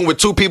in the room with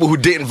two people who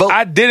didn't vote.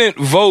 I didn't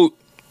vote,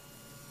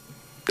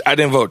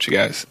 you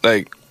guys.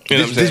 Like, you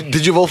know what I'm saying?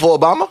 Did you vote for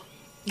Obama?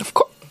 Of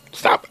course.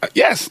 Stop.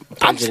 Yes.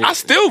 I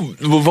still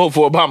will vote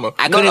for Obama.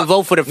 I couldn't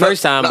vote for the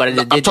first time, but I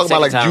did I'm talking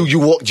about like time.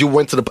 you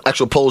went to the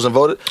actual polls and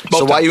voted.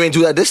 So why you ain't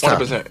do that this time?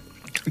 100%.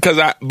 because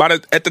at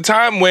the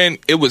time when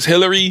it was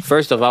Hillary,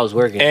 first off, I was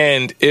working,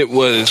 and it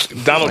was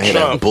Donald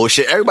Trump.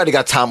 Bullshit. Everybody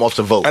got time off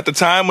to vote. At the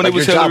time when it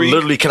was your Hillary, job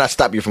literally cannot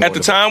stop you from. At the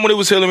time when it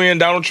was Hillary and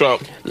Donald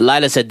Trump,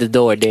 Lila's at the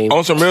door, Dame.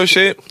 On some real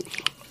shit,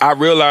 I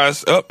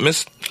realized,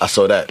 Miss. I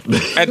saw that.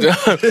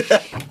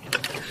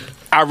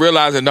 I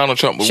realized that Donald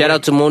Trump would Shout win.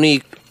 out to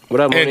Monique. What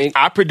up, Monique? And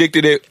I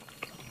predicted it.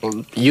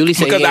 Yuli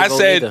said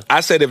because I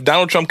said if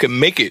Donald Trump could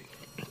make it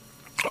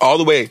all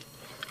the way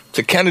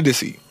to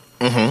candidacy.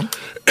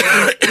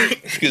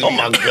 Excuse me. Oh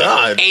my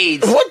God!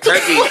 AIDS. What the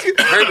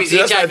herpes,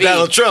 That's HIV. not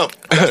Donald Trump.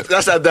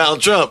 That's not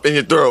Donald Trump in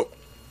your throat.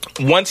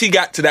 Once he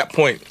got to that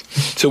point,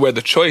 to where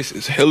the choice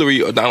is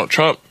Hillary or Donald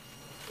Trump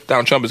is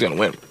going to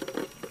win.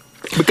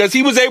 Because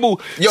he was able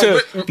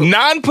to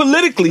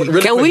non-politically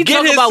Can we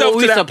get talk about what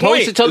we're himself to that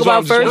supposed to talk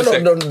about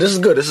first? No, this is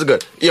good. This is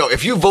good. Yo,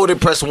 if you voted,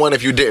 press 1.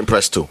 If you didn't,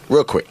 press 2.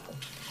 Real quick.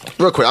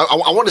 I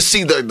want to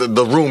see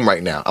the room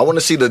right now. I want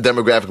to see the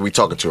demographic we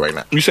talking to right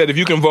now. You said if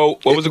you can vote,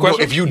 what was the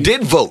question? If you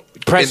did vote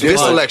press in this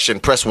 1. election,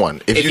 press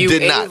 1. If you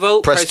did not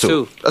vote, press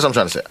 2. That's what I'm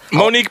trying to say.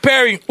 Monique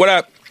Perry, what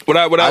up? What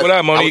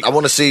up, Monique? I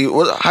want to see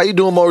how you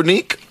doing,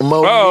 Monique.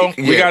 Oh,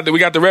 we got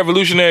the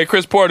revolutionary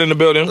Chris Porter in the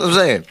building. That's what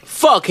I'm saying.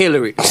 Fuck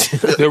Hillary.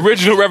 The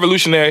original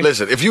revolutionary.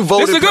 Listen, if you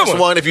voted, press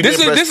 1. If you didn't,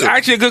 press 2. This is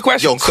actually a good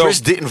question. Yo, Chris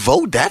didn't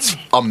vote. That's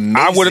amazing.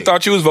 I would have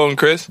thought you was voting,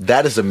 Chris.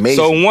 That is amazing.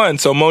 So 1.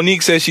 So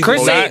Monique says she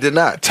did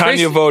not.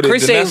 Tanya voted.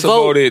 Chris Vanessa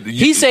voted.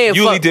 He's saying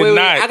Yuli fuck. did wait,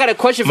 not. I got a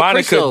question for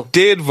Monica Chris, though.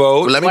 did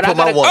vote. Let me But put I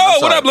my gotta- one. Oh,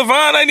 what up, Levon?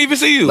 I didn't even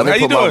see you. Let me How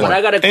you put my doing? one.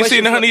 I got a Ain't question seen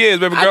in 100 years,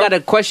 baby girl. I got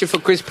a question for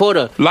Chris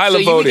Porter. Lila so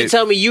you voted. can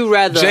tell me you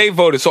rather. Jay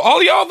voted. So all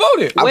of y'all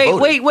voted.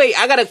 Wait.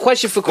 I got a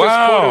question for Chris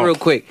Porter real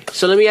quick.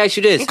 So let me ask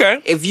you this. Okay.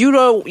 If you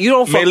don't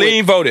fuck Maylene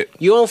with, voted.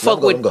 you don't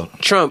fuck Let him with go.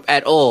 Trump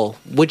at all,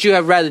 would you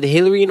have rather the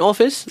Hillary in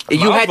office? If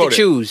you I had to voted.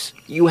 choose.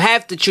 You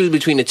have to choose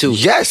between the two.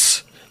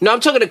 Yes. No, I'm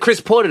talking to Chris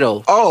Porter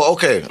though. Oh,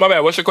 okay. My bad.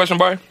 What's your question,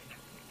 Barry?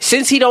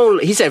 Since he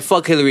said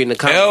fuck Hillary in the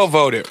comments. L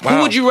voted. Wow.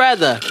 Who would you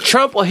rather,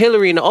 Trump or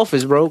Hillary in the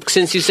office, bro?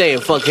 Since you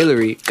saying fuck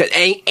Hillary,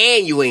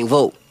 and you ain't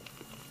vote.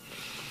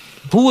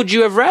 Who would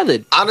you have rather?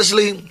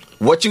 Honestly,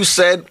 what you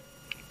said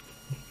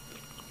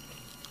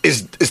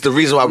is the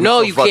reason why we No,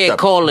 so you fucked can't up.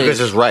 call it. Because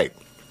it's right.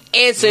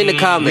 Answer in the We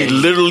comments.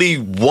 literally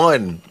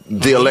won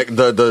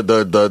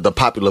the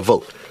popular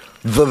vote.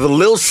 The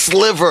little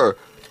sliver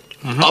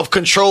of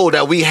control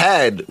that we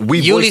had,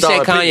 we Yuli voiced our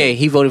said Kanye. opinion.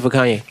 He voted for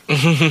Kanye.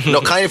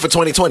 No, Kanye for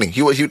 2020.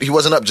 He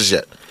wasn't up just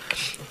yet.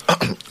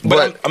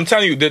 But I'm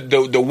telling you,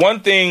 the one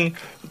thing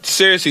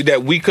seriously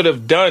that we could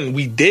have done,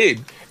 we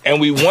did, and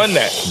we won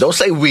that. Don't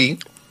say we,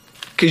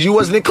 because you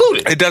wasn't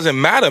included. It doesn't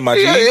matter, my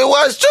G. Yeah, it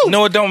was too.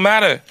 No, it don't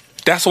matter.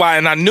 That's why,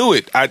 and I knew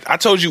it. I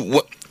told you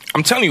what.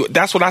 I'm telling you,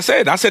 that's what I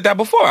said. I said that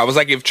before. I was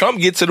like, if Trump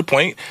gets to the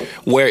point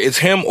where it's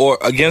him or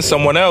against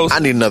someone else, I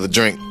need another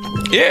drink.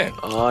 yeah.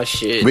 Oh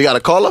shit! We got a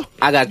caller?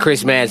 I got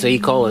Chris mad, so he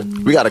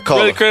calling. We got a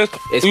caller. Really, Chris?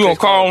 It's You gonna Chris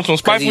call calling. on some 'Cause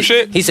spiteful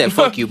shit? He said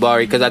fuck you,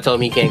 Barry, because I told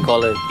him he can't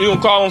call in. You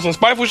gonna call on some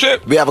spiteful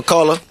shit? We have a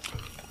caller.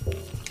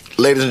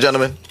 Ladies and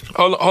gentlemen,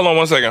 Hold on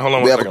 1 second. Hold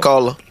on we 1 have second. a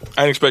caller.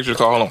 I didn't expect you to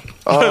call.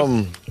 Hold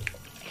on.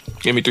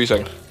 Give me 3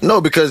 seconds. No,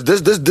 because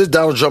this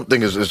Donald Trump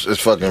thing is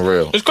fucking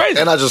real. It's crazy.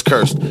 And I just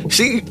cursed.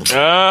 See,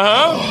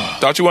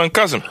 Thought you wasn't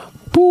cussing.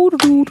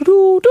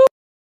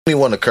 he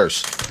want to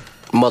curse.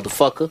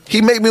 Motherfucker.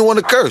 He make me want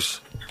to curse.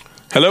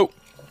 Hello?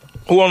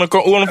 Who on the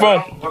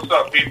phone? What's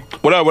up, people?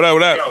 What up?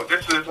 Yo,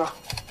 this is,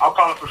 I'm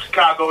calling from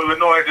Chicago,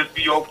 Illinois. This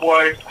be your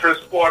boy, Chris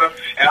Porter.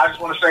 And I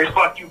just want to say,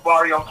 fuck you,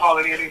 Barry. I'm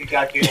calling in any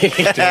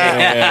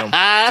goddamn.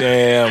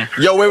 Damn.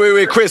 Yo,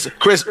 wait,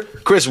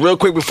 Chris, real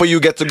quick before you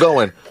get to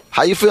going.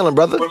 How you feeling,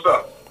 brother? What's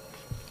up?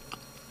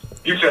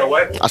 You said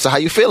what? I said, how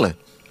you feeling?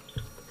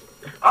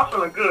 I'm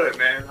feeling good,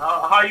 man.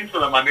 How you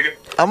feeling, my nigga?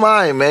 I'm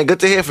alright, man. Good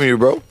to hear from you,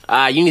 bro.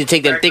 You need to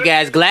take them thick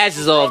ass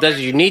glasses off. That's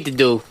what you need to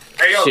do.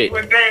 Hey, yo, Shit. you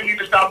and Dame need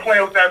to stop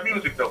playing with that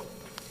music, though.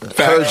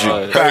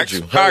 Heard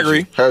you.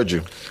 Heard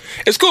you.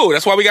 It's cool.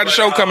 That's why we got a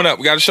show coming up.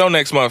 We got a show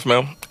next month,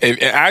 man.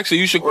 Actually,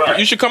 you should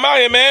come out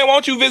here, man. Why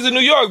don't you visit New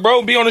York,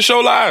 bro? Be on the show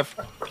live,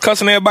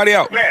 cussing everybody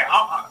out. Man,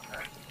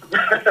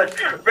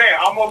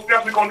 I'm most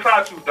definitely gonna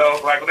try to, though.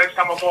 Like, next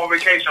time I go on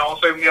vacation, I'm gonna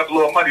save me up a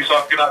little money so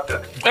I can get out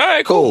there. All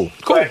right,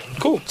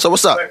 cool. So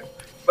what's up?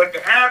 But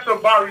to answer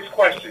Barry's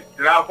question,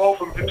 did I vote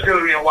for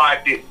Hillary and why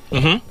I did?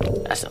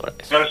 That's not what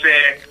I said. You know what I'm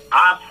saying?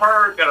 I've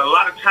heard that a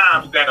lot of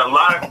times that a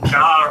lot of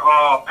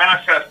our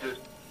ancestors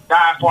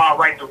died for our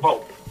right to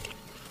vote.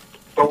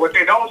 But what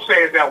they don't say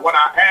is that what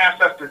our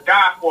ancestors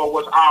died for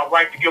was our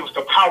right to give us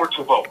the power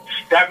to vote.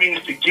 That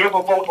means to give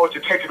a vote or to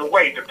take it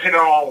away, depending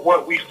on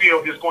what we feel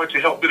is going to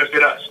help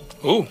benefit us.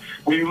 Ooh.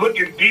 When you look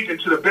deep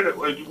into the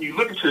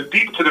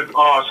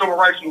civil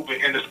rights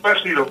movement, and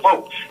especially the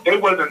vote, they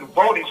wasn't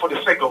voting for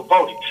the sake of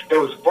voting. They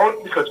was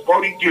voting because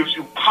voting gives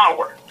you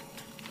power.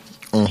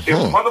 If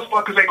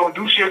motherfuckers ain't gonna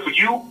do shit for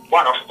you,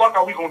 why the fuck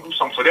are we gonna do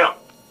something for them?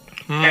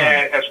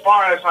 And as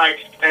far as like,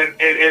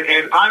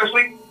 and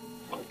honestly,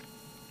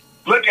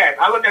 I look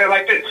at it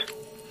like this.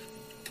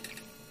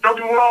 Don't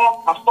get me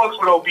wrong, I fucks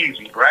with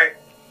Obeezy, right?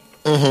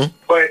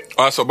 But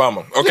Oh, that's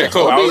Obama. Okay,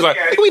 cool. I was like,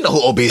 we know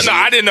who Obeezy is. No,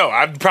 I didn't know.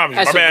 I promise.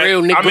 That's my bad. a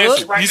real nigga. I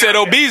missed it. You said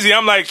Obeezy.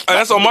 I'm like,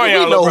 that's Omarion,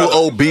 We little know brother.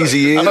 who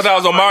Obeezy I is. thought that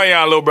was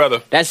Omarion, little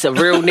brother. That's a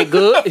real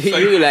nigga.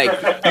 You like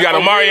You got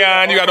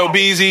Omarion, you got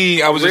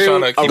Obeezy. I was just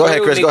trying to keep Go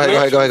ahead, Chris. Go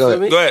ahead. Go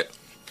ahead.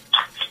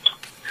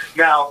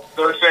 Now,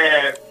 they're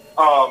saying,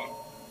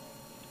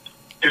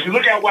 if you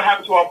look at what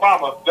happened to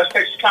Obama, let's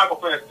take Chicago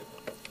for instance.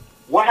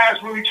 What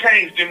has really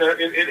changed in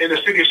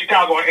the city of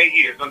Chicago in 8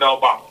 years under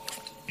Obama?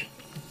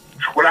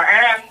 When I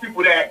ask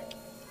people that,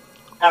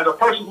 as a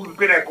person who's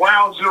been at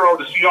ground zero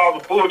to see all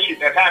the bullshit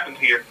that happens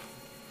here,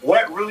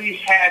 what really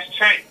has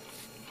changed?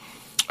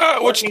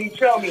 What can you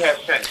tell me has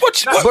changed?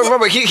 But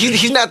remember,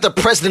 he's not the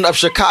president of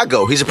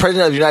Chicago. He's the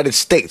president of the United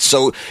States.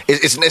 So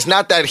it's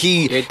not that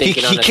he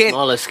can't.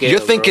 Smaller scale,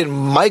 You're thinking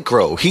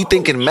micro. He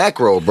thinking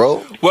macro,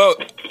 bro. Well,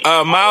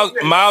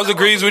 Miles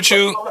agrees with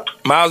you.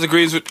 Miles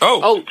agrees with.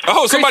 Oh,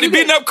 somebody Chris,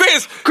 beating up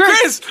Chris.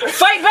 Chris,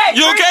 fight back.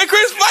 you okay,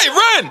 Chris? Fight,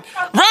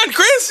 run,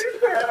 Chris.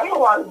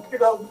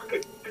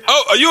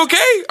 Oh, are you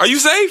okay? Are you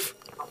safe?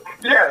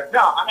 Yeah, no,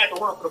 I had to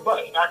run for the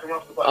bus.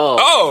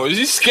 Oh,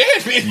 you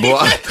scared me. Boy.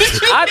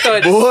 I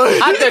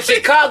thought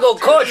Chicago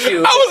caught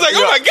you. I was like,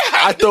 oh my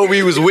god. I thought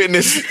we was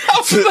witness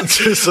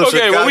to some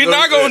Okay, what we Chicago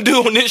not gonna shit.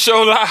 do on this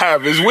show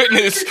live is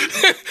witness.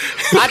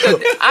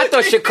 I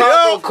thought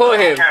Chicago caught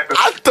him.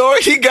 I thought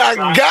he got.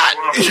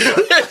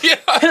 Yeah.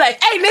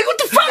 Like, hey, nigga, what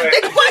the fuck,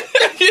 nigga, what?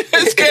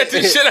 It scared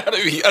the shit out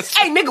of me.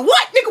 Hey, nigga,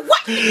 what?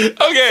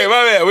 Okay,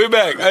 my man, we're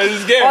back. I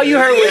was scared. All you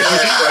heard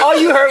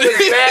was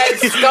mad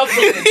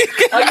scuffling.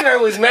 All you heard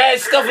was mad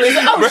scuffling.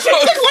 Oh shit,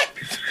 nigga, what?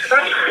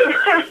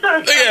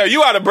 Yeah,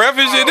 you out of breath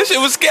and shit. This shit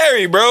was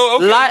scary, bro.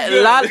 Okay,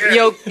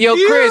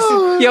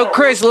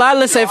 Chris,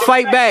 Lila said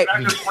fight back.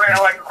 I just ran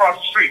like across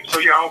the street, so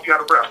yeah, I hope you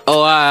out of breath.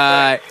 Oh,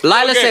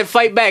 Lila Okay. said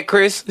fight back,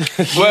 Chris.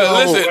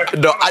 Well,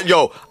 listen. No,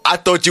 I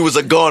thought you was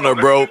a goner,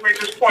 bro.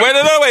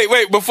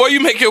 Wait. Before you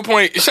make your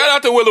point, shout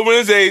out to Willow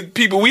Wednesday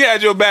people. We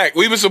had your back.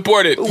 We were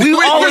supported. We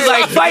were always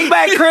like, fight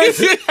back, Chris.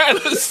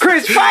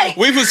 Chris, fight.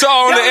 We was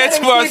all on the edge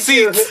of our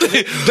seats.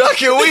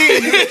 Duck and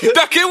weave.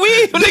 Duck and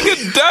weave.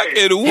 Nigga, duck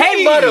and weave.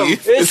 Hey, butter.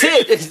 It's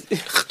it.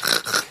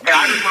 Hey,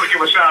 I just want to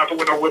give a shout out to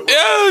Willow Wednesday.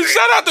 Yo,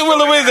 shout out to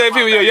Willow Wednesday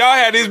people. Yo, y'all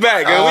had his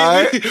back.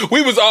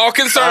 We was all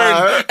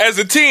concerned as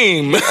a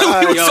team. We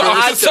was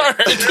all concerned.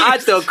 I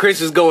thought Chris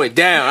was going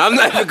down. I'm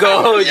not even going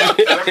to hold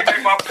you. Let me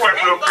make my point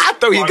real quick. I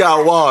thought he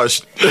got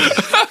washed.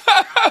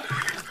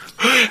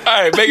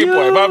 All right, make it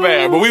point. My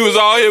bad. But we was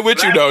all here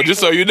with you, though, just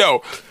so you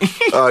know.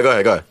 All right, go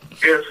ahead.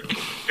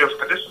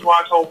 If this is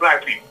why I told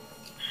black people,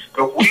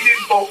 if we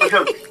didn't vote for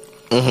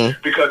Hillary,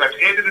 because at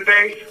the end of the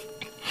day,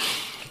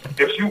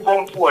 if you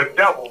vote for a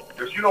devil,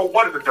 if you know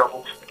what is a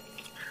devil,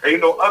 and you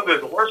know other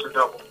is worse than a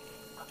devil,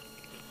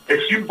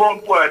 if you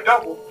vote for a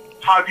devil,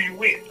 how do you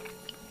win?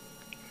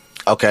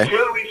 Okay.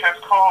 Hillary has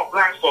called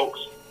black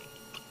folks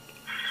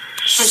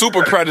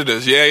Super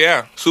predators.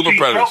 Yeah. Super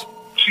predators.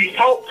 She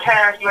helped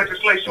pass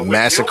legislation.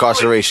 Mass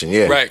incarceration,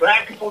 yeah. Right.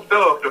 Black people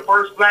dubbed the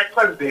first black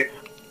president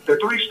the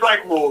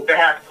 3-strike rule that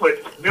has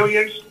put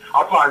millions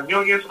upon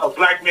millions of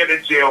black men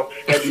in jail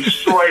and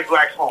destroyed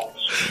black homes.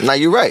 Now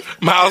you're right.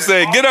 Miles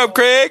said, get up,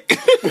 Craig.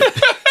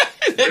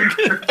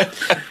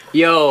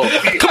 Yo.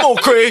 Come on,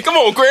 Craig.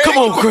 Hold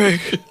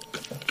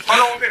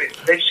on a minute.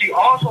 And she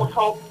also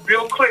helped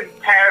Bill Clinton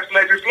pass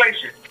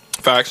legislation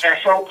Facts. and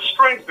helped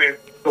strengthen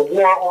the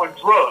war on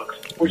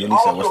drugs, which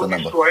also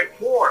destroyed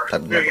more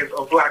millions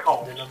of black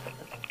homes.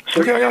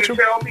 So Okay, I you got can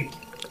you. tell me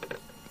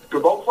to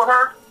vote for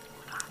her?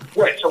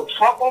 What? So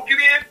Trump won't get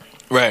in?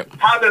 Right.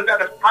 How does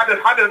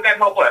that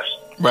help us?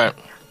 Right.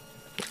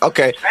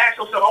 Okay. Ask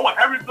yourself. I want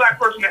every black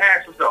person to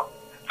ask themselves,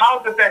 how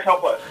does that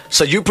help us?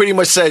 So you pretty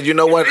much said, you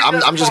know what?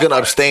 I'm just gonna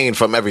abstain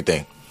from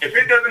everything. If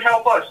it doesn't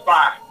help us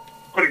by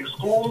putting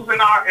schools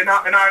in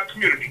our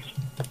communities,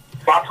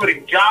 by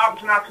putting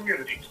jobs in our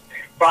communities,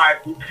 by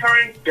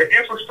repairing the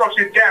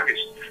infrastructure damage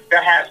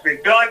that has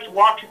been done to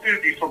our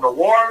community from the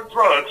war on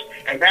drugs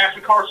and mass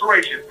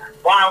incarceration,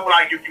 why would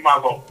I give you my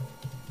vote?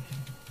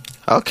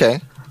 Okay.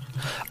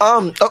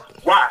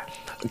 Why?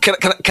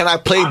 Can I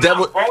play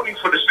devil? I'm not voting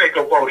for the sake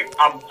of voting.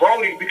 I'm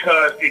voting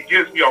because it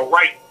gives me a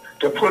right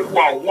to put who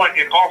I want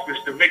in office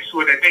to make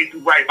sure that they do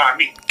right by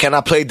me. Can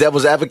I play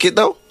devil's advocate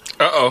though?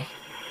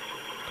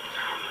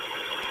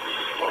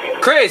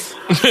 Chris.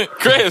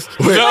 Chris.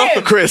 No.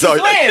 Chris,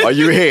 are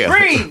you here?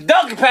 Breathe.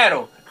 Donkey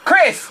paddle.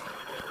 Chris.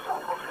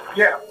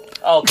 Yeah.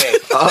 Okay.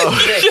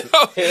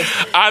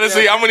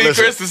 Honestly, I'm gonna need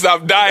Chris to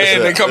stop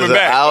dying and coming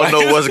back. I don't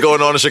know what's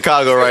going on in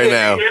Chicago right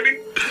now.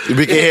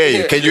 We can hear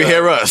you. Can you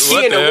hear us?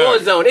 He in the war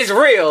zone. It's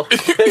real.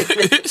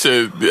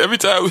 Shit, every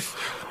time.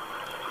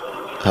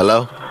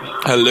 Hello?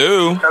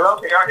 Hello. Hello,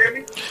 can y'all hear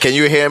me? Can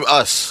you hear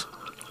us?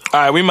 All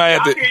right, we might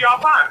have I to. hear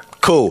y'all fine.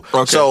 Cool.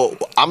 Okay. So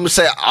I'm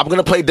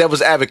gonna play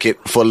devil's advocate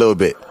for a little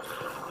bit.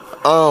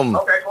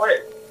 Okay, go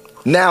ahead.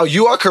 Now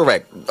you are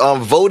correct.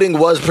 Voting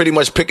was pretty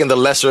much picking the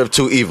lesser of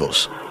two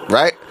evils,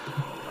 right?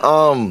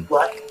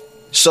 Right.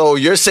 So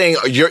you're saying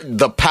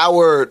the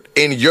power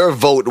in your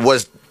vote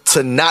was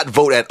to not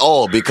vote at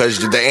all because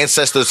the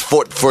ancestors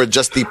fought for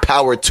just the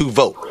power to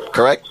vote,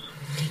 correct?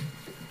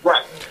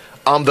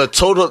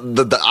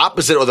 The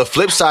opposite or the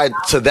flip side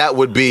to that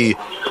would be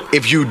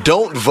if you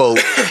don't vote,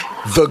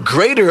 the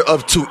greater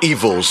of two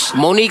evils.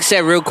 Monique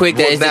said real quick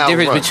that is the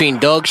difference between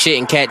dog shit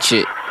and cat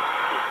shit.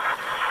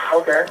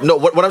 Okay. No,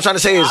 what I'm trying to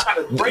say is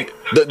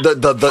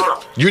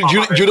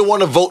you don't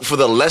want to vote for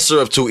the lesser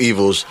of two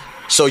evils,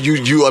 so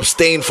you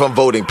abstain from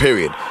voting,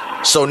 period.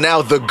 So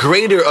now the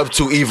greater of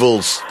two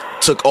evils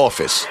took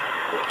office.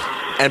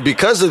 And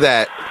because of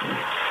that,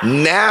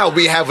 now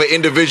we have an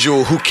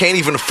individual who can't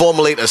even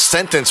formulate a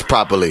sentence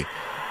properly.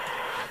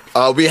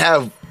 We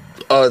have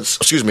a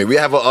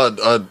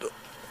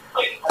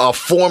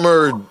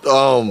former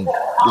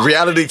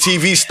reality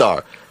TV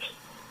star.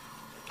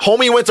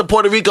 Homie went to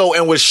Puerto Rico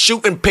and was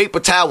shooting paper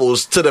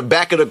towels to the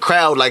back of the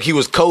crowd like he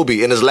was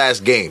Kobe in his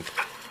last game.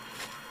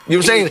 You know what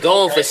I'm saying?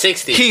 Going for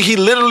 60. He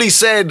literally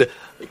said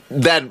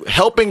that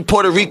helping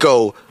Puerto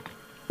Rico,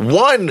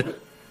 Puerto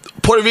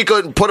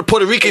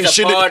Ricans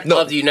shouldn't. Part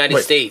of the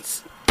United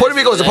States. Puerto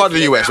Rico is a part of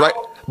the U.S., right?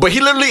 But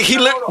real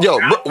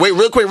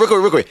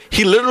quick.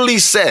 He literally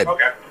said.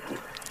 Okay.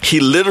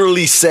 He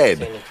literally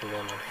said.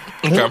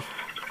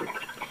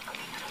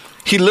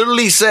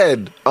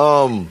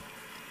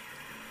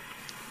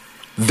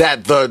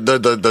 That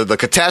the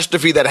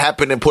catastrophe that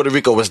happened in Puerto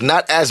Rico was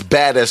not as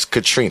bad as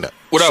Katrina.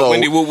 What up,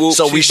 Wendy?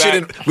 So we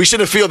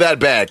shouldn't feel that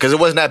bad because it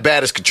wasn't that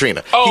bad as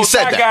Katrina. Oh, he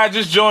said that. Guy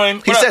just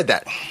joined. He said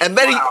that, and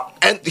then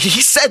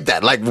he said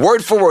that like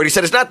word for word. He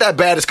said it's not that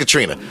bad as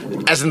Katrina,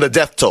 as in the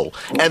death toll.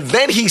 And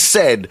then he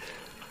said,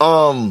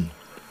 what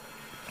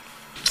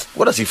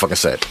else he fucking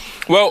said?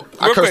 Well,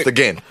 I cursed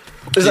again.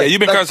 Yeah, you've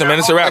been cursing, man.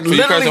 It's a wrap.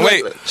 You cursing.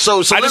 Wait. So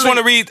I just want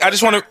to read. I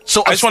just want to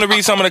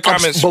read some of the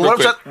comments.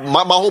 But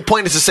my whole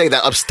point is to say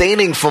that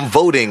abstaining from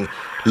voting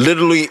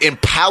literally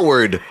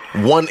empowered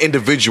one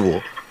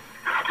individual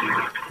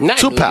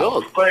to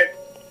power. But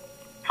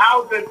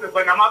how does?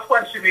 But now my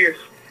question is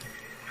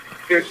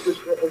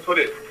for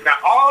this. Now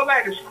all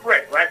that is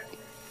correct, right?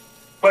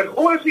 But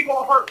who is he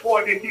gonna hurt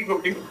more than he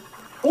gonna do?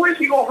 Who is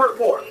he gonna hurt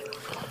more?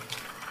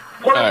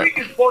 Puerto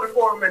Ricans voted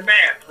for him in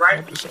mass,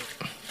 right?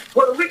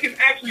 Puerto Ricans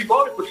actually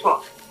voted for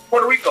Trump.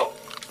 Puerto Rico.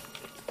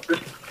 You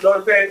know what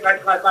I'm saying?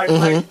 Like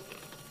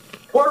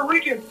Puerto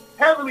Ricans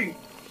heavily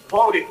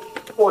voted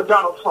for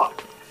Donald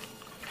Trump.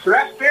 So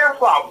that's their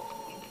problem.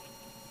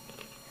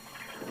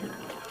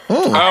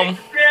 I ain't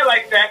fair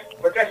like that,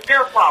 but that's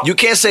their problem. You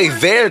can't say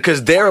they're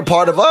because they're a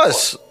part of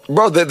us.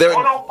 Bro, they're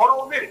Hold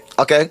on a minute.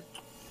 Okay.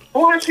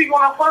 Who is he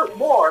going to hurt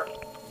more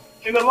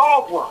in the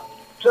long run?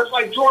 Just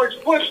like George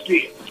Bush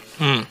did.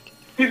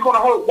 He's going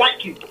to hurt white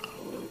people.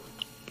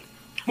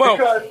 Well,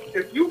 because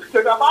if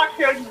I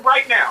tell you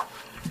right now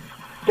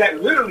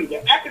that literally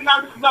the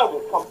economic level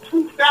from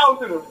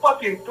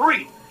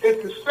 2003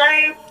 is the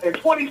same in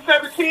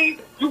 2017,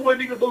 you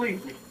wouldn't even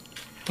believe me.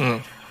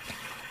 You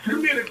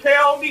mean to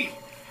tell me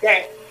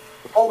that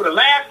over the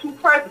last two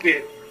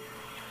presidents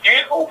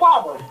and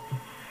Obama,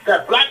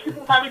 that black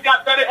people haven't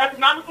got better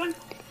economically?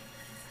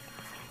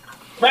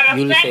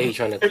 Matter of fact,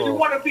 if you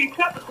want to be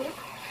typical,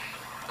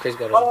 Chris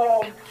got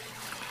all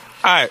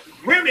right.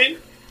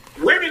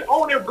 Women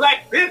owning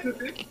black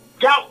businesses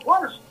got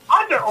worse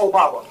under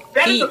Obama.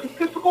 That is a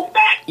statistical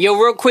fact. Yo,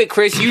 real quick,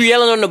 Chris, you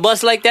yelling on the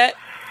bus like that?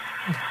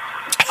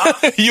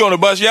 You on the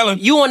bus yelling?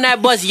 You on that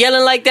bus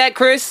yelling like that,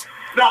 Chris?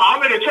 No,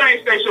 I'm in a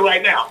train station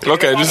right now.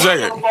 Okay, just a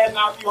second. All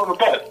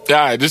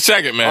right, just a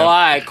second, man. Oh, all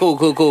right, cool.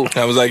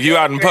 I was like, you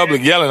out in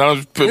public yelling. I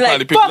was probably like,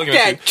 people fuck looking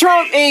that. at you.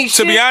 Trump ain't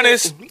shit. To be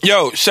honest,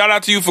 yo, shout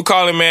out to you for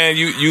calling, man.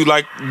 You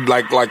like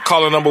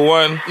caller number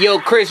one. Yo,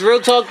 Chris, real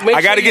talk. I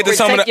gotta get to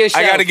some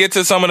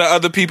of the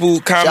other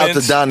people comments. Shout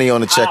out to Donnie on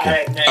the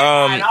check-in.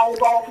 I don't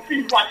want to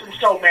keep watching the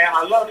show, man.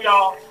 I love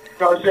y'all. You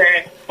know what I'm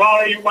saying?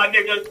 Follow you, my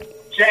nigga.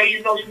 Jay,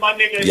 you know you my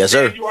nigga. Yes,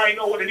 sir. You already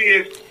know what it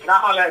is. And I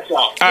holla at y'all.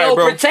 All right, Yo,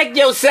 bro. protect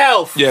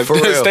yourself. Yeah, for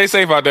real. Stay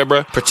safe out there,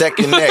 bro. Protect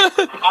your neck.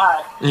 All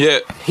right. Yeah.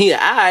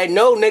 I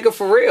know, nigga,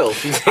 for real.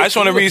 I just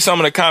want to read some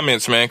of the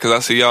comments, man, because I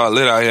see y'all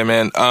lit out here,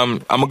 man. I'm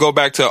going to go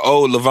back to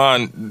old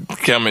Levon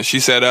comment. She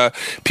said,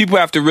 people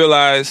have to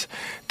realize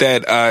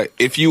that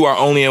if you are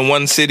only in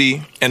one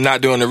city and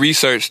not doing the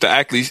research to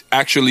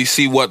actually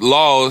see what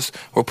laws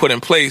were put in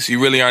place, you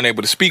really aren't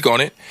able to speak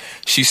on it.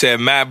 She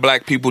said, mad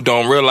black people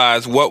don't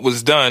realize what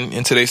was done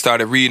until they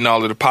started reading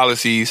all of the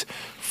policies.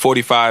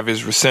 45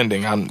 is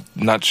rescinding. I'm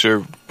not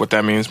sure what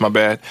that means. My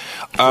bad.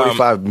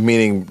 45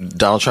 meaning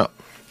Donald Trump.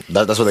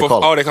 That's what they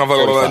call it. Oh, they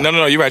call it.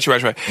 No, you're right.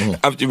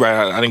 Mm-hmm. You're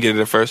right. I didn't get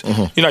it at first.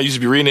 Mm-hmm. You know, I used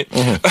to be reading it.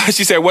 Mm-hmm.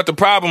 She said,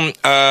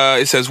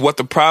 it says, what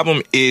the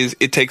problem is,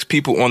 it takes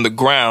people on the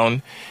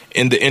ground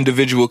in the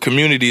individual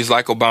communities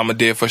like Obama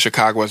did for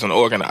Chicago as an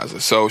organizer.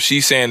 So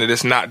she's saying that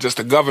it's not just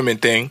a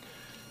government thing.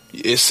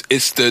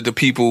 It's the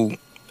people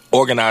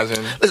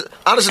organizing. Listen,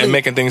 honestly, and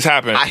making things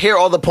happen. I hear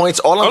all the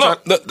points. I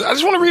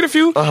just want to read a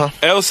few.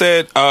 Elle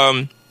said,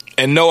 and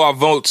no, our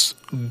votes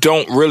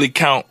don't really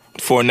count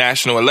for a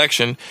national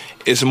election.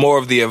 It's more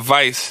of the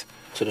advice.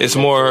 It's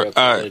more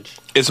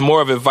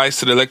of advice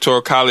to the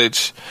Electoral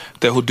College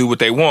that who do what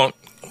they want.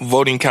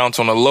 Voting counts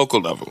on a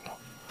local level.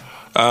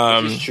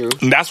 This is true.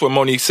 And that's what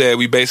Monique said.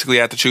 We basically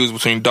have to choose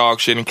between dog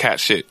shit and cat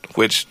shit,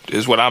 which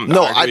is what I'm.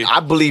 No, I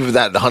believe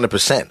that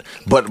 100%.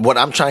 But what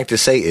I'm trying to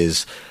say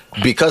is,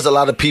 because a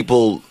lot of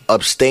people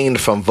abstained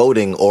from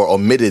voting or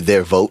omitted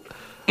their vote,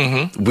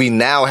 we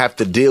now have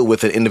to deal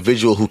with an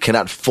individual who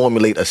cannot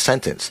formulate a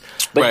sentence.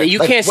 But you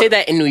can't say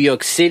that in New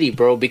York City,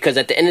 bro, because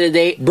at the end of the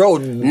day, bro,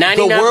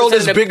 the world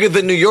is bigger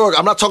than New York.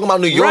 I'm not talking about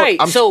New York. Right.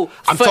 I'm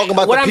talking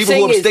about the people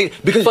who abstained.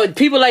 Because for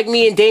people like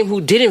me and Dame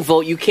who didn't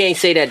vote, you can't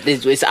say that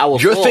it's our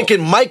fault. You're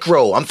thinking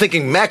micro. I'm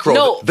thinking macro.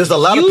 No, there's a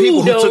lot of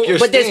people who took your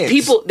but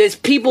stance. there's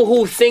people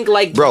who think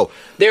like, bro.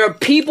 There are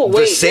people.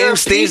 Who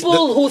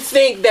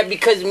think that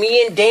because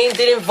me and Dame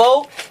didn't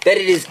vote, that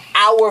it is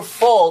our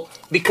fault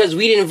because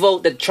we didn't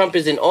vote that Trump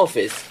is in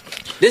office.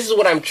 This is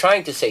what I'm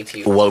trying to say to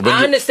you. Well,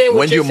 I understand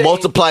what you're saying. When you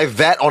multiply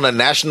that on a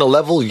national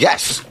level,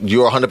 yes,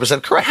 you're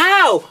 100% correct.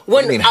 How?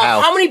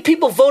 How many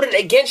people voted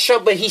against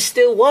Trump, but he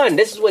still won?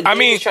 This is what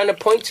Dame is trying to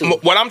point to.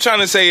 What I'm trying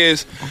to say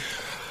is,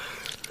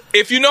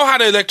 if you know how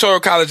the electoral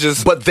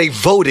colleges... But they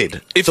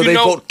voted, so their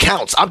vote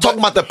counts. I'm talking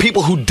about the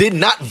people who did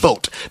not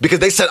vote because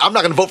they said, I'm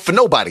not going to vote for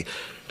nobody.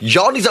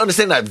 Y'all need to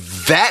understand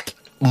that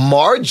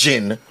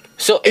margin...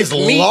 So it's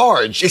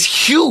large. It's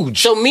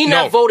huge. So me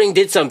not voting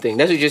did something.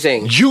 That's what you're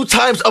saying. You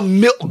times a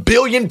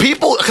billion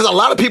people? Because a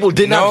lot of people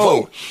did not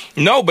vote.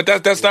 No, but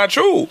that's not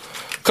true.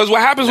 Because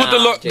what happens with the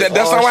law...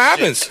 That's not what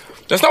happens.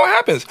 That's not what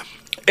happens.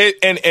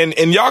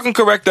 And y'all can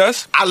correct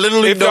us. I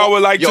literally know, y'all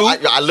would like to.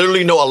 I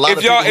literally know a lot of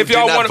people who did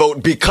not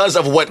vote because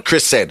of what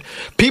Chris said.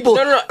 People,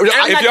 I'm not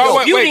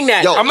disputing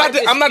that. I'm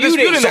not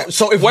disputing that.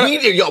 So what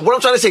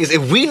I'm trying to say is,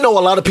 if we know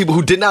a lot of people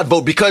who did not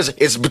vote because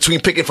it's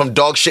between picking from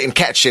dog shit and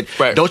cat shit,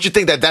 don't you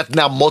think that that's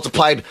now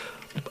multiplied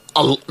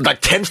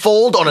like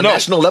tenfold on a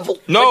national level?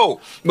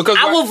 No, because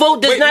our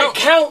vote does not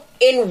count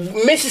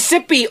in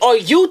Mississippi or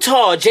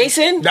Utah,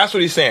 Jason. That's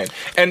what he's saying.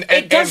 And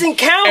it doesn't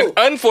count.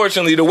 And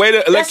unfortunately, the way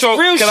the electoral...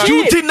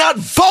 You did not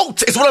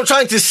vote, is what I'm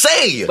trying to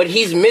say. But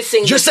he's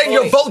missing You're saying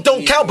your vote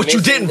don't count, but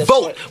you didn't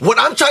vote. What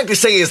I'm trying to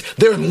say is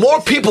there's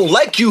more people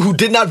like you who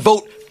did not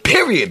vote,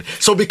 period.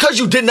 So because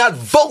you did not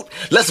vote,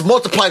 let's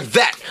multiply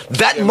that.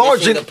 That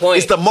margin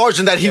is the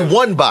margin that he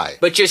won by.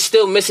 But you're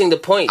still missing the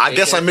point. I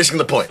guess I'm missing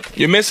the point.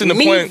 You're missing the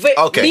point.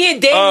 Okay. Me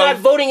and Dave not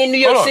voting in New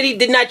York City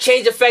did not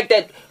change the fact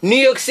that New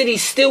York City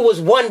still was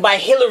won by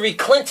Hillary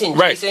Clinton,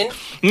 Jason.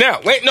 Right. Now,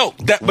 wait, no.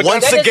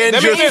 Once again,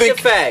 you're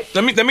thinking...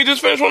 Let me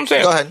just finish what I'm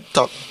saying. Go ahead,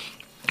 talk.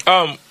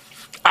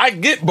 I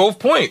get both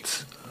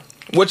points.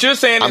 What you're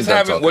saying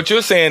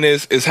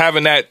is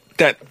having that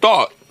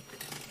thought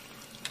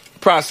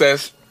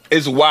process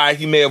is why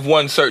he may have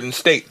won certain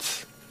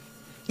states,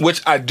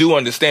 which I do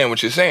understand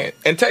what you're saying.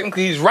 And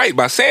technically he's right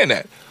by saying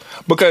that,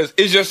 because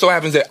it just so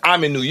happens that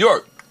I'm in New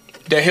York,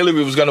 that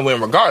Hillary was going to win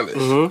regardless.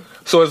 Mm-hmm.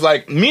 So it's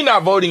like me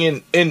not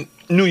voting in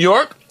New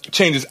York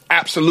changes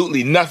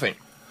absolutely nothing,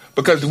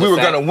 because we were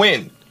going to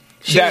win.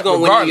 That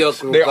regardless,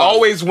 they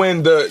always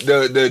win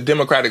the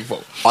Democratic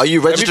vote. Are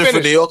you registered for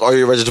New York or are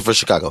you registered for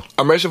Chicago?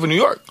 I'm registered for New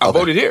York. I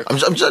voted here.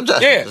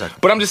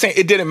 But I'm just saying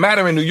it didn't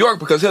matter in New York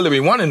because Hillary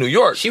won in New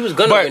York. She was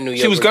gonna win New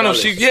York. She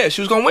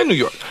was gonna win New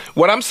York.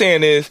 What I'm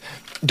saying is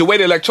the way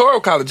the electoral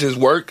colleges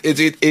work is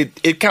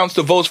it counts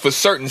the votes for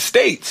certain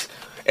states.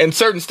 And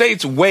certain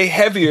states way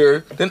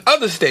heavier than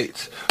other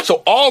states.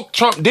 So all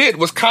Trump did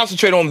was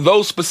concentrate on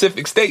those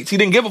specific states. He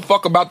didn't give a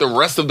fuck about the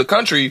rest of the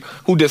country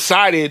who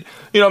decided,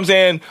 you know what I'm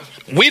saying,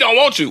 we don't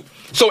want you.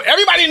 So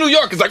everybody in New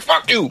York is like,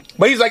 fuck you.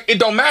 But he's like, it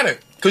don't matter.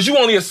 Because you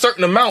only a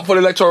certain amount for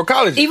the electoral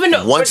college.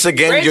 Once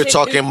again, you're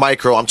talking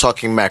micro, I'm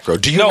talking macro.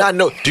 Do you not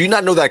know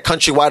that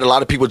countrywide a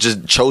lot of people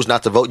just chose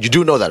not to vote? You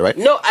do know that, right?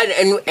 No,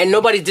 and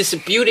nobody's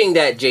disputing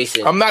that,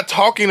 Jason. I'm not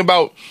talking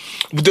about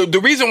the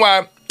reason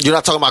why. You're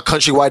not talking about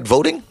countrywide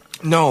voting?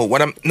 No,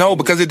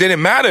 because it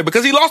didn't matter,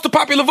 because he lost the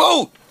popular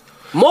vote.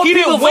 More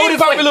people voted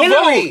for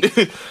Hillary.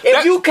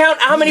 If you count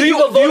how many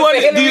people voted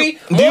for Hillary,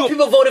 more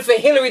people voted for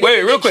Hillary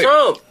than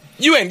Trump.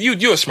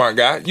 You're a smart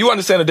guy. You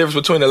understand the difference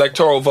between the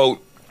electoral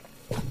vote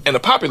and the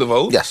popular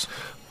vote. Yes.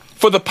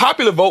 For the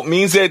popular vote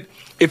means that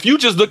if you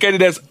just look at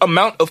it as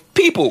amount of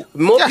people,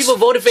 more people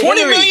voted for 20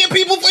 Hillary. 20 million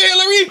people for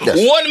Hillary,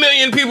 yes. 1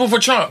 million people for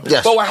Trump.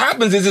 Yes. But what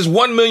happens is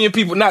 1 million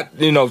people, not,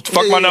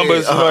 fuck my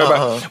numbers,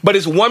 but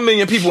it's 1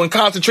 million people in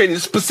concentrated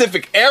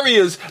specific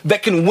areas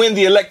that can win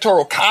the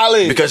electoral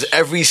college. Because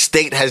every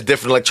state has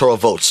different electoral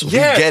votes.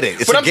 Yeah. We get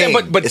it. It's a game.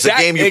 It's a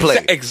game you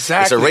play.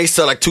 Exactly. It's a race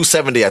to like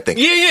 270, I think.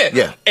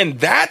 Yeah. And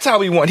that's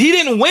how he won. He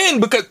didn't win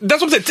because,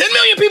 that's what I'm saying, 10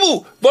 million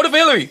people voted for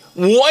Hillary.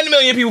 1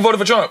 million people voted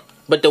for Trump.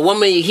 But the 1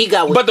 million he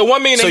got was... But the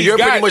 1 million so you're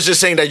pretty much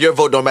just saying that your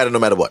vote don't matter no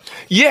matter what.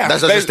 Yeah.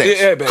 That's your stance.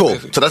 Yeah, cool.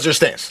 So that's your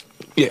stance.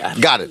 Yeah.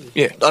 Got it.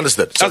 Yeah.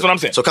 Understood. So, that's what I'm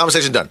saying. So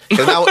conversation done.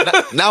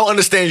 Now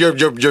understand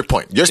your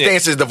point. Your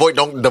stance is the vote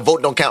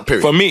don't count,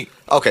 period. For me.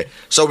 Okay.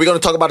 So we're going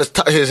to talk about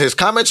his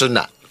comments or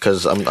not?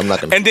 Because I'm not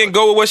going to... And then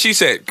go with what she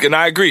said. And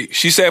I agree.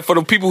 She said for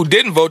the people who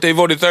didn't vote, they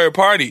voted third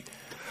party,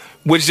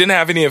 which didn't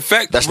have any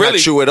effect. That's really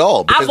not true at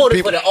all. I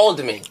voted for the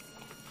alderman.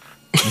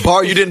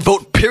 Bar, you didn't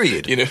vote,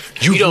 period.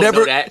 You don't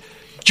know that.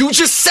 You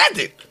just said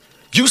it.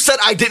 You said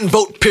I didn't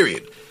vote,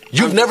 period.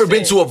 You've never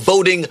been to a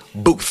voting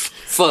booth.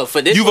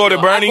 For this, you voted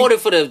Bernie. I voted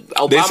for the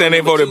Obama. They saying they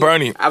voted 2.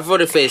 Bernie. I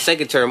voted for his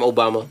second term,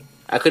 Obama.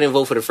 I couldn't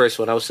vote for the first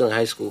one. I was still in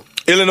high school.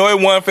 Illinois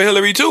won for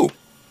Hillary too.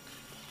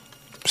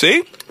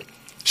 See,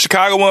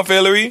 Chicago won for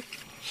Hillary.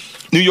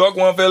 New York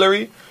won for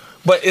Hillary.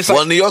 But it's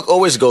like, New York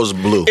always goes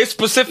blue. It's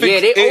specific. Yeah,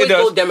 they always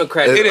go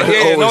Democratic.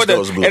 It always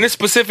goes blue. And it's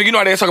specific. You know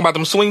how they talk about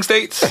them swing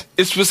states?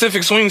 It's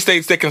specific swing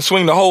states that can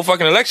swing the whole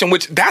fucking election,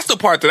 which that's the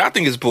part that I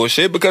think is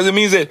bullshit because it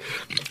means that,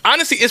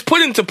 honestly, it's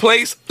put into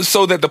place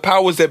so that the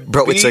powers that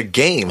Bro, it's a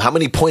game. How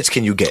many points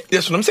can you get?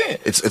 That's what I'm saying.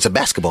 It's a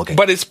basketball game.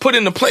 But it's put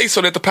into place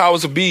so that the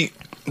powers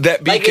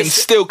that be can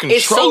still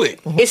control it.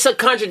 It's a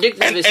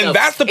contradiction of itself. And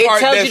that's the part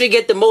it tells you to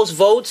get the most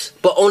votes,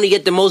 but only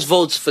get the most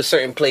votes for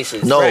certain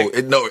places. No, right.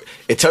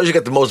 it tells you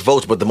get the most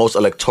votes, but the most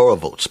electoral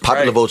votes.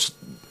 Popular votes.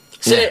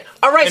 So then,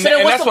 all right,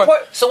 what's the point?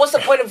 So what's the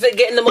point of it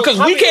getting the most? Because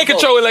we can't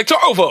control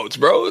electoral votes,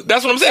 bro.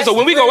 That's what I'm saying. So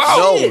when we go out,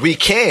 no, we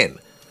can.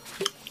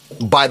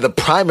 By the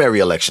primary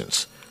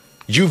elections,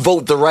 you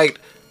vote the right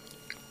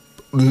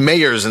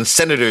mayors and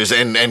senators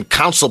and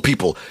council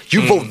people.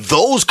 You vote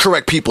those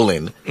correct people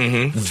in.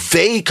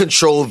 They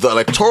control the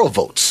electoral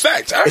votes.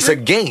 Facts. It's a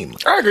game.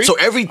 I agree. So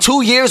every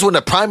 2 years when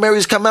the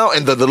primaries come out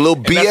and the little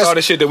BS, that's all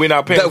the shit that we're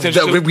not paying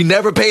attention to. We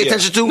never pay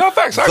attention to. No,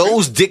 facts.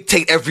 Those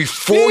dictate every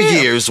 4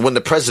 years when the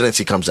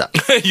presidency comes out.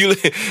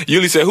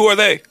 Yuli said, "Who are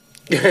they?"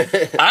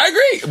 I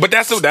agree, but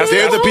they're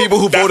the people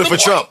who voted for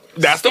Trump.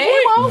 That's the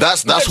point.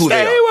 That's who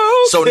they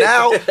are. So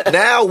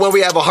now when we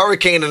have a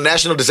hurricane and a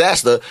national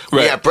disaster,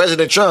 we have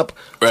President Trump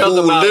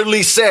who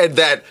literally said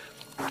that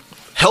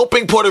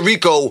helping Puerto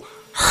Rico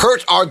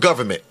hurt our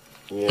government.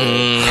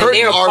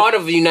 They are part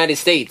of the United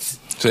States.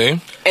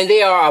 See? And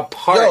they are a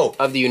part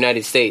of the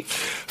United States.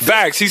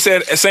 Facts. He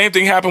said the same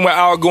thing happened with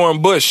Al Gore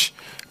and Bush.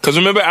 Because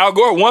remember, Al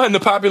Gore won the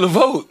popular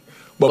vote.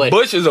 But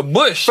Bush is a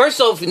Bush. First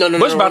off, no.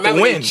 Bush about to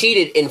win. They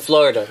cheated in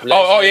Florida.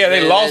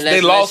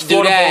 They lost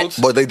Florida votes.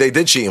 But they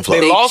did cheat in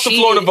Florida. They lost the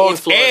Florida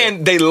votes,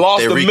 and they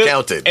lost the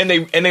recounted. And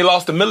they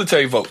lost the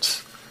military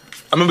votes.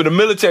 I remember the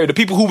military, the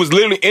people who was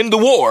literally in the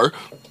war,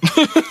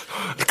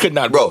 could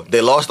not. Bro,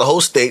 they lost the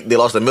whole state. They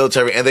lost the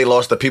military, and they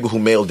lost the people who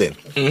mailed in.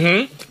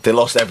 They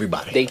lost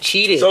everybody. They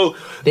cheated. So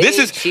this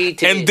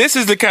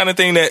is the kind of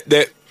thing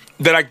that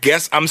I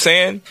guess I'm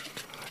saying.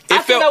 I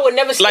think I would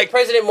never see a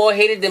president more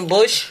hated than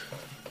Bush.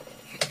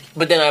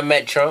 But then I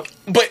met Trump.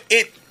 But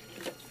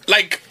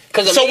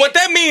so what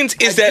that means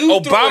is that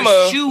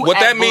Obama. What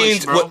that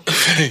means?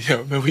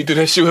 Yo, man, we do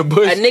that shoe at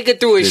Bush. A nigga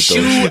threw a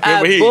shoe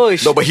at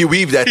Bush. No, but he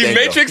weaved that thing.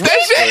 He matrixed that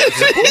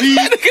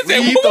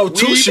shit. He threw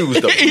 2 shoes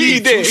though. He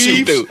did.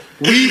 He threw.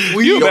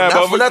 Yo,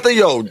 not for nothing,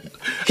 yo.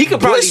 He could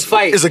probably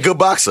fight. Is a good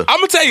boxer. I'm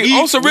gonna tell you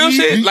on some real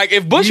shit. Like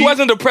if Bush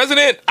wasn't the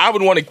president, I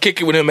would want to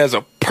kick it with him as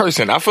a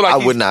person. I feel like I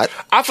would not.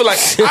 I feel like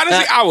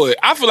honestly, I would.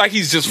 I feel like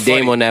he's just funny.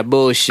 Damn on that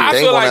bullshit. I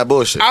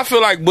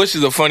feel like Bush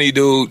is a funny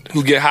dude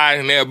who get higher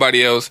than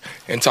everybody else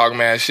and talk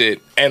mad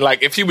shit. And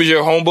like if he was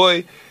your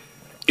homeboy,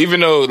 even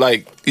though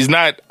like he's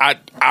not, I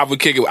would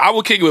kick it. I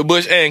would kick it with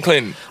Bush and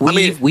Clinton.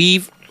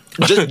 Weave.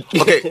 Just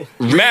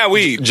mad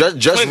weed.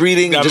 Just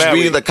reading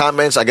the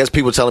comments. I guess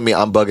people telling me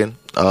I'm bugging.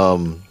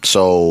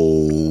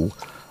 So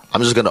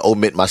I'm just gonna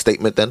omit my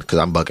statement then because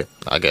I'm bugging.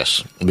 I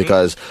guess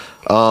because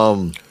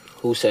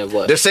who said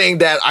what? Uh, they're saying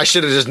that I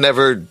should have just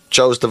never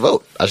chose to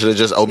vote. I should have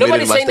just omitted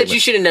Nobody's my saying statement. that you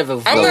should have never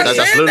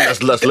voted.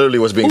 That's literally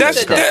what's being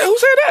discussed. Who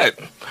said that?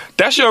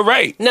 That's your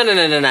right. No.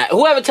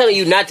 Whoever telling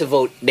you not to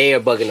vote, they are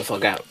bugging the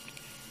fuck out.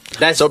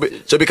 That's so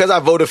because I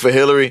voted for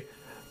Hillary,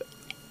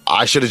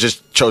 I should have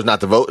just chose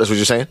not to vote. That's what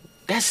you're saying?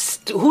 That's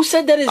who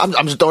said that?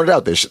 I'm just throwing it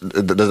out there.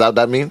 Does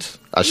that means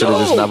I should have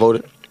just not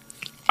voted?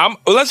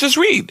 Let's just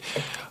read.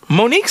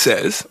 Monique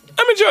says,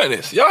 I'm enjoying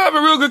this. Y'all have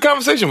a real good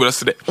conversation with us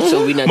today.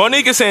 So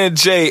Monique is saying,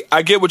 Jay,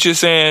 I get what you're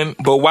saying,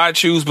 but why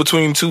choose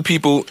between two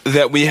people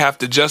that we have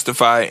to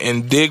justify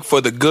and dig for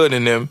the good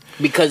in them?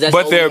 Because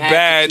that's they're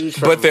bad.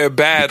 But they're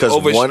bad.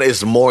 Because one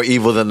is more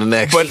evil than the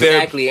next. But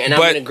exactly, and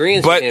I'm in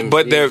agreement with him.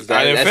 But they're.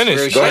 I didn't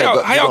finish.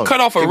 How y'all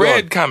cut off a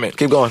red comment?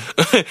 Keep going.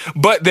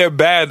 But their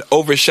bad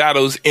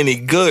overshadows any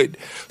good.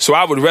 So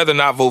I would rather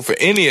not vote for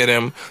any of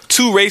them.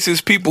 Two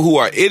racist people who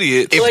are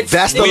idiots. If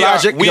that's the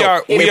logic, we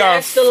are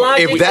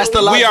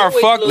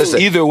fucked. Listen,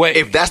 either way,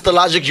 if that's the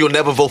logic, you'll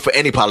never vote for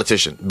any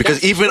politician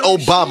because even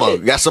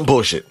Obama got some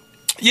bullshit.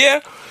 Yeah.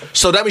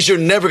 So that means you're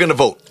never gonna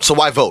vote. So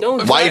why vote?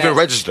 Why even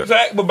register?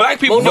 But black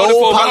people voted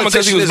for Obama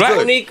because he was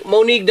black.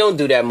 Monique, don't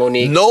do that,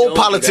 Monique. No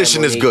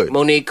politician is good.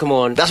 Monique, come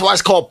on. That's why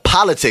it's called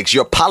politics.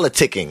 You're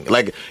politicking.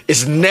 Like,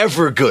 it's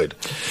never good.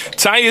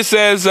 Tanya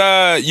says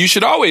you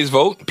should always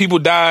vote. People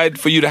died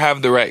for you to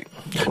have the right.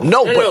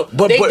 No,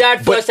 but they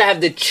died for us to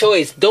have the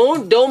choice.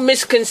 Don't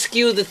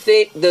misconstrue the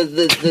thing,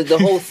 the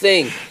whole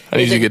thing. I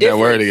need you to get that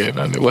word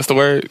again. What's the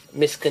word?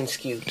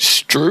 Misconstrue.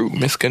 Screw.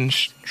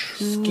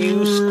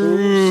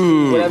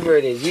 Whatever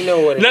it is, you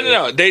know what it is.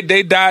 No.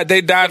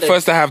 They died for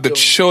us to have the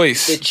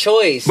choice. The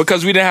choice.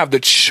 Because we didn't have the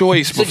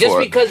choice before. So just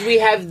because we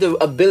have the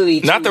ability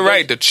to... Not the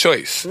right, the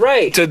choice.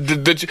 Right.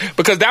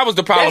 Because that was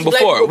the problem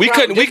before. We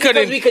couldn't...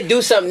 Because we could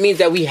do something means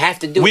that we have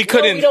to do it. We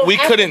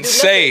couldn't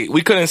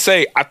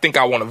say, I think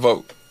I want to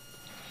vote.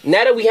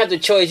 Now that we have the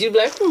choice, you'd be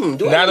like,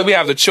 Now that we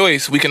have the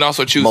choice, we can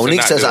also choose. Monique to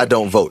not says do it. I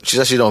don't vote. She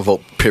says she don't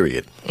vote.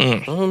 Period.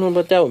 I don't know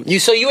about that one.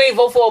 So you ain't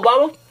vote for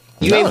Obama?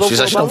 You ain't No, vote she for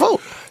said she don't Obama?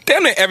 vote.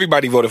 Damn near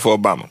everybody voted for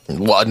Obama.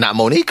 Well, not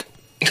Monique.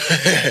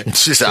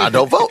 She said I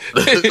don't vote.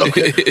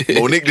 Okay.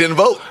 Monique didn't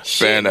vote.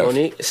 Fair enough.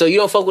 Monique. So you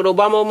don't fuck with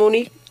Obama,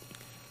 Monique?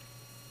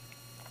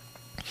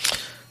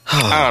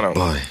 I don't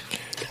know. Boy.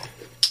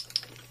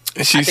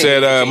 She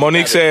said,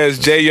 Monique says,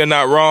 Jay, you're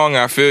not wrong.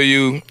 I feel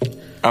you.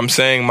 I'm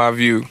saying my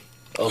view.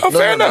 No,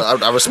 Fair no,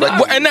 enough. I respect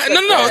Well, it. and no,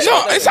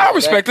 it's all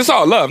respect. It's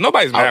all love.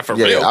 Nobody's mad for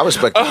real. I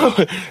respect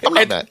it. I'm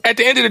not mad. At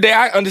the end of the day,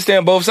 I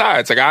understand both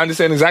sides. Like, I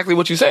understand exactly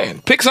what you're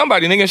saying. Pick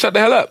somebody, nigga, and shut the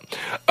hell up.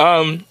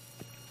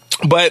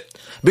 But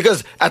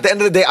Because at the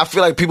end of the day, I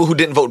feel like people who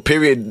didn't vote,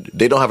 period,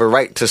 they don't have a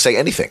right to say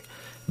anything.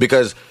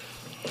 Because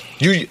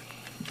you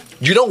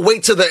don't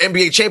wait till the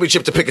NBA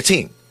championship to pick a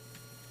team.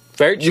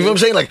 Very true. You know what I'm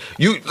saying? Like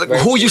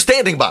who are you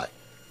standing by?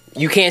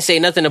 You can't say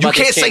nothing about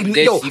You can't say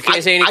this. yo. You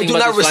can't say anything I do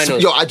about not this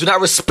finals. I do not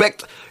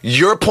respect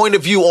your point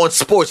of view on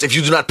sports if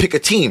you do not pick a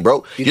team,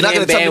 bro. You're not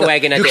can't gonna tell me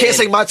bandwagon that. at You the can't end.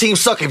 say my team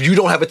suck if you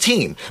don't have a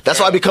team. That's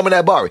why I be coming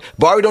at Bari.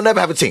 Bari don't never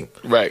have a team.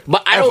 right.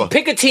 But I Ever. don't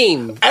pick a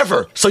team.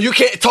 Ever. So you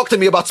can't talk to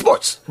me about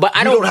sports. But I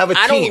You don't have a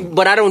team.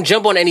 But I don't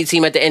jump on any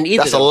team at the end either.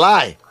 That's a though.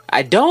 lie.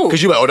 I don't.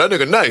 Because you're like, oh, that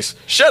nigga nice.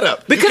 Shut up.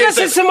 You Because can't I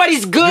said say-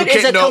 somebody's good you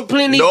is a can't-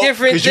 completely no,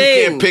 different Because thing.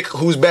 you can't pick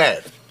who's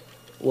bad.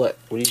 What?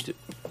 What do you do?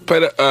 Play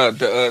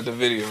the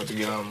video,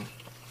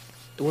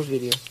 What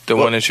video? the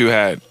one that you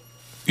had.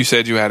 You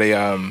said you had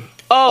a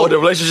Oh, the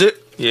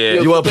relationship? yeah.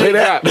 You want to play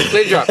that?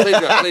 Play drop.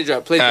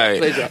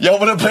 Alright. Y'all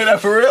want to play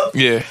that for real?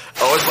 Yeah.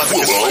 Oh, it's about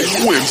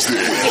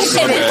to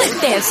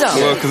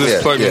Well, because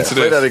it's plugged into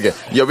Play that this.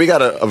 again. Yo, we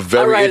got a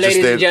very All right,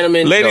 interesting... ladies and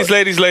gentlemen.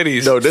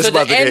 Ladies. No, this is So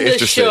about to to get end the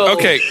interesting. show,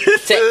 Okay.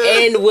 to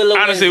end Willow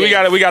Honestly,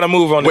 Wednesday. we gotta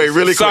move on. Wait, this.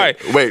 really Sorry.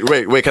 quick.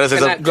 Wait. Can I say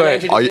Can I- something? Go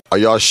ahead. Are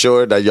y'all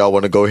sure that y'all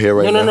want to go here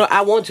right now? No.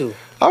 I want to.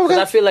 Okay. Because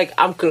I feel like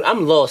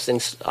I'm lost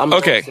and I'm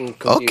Okay. lost and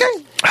confused.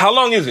 Okay. How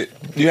long is it?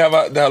 Do you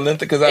have the length?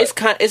 Because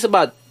It's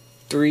about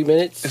 3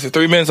 minutes. it's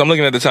 3 minutes. I'm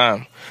looking at the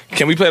time.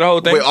 Can we play the whole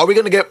thing? Wait, are we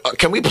going to get...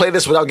 can we play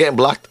this without getting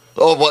blocked?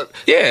 Oh, what?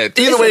 Yeah.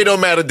 Either way, it don't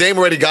matter. Dame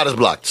already got us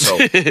blocked, so...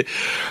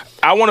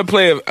 I want to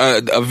play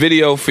a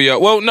video for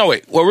y'all. Well, no,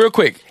 wait. Well, real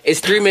quick. It's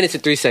 3 minutes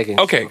and 3 seconds.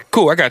 Okay,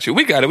 cool. I got you.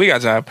 We got it. We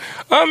got time.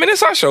 And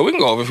it's our show. We can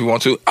go over if we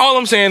want to. All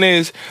I'm saying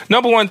is,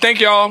 number one,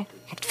 thank y'all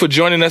for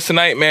joining us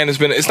tonight, man.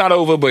 It's not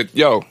over, but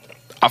yo,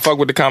 I fuck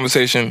with the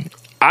conversation.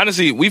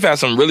 Honestly, we've had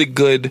some really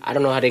good. I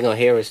don't know how they're gonna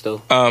hear us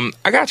though.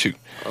 I got you.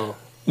 Oh.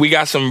 We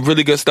got some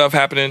really good stuff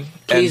happening.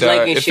 Please and,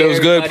 like and if share, it was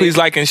good, everybody. please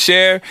like and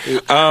share.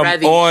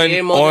 rather you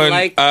share more than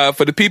like.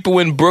 For the people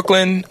in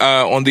Brooklyn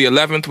on the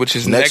 11th, which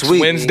is next week.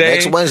 Wednesday.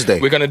 Next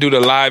Wednesday. We're gonna do the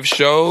live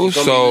show. It's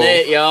gonna So be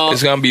lit, y'all.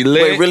 it's gonna be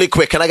lit. Wait, really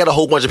quick. Can I get a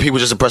whole bunch of people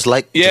just to press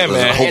like? Yeah, Just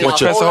man. A whole And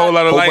bunch a of... whole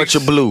lot of whole likes. bunch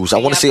of blues. I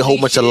want to see a whole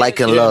bunch of like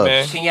and Yeah, love.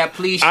 man. Can y'all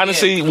please share?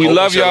 Honestly, we Whole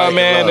love bunch of y'all, like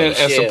man, and and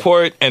love.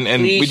 support, and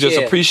Please we just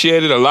share.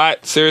 appreciate it a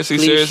lot. Seriously.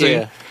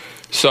 Share.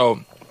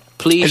 So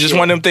Please. it's just share.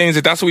 one of them things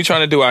that's what we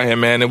trying to do out here,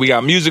 man. And we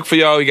got music for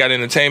y'all, we got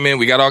entertainment,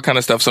 we got all kind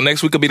of stuff. So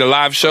next week will be the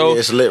live show. Yeah,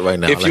 it's lit right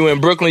now. If you in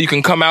Brooklyn, you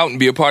can come out and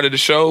be a part of the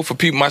show. For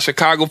people, my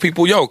Chicago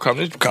people, yo, come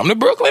to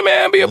Brooklyn,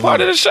 man. Be a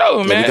part of the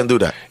show, man. we can do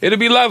that. It'll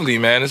be lovely,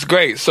 man. It's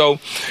great. So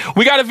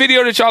we got a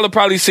video that y'all have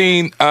probably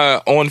seen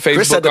on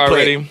Chris said Facebook to play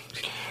already. it.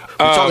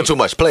 You're talking too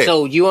much. Play it.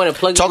 So you want to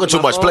plug? Talking into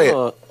too my much, phone, play it.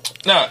 or-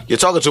 Nah. You're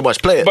talking too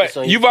much. Play it.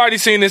 But you've already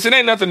seen this. It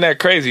ain't nothing that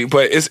crazy,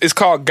 but it's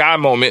called Guy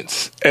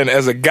Moments. And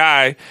as a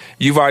guy,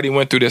 you've already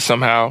went through this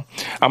somehow.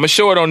 I'm going to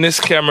show it on this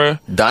camera.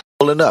 Donnie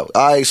pulling up.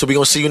 All right, so we're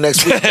going to see you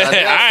next week. All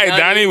right,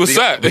 Donnie, what's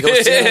up? We're going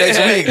to see you next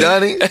week,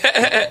 Donnie.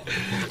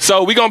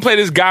 So we're going to play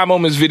this Guy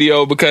Moments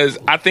video because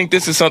I think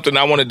this is something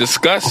I want to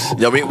discuss.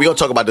 Yeah, we're going to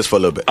talk about this for a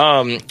little bit.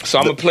 So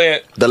I'm going to play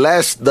it. The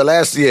last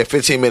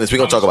 15 minutes, we're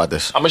going to talk about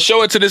this. I'm going to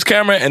show it to this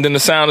camera, and then the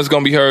sound is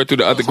going to be heard through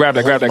the other. Grab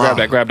that.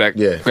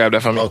 Yeah. Grab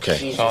that from me.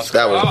 Okay.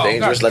 That was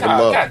dangerous like a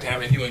mug. God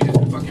damn it, you ain't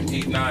get fucking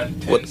 8, 9,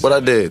 10. What I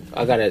did?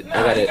 I got it.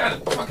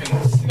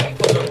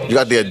 You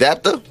got the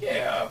adapter?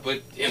 Yeah,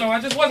 but, I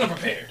just wasn't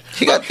prepared.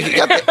 He got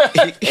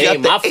the... It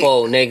ain't my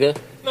fault, nigga.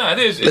 Nah, it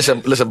is.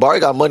 Listen, Barry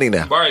got money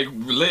now. Barry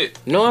lit.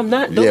 No, I'm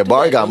not. Don't Yeah, do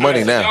Barry that. got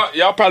money now.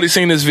 Y'all probably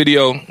seen this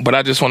video, but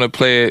I just want to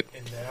play it.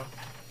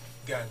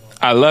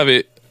 I love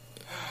it.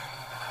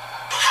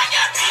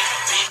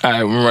 All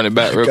right, we'll run it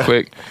back real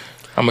quick.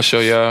 I'm gonna show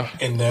y'all.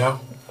 And now,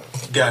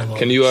 God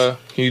Can you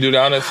do the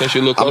honor since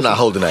you look closer? I'm not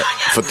holding that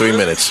for 3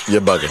 minutes.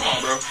 You're bugging.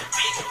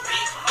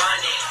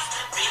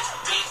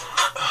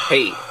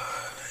 Hey,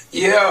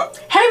 Yeah,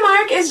 Hey,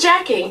 Mark, it's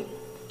Jackie.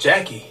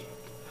 Jackie.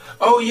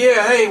 Oh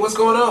yeah, hey, what's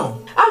going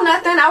on? Oh,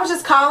 nothing. I was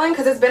just calling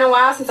because it's been a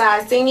while since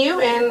I've seen you,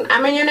 and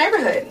I'm in your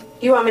neighborhood.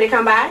 You want me to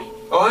come by?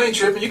 Oh, I ain't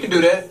tripping. You can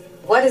do that.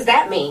 What does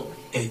that mean?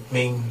 It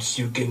means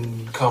you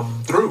can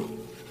come through.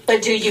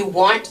 But do you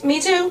want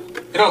me to?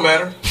 It don't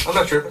matter. I'm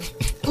not tripping.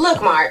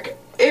 Look, Mark,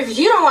 if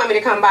you don't want me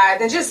to come by,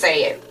 then just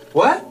say it.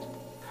 What?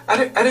 I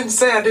didn't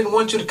say I didn't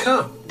want you to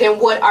come. Then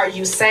what are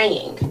you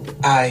saying?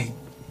 I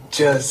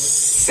just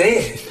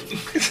said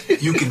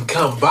you can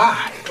come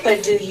by.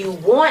 But do you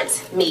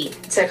want me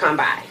to come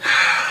by?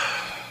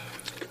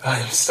 I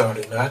am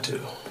starting not to.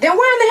 Then why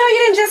in the hell you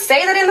didn't just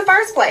say that in the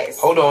first place?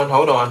 Hold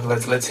on.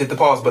 Let's hit the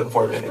pause button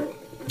for a minute.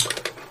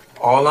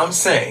 All I'm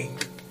saying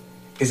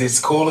is it's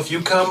cool if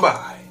you come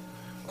by.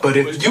 But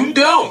if you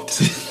don't,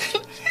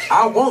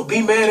 I won't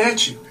be mad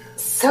at you.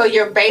 So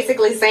you're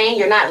basically saying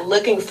you're not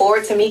looking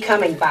forward to me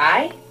coming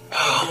by?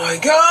 Oh my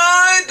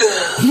God!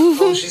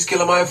 Oh, she's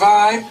killing my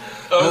vibe.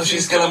 Oh,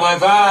 she's killing my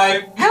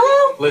vibe.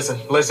 Hello? Listen.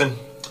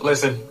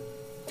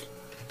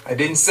 I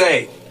didn't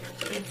say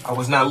I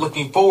was not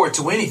looking forward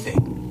to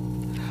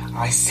anything.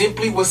 I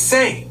simply was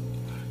saying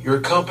your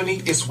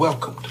company is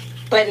welcomed.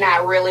 But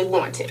not really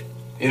wanted.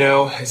 You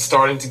know, it's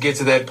starting to get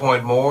to that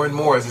point more and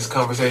more as this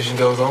conversation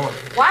goes on.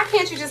 Why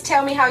can't you just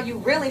tell me how you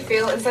really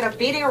feel instead of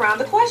beating around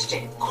the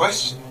question?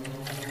 Question?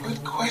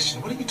 What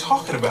question? What are you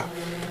talking about?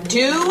 Do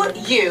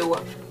you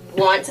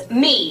want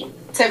me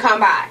to come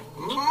by?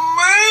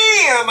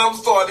 Man, I'm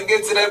starting to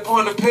get to that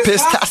point of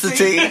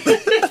pistosity.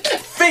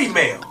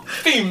 Female.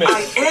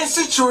 I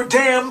answered your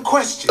damn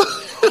question.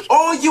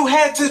 All you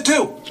had to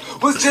do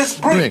was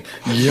just bring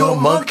your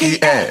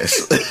monkey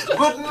ass.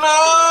 But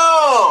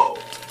no!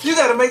 You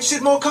gotta make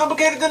shit more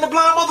complicated than the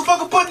blind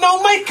motherfucker putting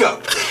on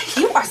makeup.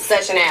 You are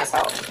such an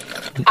asshole.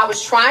 I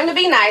was trying to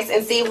be nice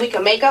and see if we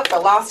could make up for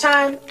lost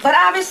time, but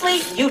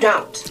obviously you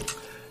don't.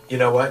 You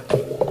know what?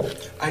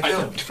 I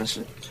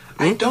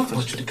don't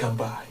want you to come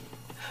by.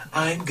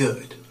 I'm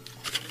good.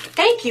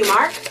 Thank you,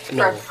 Mark,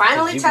 for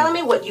finally telling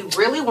me what you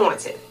really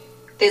wanted.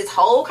 This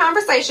whole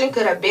conversation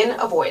could have been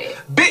avoided.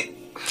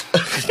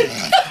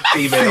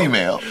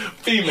 Female.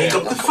 Hang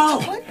up the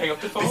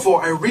phone.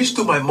 Before I reach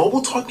through my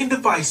mobile talking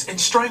device and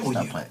strangle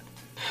you.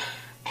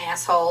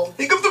 Asshole.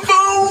 Hang up the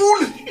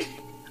phone!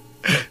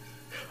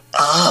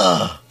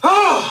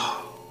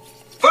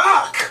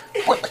 Fuck!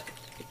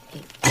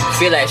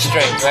 Feel that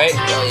strength, right?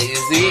 You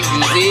see?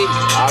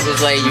 I'm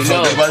just letting you know.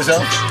 Feel good about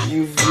yourself?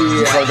 You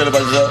feel good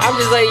about yourself? I'm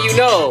just letting you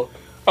know.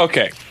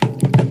 Okay.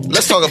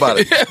 Let's talk about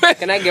it.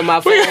 Can I get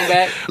my phone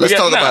back? Let's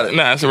talk about it.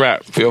 Nah, it's a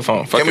wrap. For your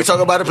phone. Can we talk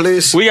about it,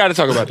 please? We got to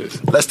talk about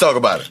this. Let's talk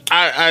about it.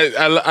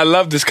 I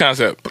love this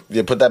concept.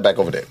 Yeah, put that back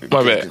over there.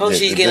 My bad. Oh,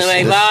 she's getting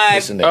my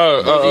vibe.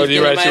 Oh,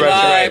 you're right. You're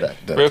right.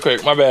 Right. Real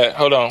quick, my bad.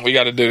 Hold on. We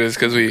got to do this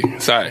because we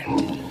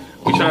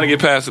trying to get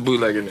past the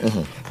bootlegger.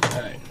 Mm-hmm.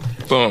 All right.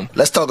 Boom.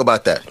 Let's talk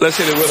about that. Let's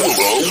hit it with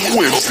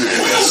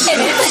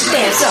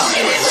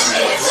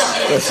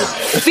Listen.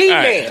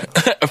 Female.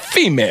 A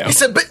female. He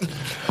said,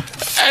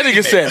 that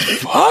nigga said,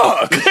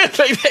 fuck.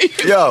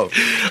 Yo.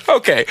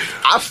 Okay.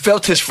 I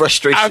felt his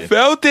frustration. I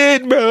felt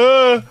it,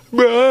 bruh.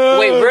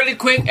 Wait, really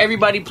quick,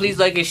 everybody please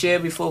like and share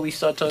before we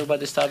start talking about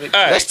this topic.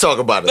 Right. Let's talk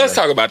about it. Let's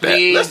talk about that.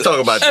 Please. Let's talk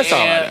about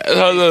that.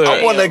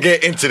 I want to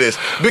get into this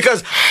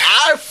because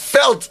I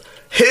felt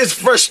his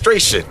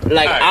frustration.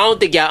 Like, I don't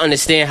think y'all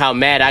understand how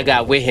mad I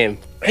got with him.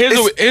 Here's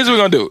what we're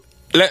going to do.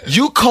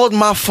 You called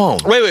my phone.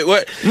 Wait,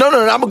 what? No,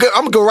 I'm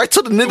gonna go right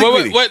to the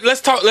nitty-gritty. Wait,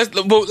 let's talk.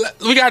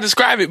 We gotta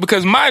describe it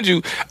because, mind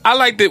you, I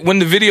liked it when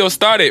the video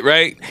started.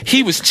 Right,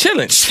 he was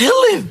chilling.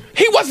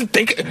 He wasn't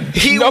thinking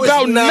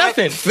about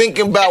nothing.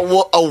 Thinking about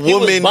what a woman. He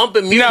was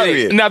bumping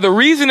music. Now, the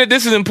reason that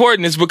this is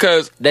important is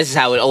because this is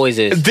how it always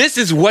is. This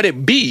is what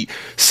it be.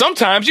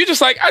 Sometimes you just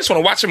like, I just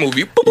want to watch a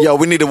movie. Yo,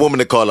 we need a woman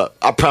to call up.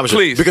 I promise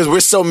Please. you, because we're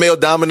so male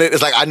dominant.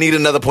 It's like I need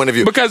another point of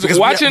view. Because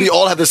watching, we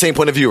all have the same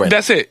point of view, right?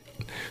 That's it.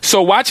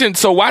 So watching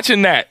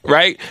that,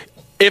 right?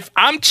 If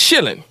I'm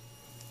chilling,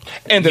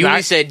 and then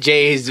you said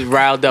Jay is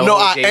riled up. No,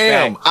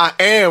 I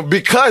am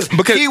because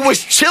he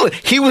was chilling.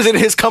 He was in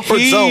his comfort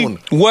zone.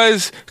 He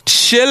was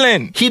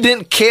chilling. He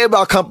didn't care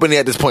about company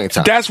at this point in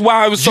time. That's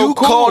why I was so cool. You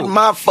called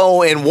my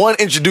phone and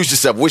introduced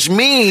yourself, which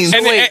means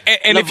and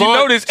if you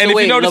notice, in the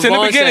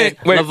beginning,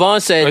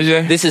 Lavon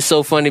said this is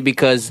so funny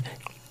because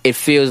it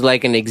feels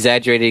like an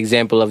exaggerated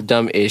example of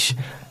dumb-ish.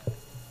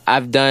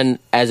 I've done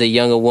as a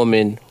younger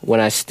woman when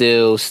I was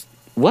still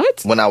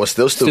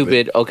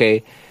stupid.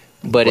 Okay,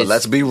 but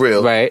let's be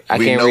real. Right,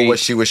 we know what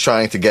she was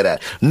trying to get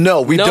at.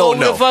 No, we don't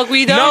know. The fuck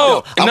we don't.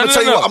 No, I'm gonna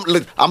tell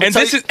you.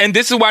 And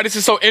this is why this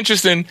is so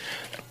interesting.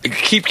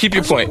 Keep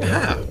your point.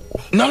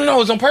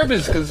 No, it's on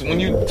purpose because when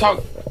you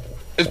talk,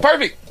 it's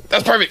perfect.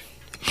 That's perfect.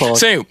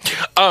 Same.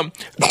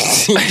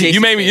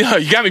 You made me.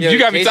 You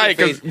got me tight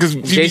because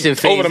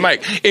you over the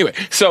mic. Anyway,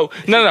 so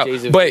no.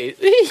 But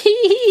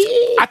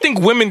I think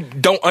women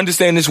don't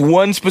understand this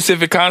one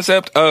specific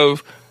concept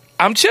of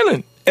I'm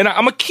chilling, and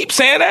I'm gonna keep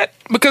saying that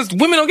because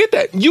women don't get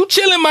that. You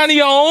chilling, minding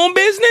your own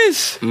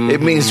business.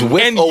 It means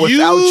with or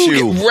without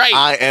you, right.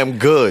 I am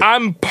good.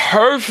 I'm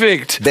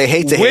perfect. They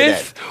hate to hear that.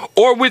 With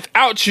or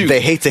without you.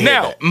 They hate to hear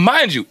that. Now,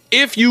 mind you,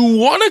 if you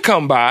want to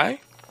come by,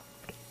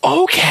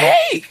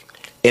 okay.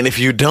 And if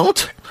you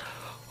don't,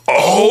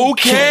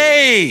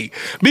 okay.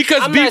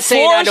 Because I'm before not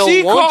saying I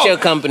don't want your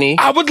company.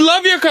 I would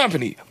love your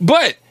company.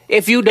 But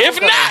if you don't,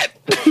 if not,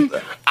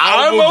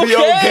 I'm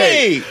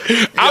okay.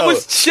 I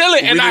was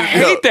chilling, and I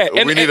hate that.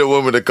 And we need a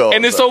woman to call.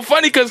 And it's so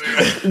funny because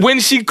when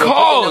she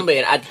called,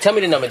 tell me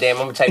the number, damn.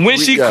 I'm gonna type. When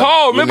she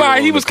called, remember how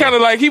he was kind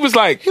of like he was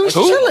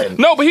chilling.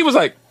 No, but he was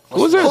like,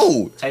 Who's this?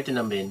 Who? Type the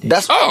number in.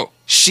 That's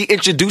she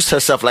introduced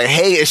herself like,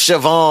 "Hey, it's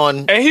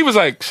Siobhan," and he was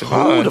like,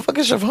 "Siobhan, who the fuck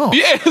is Siobhan?"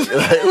 Yeah.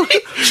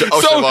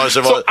 Siobhan.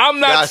 So I'm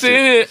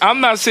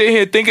not sitting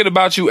here thinking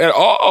about you at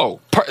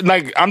all.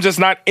 Like I'm just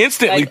not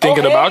instantly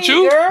thinking about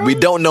you. Girl. We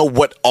don't know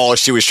what all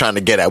she was trying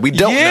to get at. We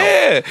don't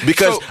know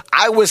because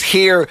I was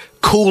here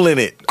cooling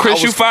it.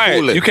 Chris, you fired.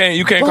 Cooling.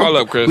 You can't call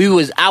up,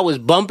 Chris. I was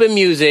bumping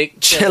music,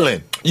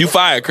 chilling. You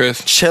fired,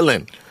 Chris.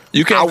 Chilling.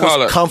 You can't call up.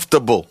 I was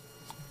comfortable.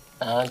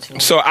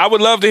 So I would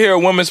love to hear a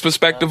woman's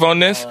perspective on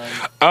this.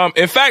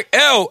 In fact,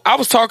 L, I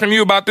was talking to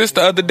you about this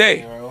the other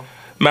day.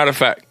 Matter of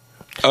fact,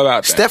 about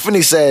that.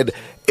 Stephanie said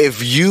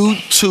if you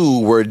two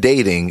were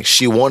dating,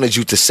 she wanted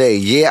you to say,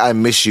 "Yeah, I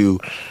miss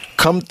you.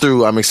 Come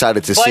through. I'm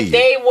excited to see you."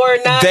 They were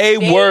not. They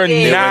were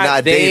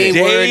not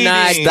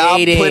dating. Stop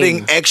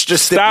putting extra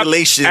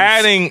stipulations. Stop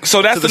adding.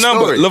 So that's the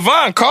number. Story.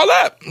 Levon, call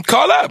up.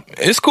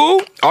 It's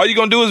cool. All you're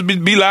gonna do is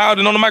be loud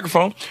and on the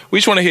microphone. We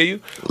just want to hear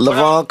you.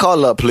 Levon,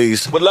 call up,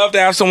 please. Would love to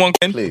have someone,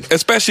 please,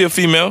 especially a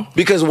female.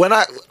 Because when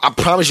I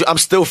promise you, I'm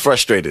still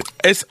frustrated.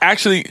 It's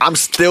actually I'm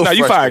still. No,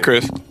 frustrated. you fired,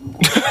 Chris.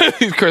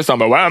 Chris,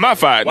 talking about why am I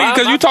fired?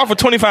 Because you talked for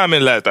 25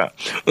 minutes last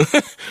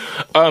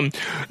time.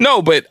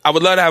 No, but I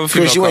would love to have a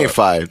female. Chris, you ain't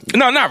fired.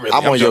 No, not really.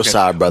 I'm on your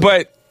side, brother.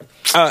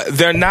 But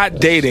they're not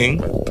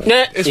dating.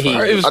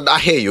 I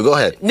hear you. Go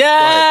ahead. Nah. Go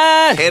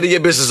ahead. Handle your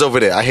business over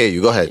there. I hear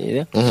you. Go ahead.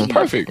 Yeah. Mm-hmm.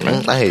 Perfect,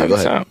 man. I hear you. Go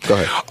ahead. Go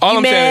ahead. All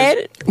I'm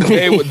saying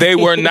is they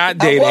were not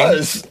dating.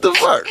 The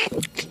fuck?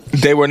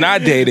 They were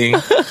not dating.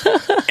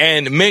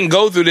 And men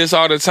go through this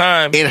all the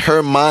time. In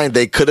her mind,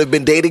 they could have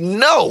been dating.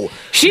 No.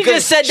 She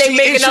just said they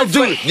making up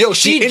for...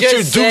 She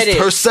introduced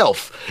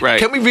herself. Right.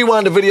 Can we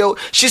rewind the video?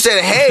 She said,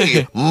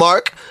 "Hey,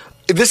 Mark,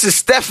 this is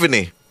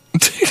Stephanie.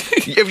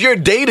 If you're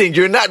dating,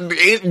 you're not.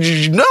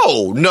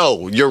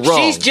 No, you're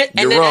wrong.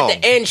 And then at the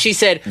end, she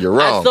said, "You're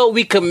wrong. I thought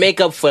we could make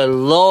up for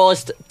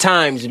lost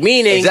times,"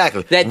 meaning that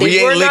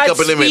they were not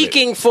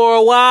speaking for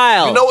a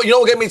while. You know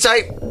what get me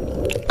tight?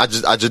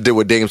 I just did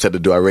what Dame said to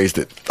do. I raised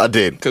it. I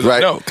did.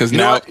 Right? Because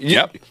now,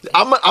 yep.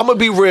 I'm gonna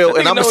be real,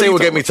 and I'm gonna say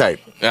what get me tight.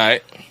 All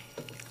right.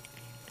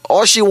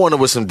 All she wanted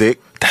was some dick.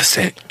 That's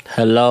it.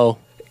 Hello.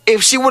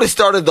 If she would have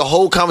started the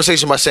whole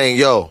conversation by saying,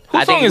 "Yo,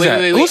 whose song is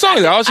that? Whose song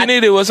is that? All she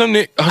needed was some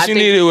dick. I think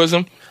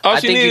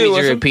you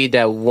need to repeat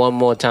that one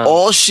more time.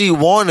 All she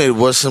wanted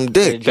was some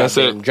dick. That's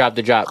it. Drop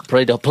the drop.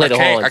 Play the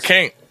horns. I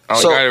can't.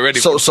 I got it ready.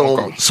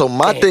 So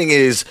my thing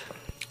is,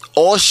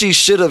 all she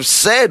should have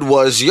said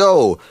was,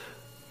 "Yo,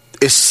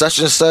 it's such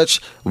and such.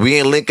 We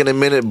ain't linking in a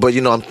minute, but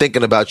I'm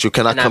thinking about you.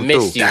 Can I come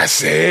through?"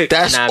 That's it.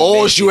 That's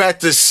all you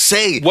had to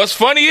say. What's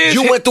funny is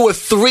you went through a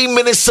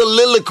 3-minute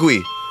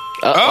soliloquy.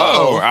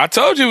 Oh, I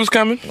told you it was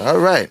coming. All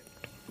right.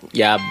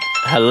 Yeah.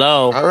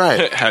 Hello. All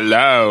right.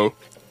 Hello.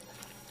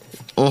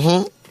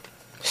 Mm-hmm.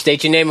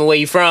 State your name and where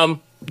you from.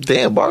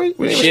 Damn, Barry.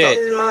 This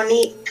is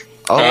Monique.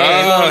 Oh,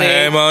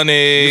 hey,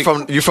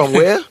 Monique. You from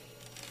where?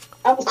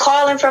 I'm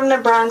calling from the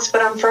Bronx,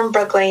 but I'm from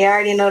Brooklyn. You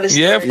already know this.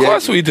 Yeah, of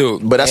course we do.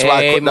 But that's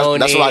why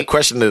I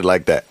questioned it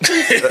like that.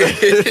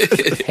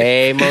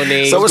 Hey,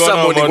 Monique. So what's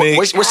up, Monique?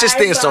 What's your Hi,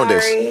 stance on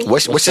this?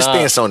 What's your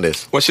stance on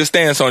this? What's your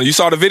stance on it? You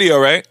saw the video,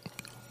 right?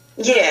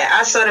 Yeah,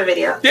 I saw the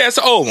video. Yeah, it's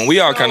an old one. We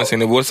all kind of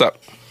seen it. What's up?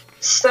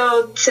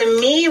 So to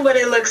me, what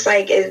it looks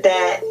like is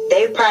that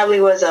they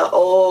probably was an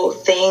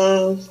old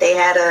thing. They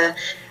had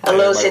a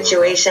little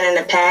situation in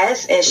the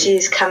past, and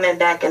she's coming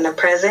back in the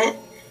present.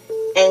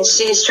 And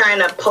she's trying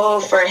to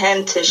pull for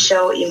him to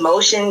show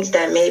emotions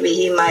that maybe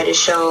he might have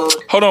showed.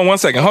 Hold on one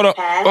second. Hold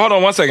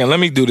on 1 second. Let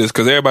me do this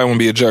because everybody want to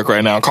be a jerk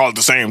right now. Call at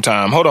the same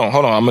time. Hold on.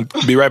 I'm going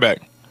to be right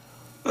back.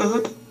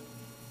 Mm-hmm.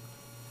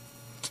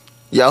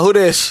 Yeah, who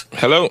this?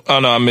 Hello? Oh,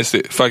 no, I missed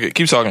it. Fuck it.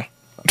 Keep talking.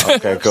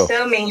 Okay, cool.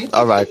 Still me.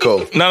 All right,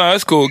 cool. No,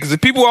 it's cool because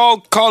people all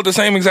call at the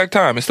same exact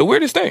time. It's the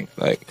weirdest thing.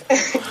 Like,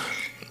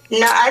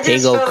 no, I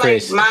just feel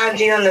like my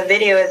view on the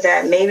video is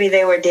that maybe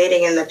they were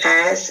dating in the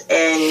past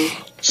and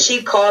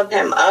she called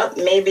him up,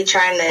 maybe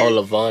trying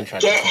to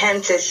get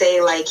him to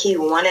say like he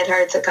wanted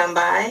her to come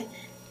by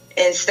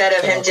instead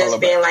of him just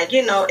being like,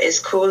 it's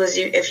cool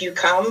if you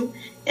come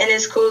and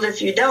it's cool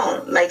if you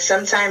don't. Like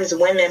sometimes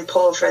women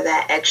pull for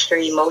that extra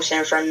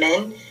emotion from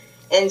men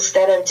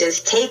instead of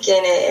just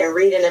taking it and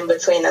reading in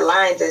between the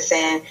lines and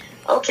saying,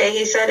 okay,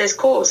 he said it's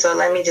cool, so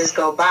let me just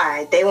go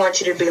by. They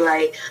want you to be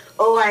like,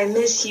 oh, I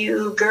miss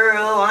you,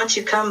 girl. Why don't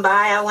you come by?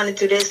 I want to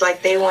do this.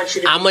 Like they want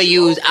you to. I'm gonna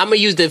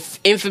use the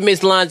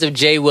infamous lines of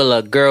Jay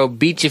Willa. Girl,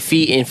 beat your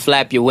feet and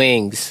flap your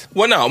wings.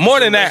 Well, no, more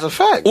than that. That's a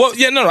fact. Well,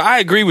 yeah, no, I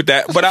agree with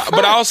that. But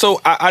I also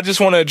I just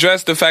want to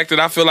address the fact that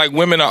I feel like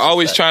women are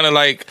always trying to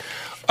like,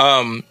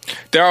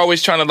 they're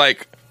always trying to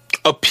like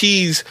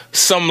appease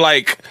some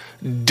like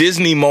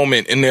Disney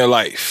moment in their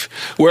life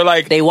where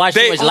like they watch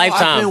too much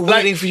Lifetime. I've been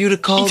waiting for you to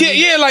call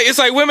me. Yeah, like it's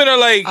like women are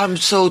like, I'm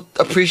so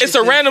appreciative. It's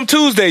a random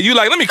Tuesday. You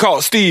like, let me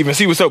call Steve and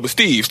see what's up with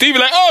Steve. Steve be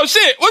like, oh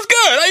shit, what's good?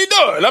 How you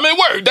doing? I'm at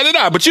work. Da da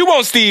da. But you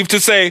want Steve to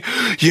say,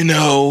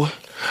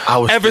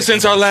 Ever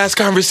since our last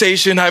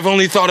conversation, I've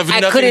only thought of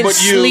nothing but you. I couldn't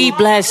sleep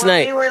last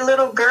night. We were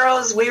little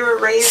girls. We were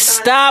raised.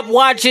 Stop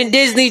watching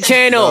Disney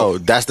Channel. No,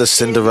 that's the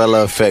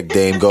Cinderella effect,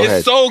 Dame. Go ahead.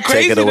 It's so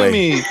crazy Take it away. to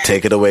me.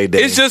 Take it away,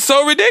 Dame. It's just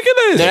so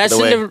ridiculous.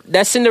 No,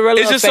 that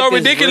Cinderella effect. It's just so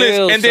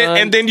ridiculous. Real,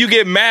 and then you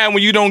get mad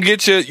when you don't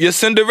get your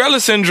Cinderella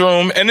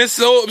syndrome, and it's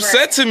so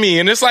upset to me.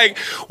 And it's like,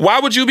 why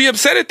would you be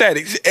upset at that?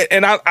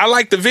 And I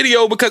like the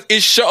video because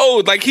it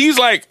showed, like, he's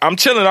like, I'm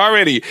chilling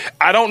already.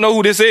 I don't know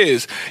who this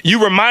is.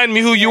 You remind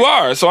me who you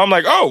are. So I'm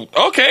like, oh,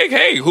 okay,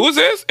 hey, who's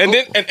this? And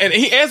then and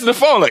he answered the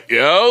phone like,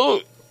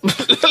 yo.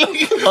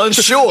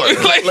 Unsure.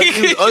 like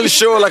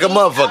unsure like a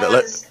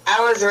motherfucker. I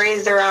was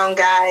raised around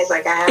guys.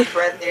 Like, I have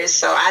brothers,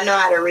 so I know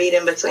how to read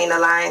in between the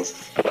lines.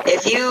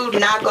 If you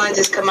not going to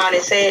just come out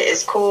and say it,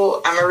 it's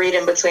cool. I'm going to read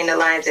in between the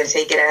lines and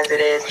take it as it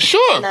is.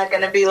 Sure. I'm not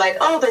going to be like,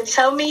 oh, but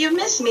tell me you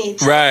miss me.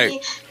 Tell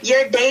me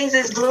your days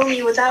is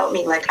gloomy without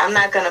me. Like, I'm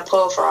not going to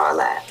pull for all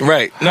that.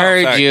 Right. No,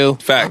 heard you.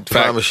 Fact.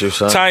 Promise you,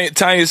 son.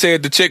 Tanya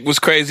said the chick was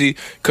crazy.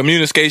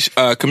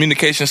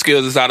 Communication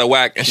skills is out of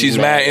whack, and she's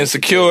mad,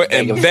 insecure,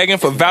 and begging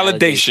for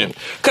validation.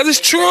 Because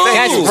it's true.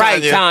 That's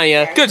right,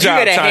 Tanya. Good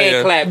job,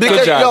 Tanya. Because,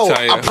 Good job,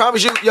 Tanya. I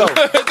promise you, yo.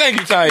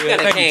 Thank you, Tanya.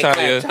 Thank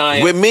you,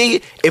 Tanya. With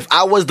me, if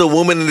I was the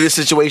woman in this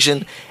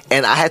situation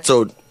and I had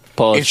to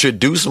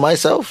introduce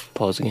myself.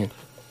 Pause again.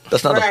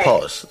 That's not a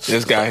pause.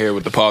 This guy here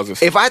with the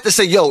pauses. If I had to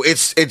say, yo,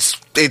 it's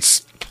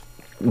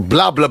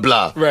blah, blah,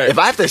 blah. Right. If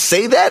I have to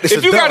say that, it's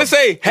if you got to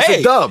say,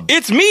 hey,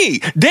 it's me,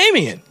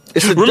 Damien.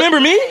 Remember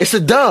me? It's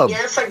a dub.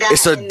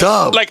 It's a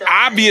dub. Like,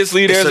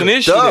 obviously, there's an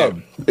issue there.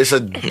 It's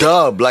a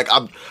dub. Like,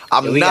 I'm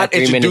not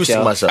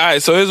introducing myself. All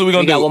right, so here's what we're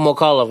going to do. We got one more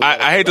call.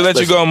 I hate to let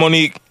you go,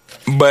 Monique,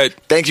 but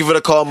thank you for the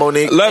call,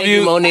 Monique. Love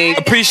you, Monique.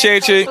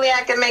 Appreciate you. Hopefully,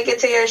 I can make it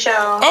to your show.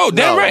 Oh,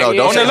 damn right. No,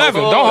 don't on say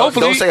 11. Hopefully. Don't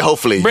hopefully. Don't say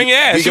hopefully. Bring your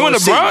ass. You in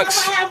the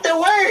Bronx? I have to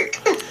work.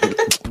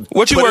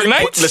 What you work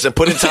nights? Listen,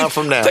 put in time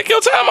from now. Take your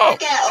time off. I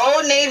got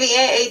Old Navy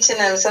and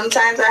H&M.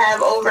 Sometimes I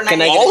have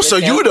overnight. So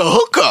you the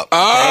hookup?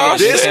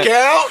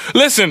 Discount?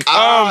 Listen,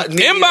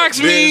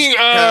 inbox me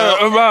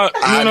about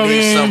I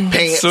need some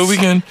pants, so we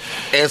can.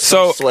 And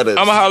some sweaters.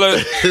 I'm gonna holler.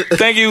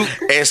 Thank you.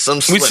 And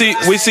some sweaters.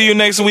 We see you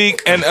next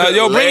week. And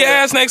yo, bring your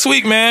ass next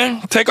week, man.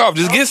 Take off.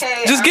 Just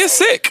get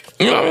sick.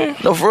 You know what I mean?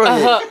 No, for real.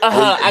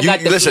 I got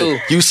the flu.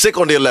 You sick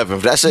on the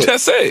 11th. That's it.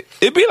 That's it.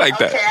 It be like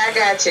that. Okay, I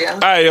got you. All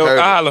right, yo. I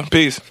holler.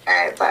 Peace. All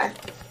right, bye.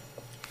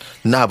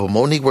 Nah, but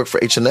Monique worked for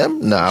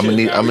H&M. Nah, I'm gonna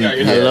need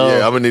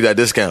that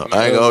discount.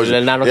 I ain't gonna hold you.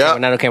 Not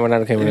on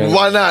camera.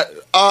 Why not?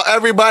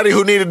 Everybody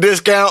who need a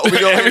discount, we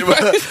gonna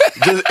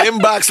just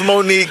inbox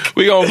Monique.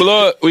 We gonna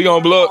blow it.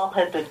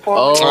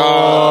 Oh,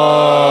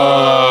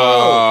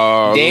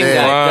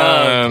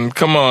 damn!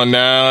 Come on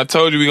now. I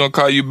told you we gonna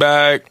call you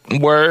back.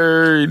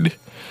 Word.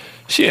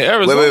 She in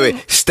Arizona.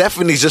 Wait.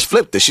 Stephanie just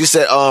flipped it. She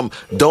said,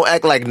 don't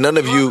act like none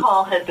of you.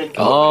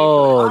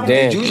 Oh,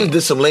 damn. You just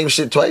did some lame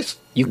shit twice.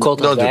 You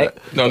called us back?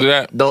 Don't do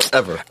that. Don't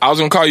ever. I was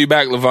going to call you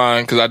back,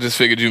 Levon, because I just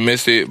figured you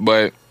missed it,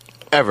 but...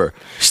 Ever.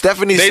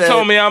 They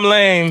told me I'm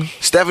lame.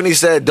 Stephanie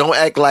said, don't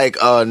act like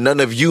none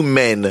of you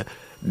men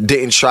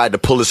didn't try to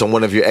pull this on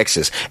one of your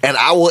exes. And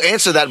I will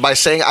answer that by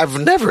saying I've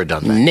never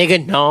done that.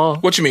 Nigga, no.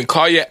 What you mean,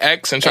 call your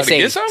ex and try to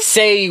get some?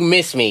 Say you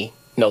miss me.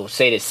 No,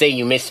 say this. Say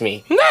you miss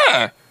me.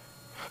 Nah.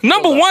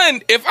 Number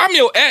one, if I'm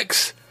your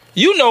ex,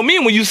 you know me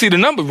when you see the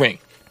number ring.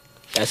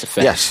 That's a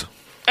fact. Yes.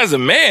 As a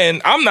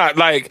man, I'm not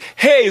like,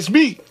 hey, it's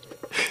me.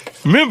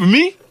 Remember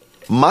me?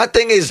 My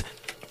thing is...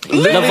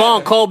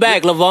 Levon, call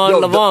back.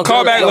 Levon,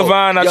 call back,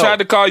 Levon. I tried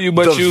to call you,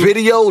 but the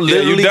video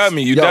literally...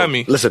 you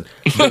dummy. Listen,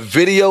 the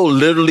video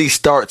literally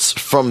starts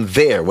from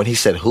there when he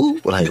said,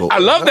 who? I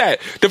love that.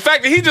 The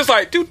fact that he just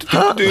like, and he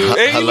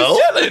was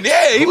chilling.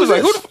 Yeah, he was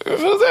like, who's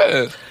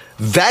that?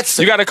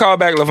 You got to call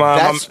back,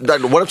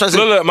 Levon. What I'm trying to say.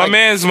 Look, my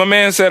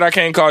man said I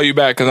can't call you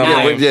back because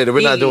I'm lame. Yeah,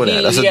 we're not doing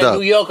that. That's a dub.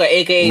 New Yorker,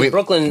 aka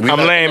Brooklyn. I'm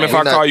lame if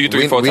I call you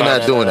 3-4 times. We're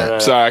not doing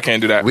that. Sorry, I can't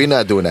do that. We're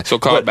not doing that. So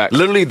call back.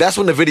 Literally, that's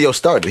when the video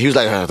started. He was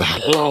like,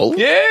 hello?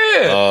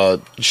 Yeah.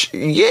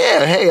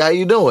 Yeah, hey, how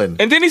you doing?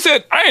 And then he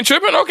said, I ain't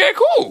tripping. Okay,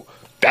 cool.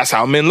 That's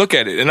how men look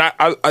at it. And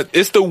I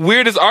it's the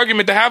weirdest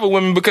argument to have with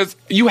women because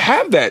you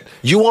have that.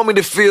 You want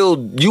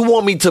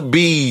me to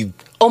be...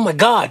 Oh my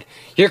God,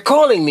 you're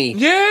calling me.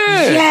 Yeah.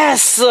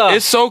 Yes.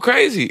 It's so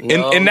crazy.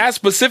 In that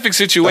specific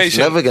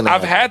situation,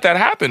 I've had that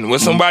happen when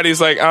somebody's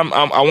like, I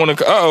want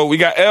to, we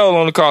got L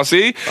on the call.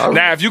 See? Right.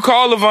 Now, if you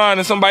call Levon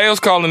and somebody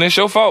else calling, it's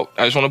your fault.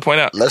 I just want to point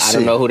out. I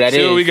don't know who that is.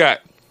 See what we got.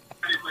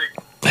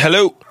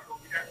 Hello?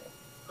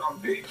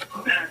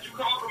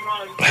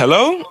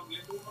 Hello?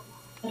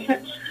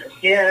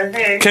 Yeah,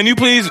 hey. Can you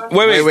please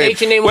wait,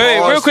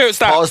 real quick,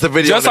 stop. Pause the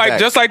video.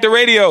 Just like the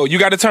radio, you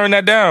got to turn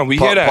that down. We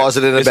hear that. Pause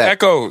it in the back.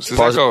 Echoes. It's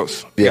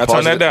echoes. Yeah, you got to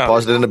turn that down.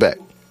 Pause it in the back.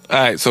 All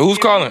right. So who's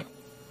calling?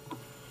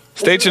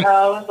 Station.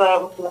 What's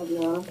up?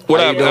 What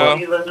up,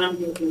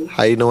 Al?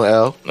 How you doing,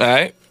 Al? All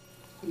right.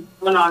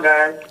 What's on,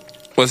 guys?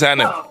 What's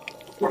happening?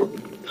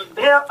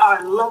 There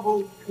are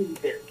levels to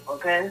this,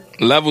 okay?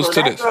 Levels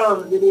to this. That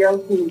girl's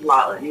video, she was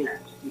wild. You know,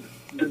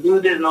 the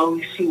dude didn't know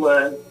who she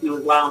was. He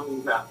was wild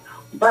himself.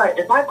 But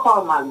if I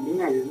call my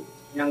man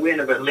and we're in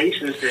a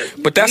relationship.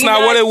 But that's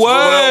not what it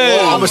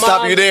was. I'm gonna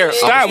stop you there.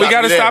 Stop. We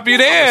gotta stop you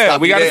there.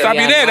 We gotta stop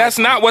you there. That's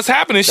not what's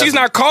happening. She's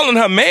not calling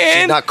her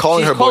man. She's not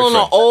calling her boyfriend. She's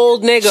calling an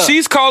old nigga.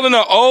 She's calling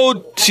an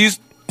old.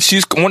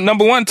 She's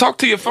number one. Talk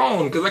to your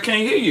phone because I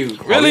can't hear you.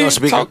 Really?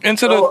 Talk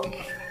into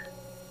the.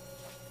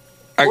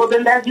 Well,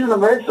 then that's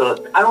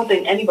universal. I don't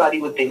think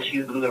anybody would think she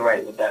was in the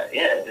right with that.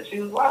 Yeah,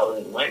 she was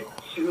wilding. Like,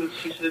 she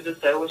should have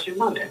just said what she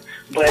wanted.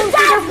 But,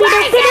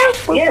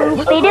 yeah,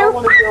 a girl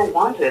want to feel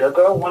wanted. A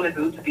girl want a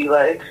dude to be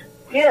like,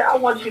 yeah, I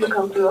want you to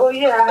come through. Oh,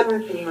 yeah, I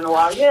haven't seen you in a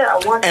while. Yeah,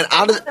 I want that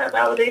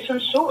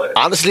validation, sure.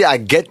 Honestly, I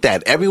get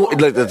that.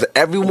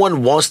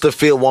 Everyone wants to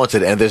feel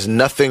wanted, and there's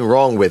nothing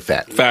wrong with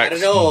that.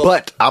 Facts.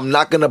 But I'm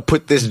not going to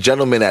put this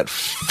gentleman at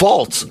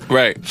fault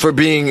for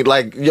being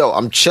like, yo,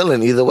 I'm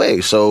chilling either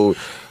way. So...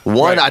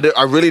 One,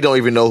 I really don't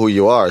even know who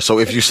you are. So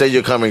if you say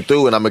you're coming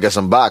through and I'm going to get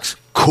some box,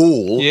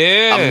 cool.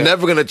 Yeah. I'm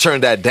never going to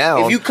turn that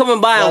down. If you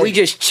coming by and we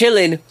just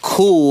chilling,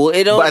 cool.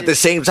 But at the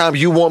same time,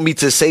 you want me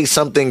to say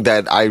something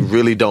that I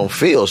really don't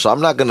feel. So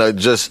I'm not going to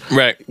just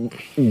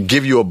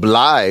give you a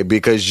lie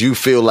because you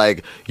feel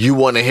like you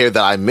want to hear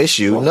that I miss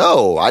you.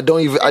 No, I don't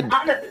even...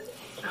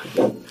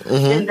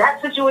 In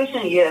that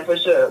situation, yeah, for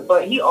sure.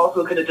 But he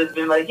also could have just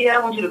been like, yeah,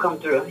 I want you to come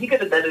through. He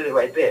could have done it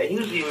right there. He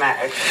was being mad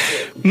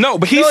extra. No,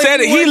 but he said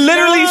it. He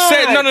literally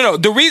said, no.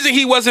 The reason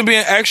he wasn't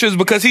being extra is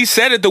because he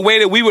said it the way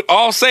that we would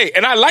all say.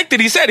 And I liked it.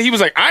 He said it. He was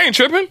like, I ain't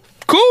tripping.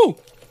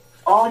 Cool.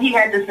 All he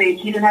had to say,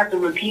 he didn't have to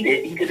repeat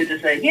it. He could have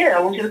just said, yeah,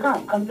 I want you to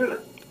come through.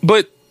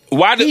 But...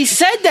 why did he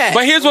said that?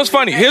 But here's what's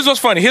funny. And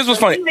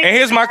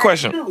here's my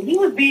question. He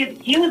was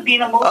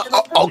being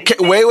emotional. Okay,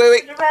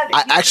 wait.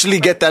 I actually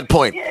get that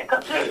point. Yeah,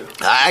 come through.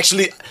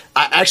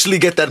 I actually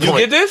get that point. You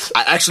get this?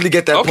 I actually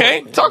get that point.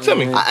 Okay, talk to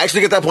me. I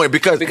actually get that point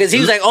because he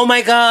was like, oh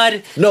my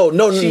God. No,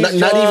 not even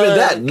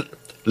that.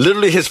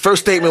 Literally, his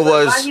first statement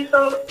was,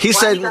 he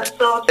said,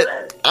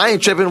 I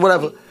ain't tripping,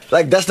 whatever.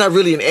 Like, that's not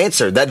really an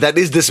answer. That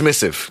is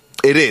dismissive.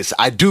 It is.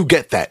 I do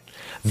get that.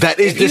 That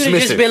is dismissive.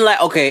 Just been like,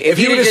 okay, if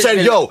you would have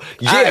said, yo,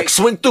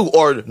 swing through,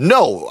 or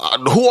no,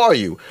 who are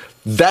you?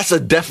 That's a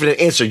definite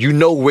answer. You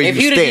know where you stand.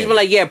 If you'd have just been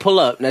like, yeah, pull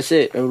up, that's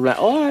it. And we're like,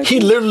 all right.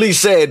 He literally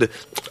said,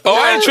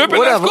 I ain't tripping,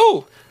 whatever. That's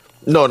cool.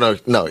 No. No,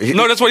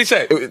 that's what he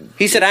said.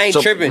 He said, I ain't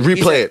tripping.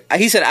 Replay it.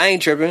 He said, I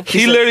ain't tripping.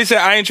 He literally said,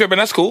 I ain't tripping,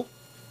 that's cool.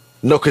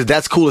 No, because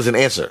that's cool as an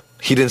answer.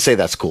 He didn't say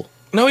that's cool.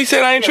 No, he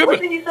said I ain't tripping.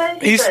 What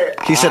did he say?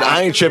 He said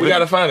I ain't tripping. We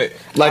gotta find it.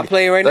 Like, I'll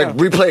play it right now.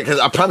 Replay it because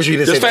I promise you he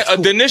didn't say that's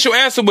cool. The initial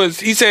answer was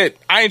he said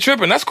I ain't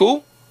tripping. That's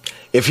cool.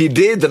 If he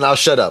did, then I'll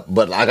shut up.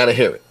 But I gotta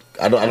hear it.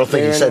 I don't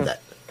think he said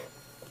that.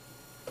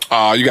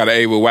 Oh, you got an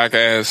A with whack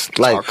ass.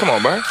 Like, come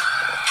on, bro.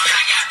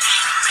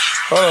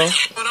 Hold on.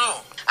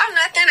 Oh,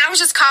 nothing. I was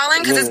just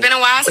calling because it's been a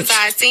while since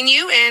I've seen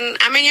you, and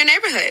I'm in your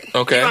neighborhood.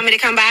 Okay. You want me to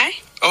come by?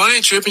 Oh, I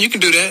ain't tripping. You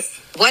can do that.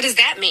 What does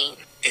that mean?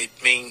 It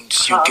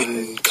means you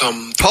can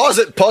come. Pause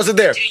it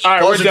there. All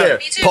right, we're done.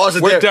 Pause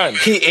it there. We're done.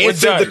 He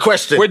answered the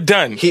question. We're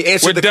done. He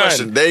answered the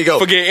question. There you go.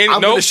 Forget any.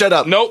 I'm gonna shut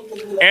up. Nope.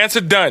 Answer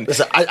done.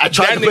 Listen, I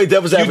tried to play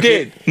devil's advocate.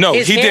 You did. No,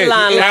 he did.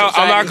 I'm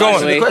not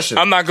going.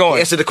 I'm not going. He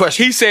answered the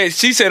question.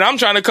 She said, I'm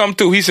trying to come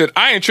through. He said,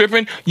 I ain't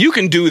tripping. You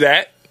can do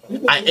that.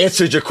 I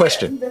answered your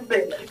question.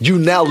 You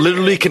now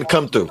literally can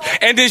come through.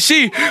 And then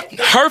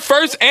her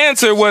first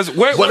answer was,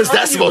 what is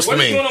that supposed to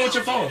mean? What's going on with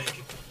your phone?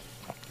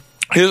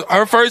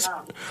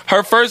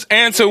 Her first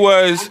answer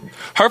was,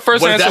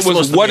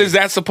 what is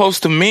that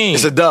supposed to mean?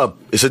 It's a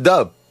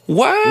dub.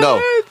 What? No.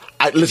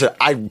 Listen,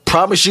 I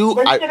promise you.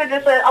 I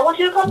just said, I want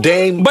you to come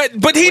Dame.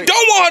 But he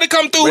don't want her to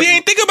come through. He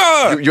ain't think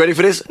about her. You ready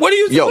for this? What are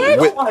you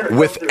saying?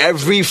 With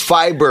every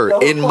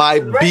fiber in my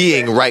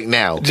being right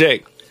now,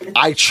 Jake,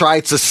 I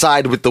tried to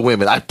side with the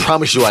women. I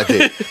promise you I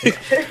did.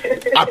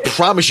 I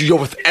promise you,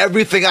 with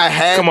everything I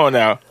had. Come on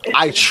now.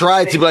 I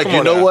tried to be like,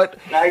 you know what?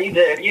 No, you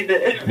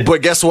did.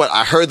 But guess what?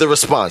 I heard the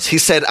response. He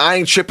said, I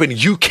ain't tripping.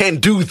 You can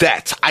do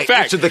that. I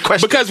answered the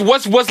question. Because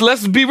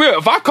let's be real.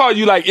 If I call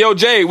you like, yo,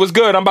 Jay, what's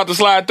good? I'm about to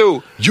slide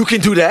through. You can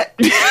do that.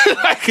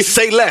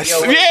 Say less.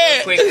 Yo,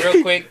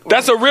 real quick.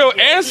 That's a real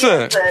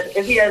answer.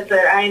 If he had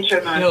said, I ain't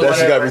tripping. That's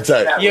just gotta be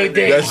tight. Yo,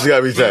 Dave. That's just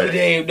gotta be tight.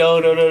 Dave, no.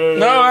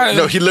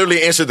 No, he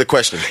literally answered the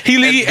question.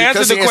 He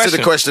answered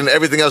the question.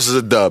 Everything else is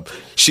a dub.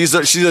 She's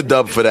a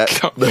dub for that.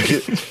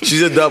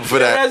 She's a dub for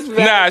that.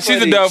 Nah,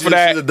 she's a dub for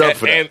that. She's a dub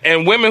for that.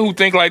 And women who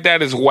think like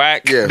that is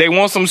whack. Yeah. They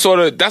want some sort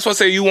of. That's why I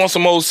say you want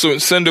some old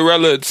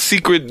Cinderella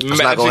secret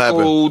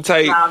magical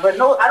type. Nah, but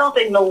no, I don't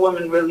think no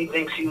woman really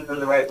thinks she was in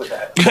the right with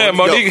that.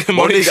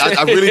 Monique,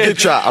 I really did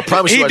try. I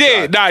promise you. He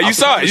did. Nah, you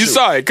saw it. You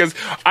saw it because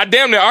I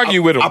damn near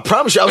argued with him. I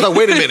promise you. I was like,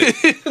 wait a minute.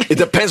 It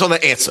depends on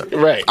the answer.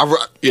 Right.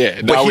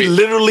 Yeah. But he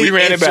literally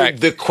ran it back.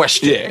 The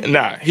question. Yeah.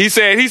 Nah. He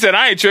said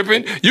I ain't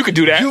tripping. You can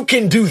do that. You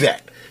can do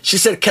that. She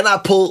said, can I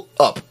pull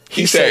up?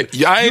 He said,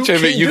 I ain't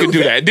tripping. You can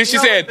do that. Then she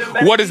said,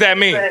 what does that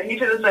mean? He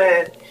should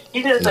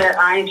have said,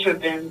 I ain't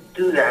tripping.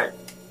 Do that.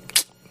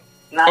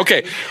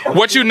 Okay,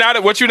 what you not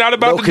about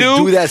to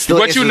do?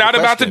 What you not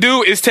about to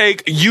do is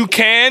take "you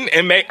can"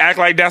 and act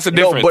like that's a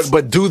difference. No,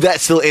 but do that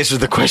still answers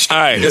the question.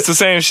 All right, it's the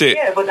same shit.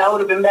 Yeah, but that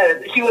would have been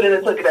better. She wouldn't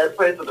have took it as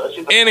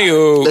personal.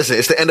 Anywho, listen,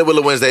 it's the end of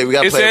Willow Wednesday. We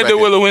got to play. It's the end of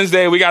Willow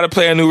Wednesday. We got to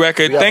play a new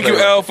record. Thank you,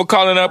 L, for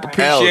calling up.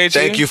 Appreciate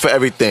you. Thank you for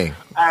everything.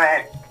 All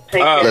right.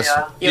 Take care,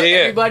 y'all. Yo,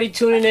 everybody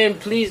tuning in,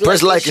 please.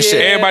 Press like and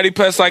share. Everybody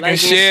press like and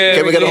share.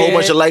 Can we get a whole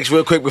bunch of likes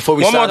real quick before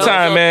we One sign more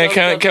time,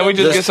 man. Can we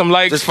just get some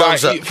likes for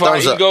our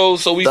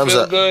egos so we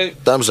feel good?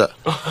 Thumbs up.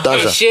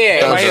 Thumbs up.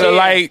 Share. Everybody hit a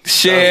like,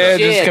 share.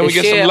 Just can we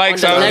get some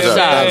likes out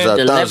here?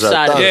 The left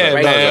side.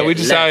 Yeah, man. We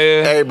just out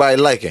here. Everybody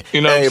liking.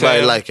 You know what I'm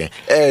saying?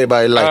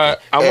 Everybody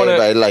liking. I want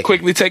to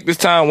quickly take this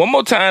time one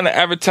more time to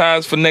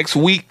advertise for next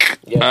week.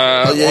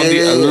 On the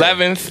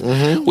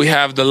 11th, we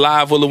have the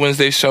live Willow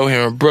Wednesday show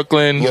here in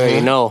Brooklyn. You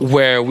already know.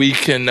 Where we're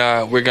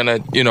gonna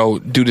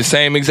do the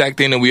same exact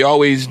thing that we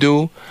always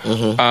do.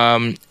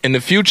 In the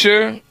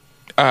future,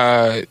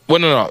 no,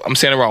 I'm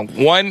saying it wrong.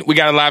 1, we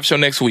got a live show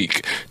next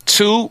week.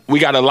 2, we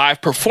got a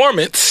live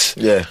performance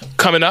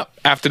coming up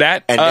after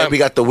that. And then we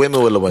got the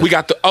women Willow Wednesday. We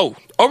got all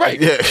right.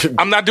 Yeah.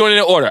 I'm not doing it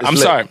in order. I'm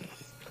sorry.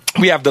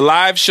 We have the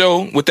live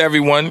show with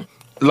everyone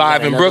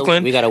live in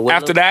Brooklyn.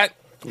 After that,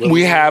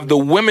 we have the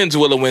women's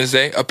Willow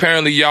Wednesday.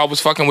 Apparently, y'all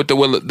was fucking with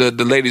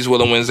the ladies'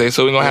 Willow Wednesday,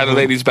 so we're gonna have the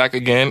ladies back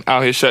again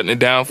out here shutting it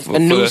down. A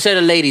new set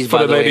of ladies, for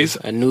by the ladies.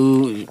 A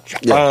new.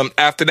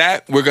 After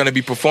that, we're gonna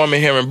be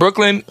performing here in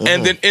Brooklyn,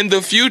 and then in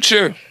the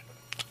future,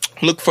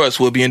 look for us.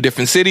 We'll be in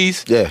different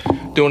cities,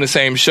 doing the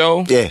same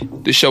show.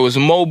 The show is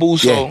mobile,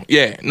 so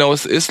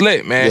it's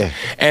lit, man.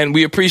 And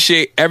we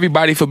appreciate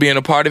everybody for being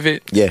a part of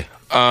it.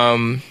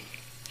 I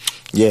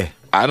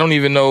don't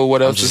even know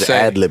what else to say.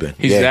 Ad-libbing.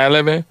 He's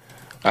ad-libbing.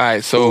 All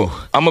right, so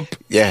I'm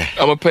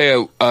gonna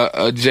play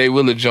a Jay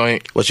Willer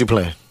joint. What you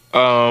playing?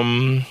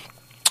 Then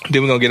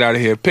we're gonna get out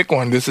of here. Pick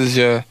one. This is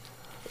your.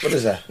 What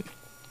is that?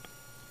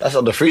 That's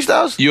on the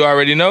freestyles. You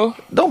already know.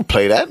 Don't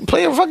play that.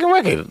 Play a fucking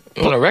record.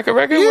 On a record?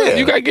 Yeah.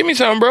 You gotta give me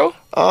something, bro.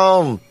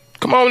 Come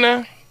on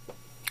now.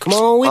 Come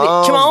on with it.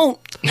 Come on.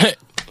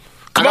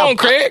 Come on,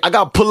 Craig. I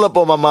got Pull Up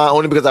on my mind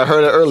only because I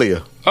heard it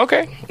earlier.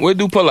 Okay, we'll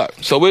do Pull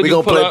Up. So we're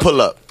gonna play Pull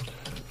Up.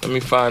 Let me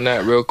find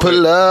that real quick.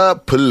 Pull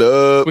up.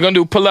 We're gonna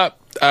do Pull Up.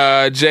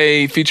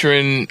 Jay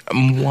featuring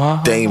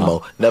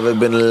Damo. Never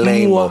been a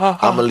lame-o.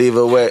 I'ma leave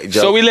her wet.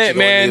 So we lit,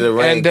 man. And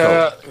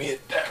let me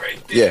hit that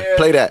right there. Yeah,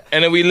 play that.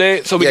 And then we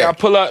lit. So we got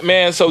Pull Up,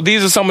 man. So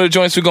these are some of the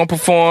joints we're gonna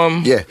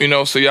perform. Yeah.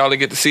 So y'all will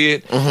get to see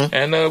it.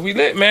 And we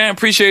lit, man.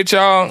 Appreciate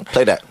y'all.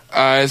 Play that.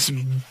 It's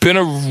been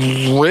a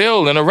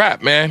reel and a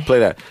rap, man. Play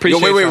that.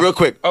 Appreciate wait, real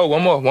quick. Oh,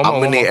 one more. I'm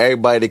gonna need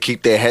everybody to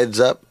keep their heads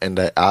up and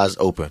their eyes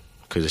open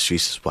because the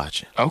streets is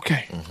watching.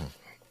 Okay.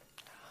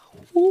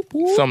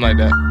 Something like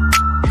that.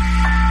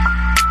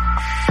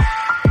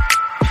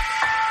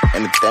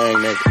 And the thing,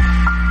 nigga.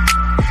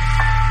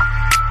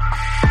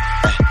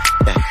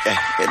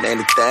 And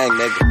the thing,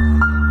 nigga.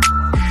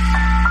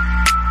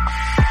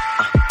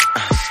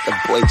 It's the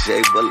boy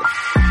Jay Willer.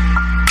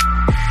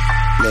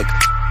 Nigga.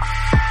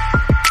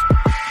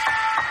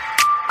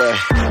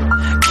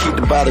 Keep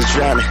the bottles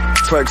drowning.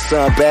 Twerks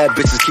on bad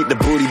bitches, keep the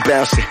booty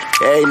bouncing.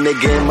 Hey,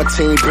 nigga in my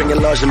team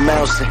bringing large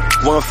amounts in.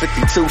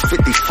 150,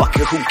 250, fuck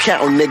it, who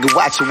countin', nigga?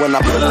 Watch it when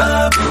I pull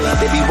up.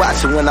 They be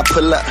watching when I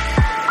pull up.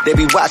 They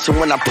be watching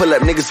when I pull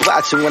up. Niggas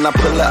watching when I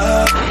pull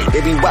up.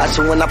 They be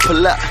watching when I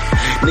pull up.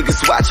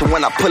 Niggas watching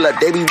when I pull up.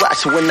 They be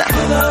watching when I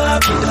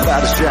keep the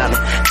bottles drowning.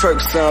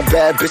 Twerks on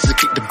bad bitches,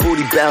 keep the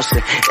booty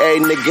bouncing. Hey,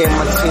 nigga in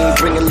my team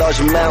bringing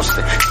large amounts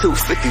in.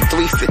 250,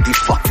 350,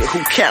 fuck it, who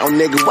countin',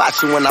 nigga?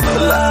 Watching when I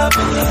pull up.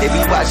 They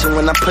be watching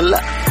when I pull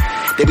up.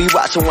 They be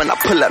watching when I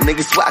pull up.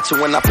 Niggas watching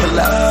when I pull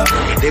up.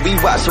 They be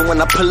watching when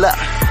I pull up.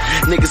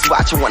 Niggas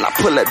watching when I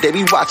pull up. They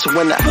be watching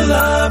when I pull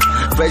up.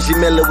 Reggie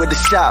Miller with the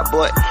shot,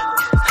 boy.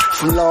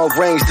 From long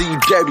range, do you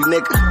dirty,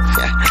 nigga?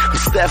 Yeah.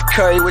 Steph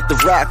Curry with the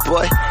rock,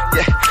 boy.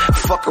 Yeah.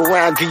 Fuck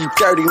around, give you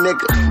 30,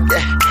 nigga.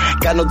 Yeah.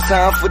 Got no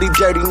time for these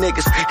dirty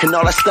niggas. And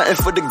all that stunting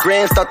for the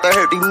grand, start to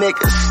hurt these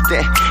niggas.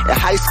 Damn. In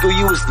high school,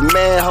 you was the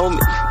man,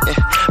 homie. Yeah.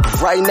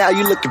 But right now,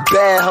 you looking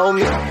bad,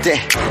 homie.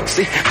 Damn.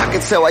 See, I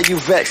can tell why you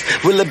vexed.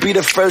 Will it be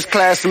the first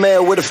class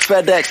mail with a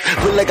FedEx?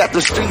 Will I got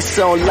the streets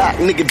on lock,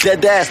 nigga,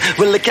 dead ass?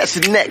 Will I catch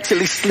your neck till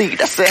he sleep?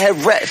 That's a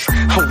head rest.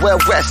 I'm well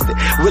rested.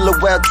 Will I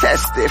well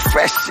tested?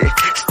 Fresh shit.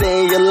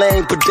 Stay in your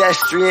lane,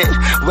 pedestrian.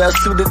 Well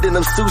suited in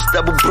them suits,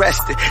 double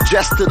breasted.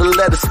 Dressed to the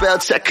letter, spell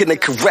checking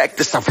and correct.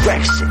 This I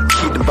wreck shit.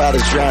 Keep the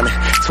bottles drowning.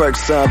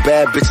 Twerks on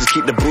bad bitches,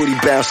 keep the booty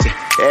bouncing.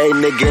 Hey,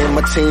 nigga in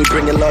my team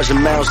bringing large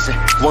amounts in.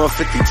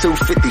 150,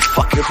 250,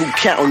 fuck it, who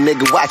countin',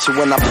 nigga? Watching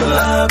when I pull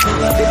up.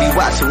 They be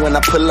watching when I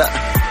pull up.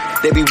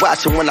 They be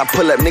watching when I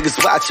pull up.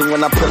 Niggas watching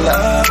when I pull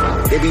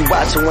up. They be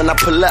watching when I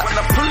pull up.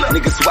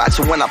 Niggas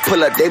watching when I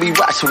pull up. They be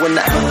watching when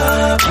I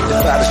keep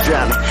the bottles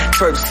drowning.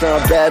 Twerks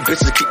on bad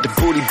bitches, keep the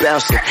booty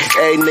bouncing.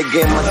 Hey,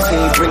 nigga in my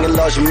team bringing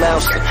large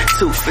amounts in.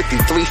 250,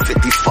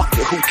 350, fuck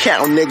it, who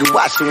countin', nigga?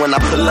 Watching when I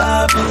pull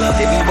up.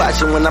 They be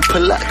watching when I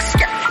pull up.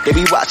 They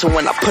be watching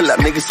when I pull up.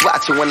 Niggas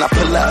watching when I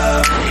pull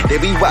up. They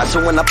be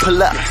watching when I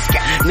pull up.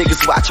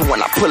 Niggas watching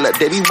when I pull up.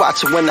 They be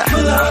watching when I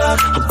pull up.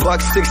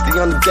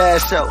 $160 on the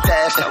dash show.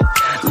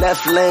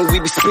 Left lane, we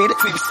be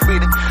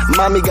speeding.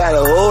 Mommy got a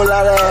whole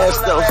lot of ass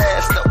though.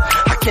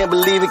 Can't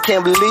believe it.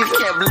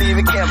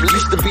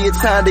 Used to be a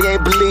time they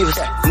ain't believers.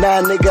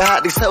 Nah, nigga,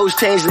 hot, these hoes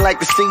changing like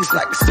the season.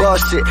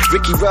 Boss shit,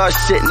 Ricky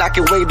Ross shit,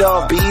 knocking weight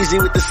off. Be easy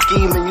with the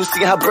scheming. You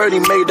see how Birdie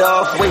made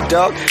off. Wait,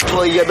 dog,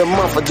 employee of the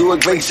month, I do a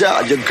great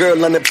job. Your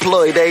girl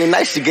unemployed, they ain't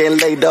nice, she getting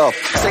laid off.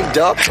 Say,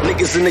 dog,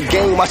 niggas in the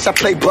game, watch I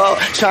play ball.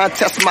 Try and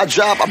test my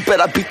job, I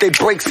bet I beat they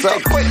brakes up.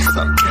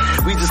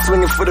 We just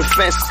swinging for the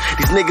fences.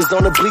 These niggas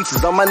on the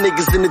bleachers, all my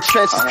niggas in the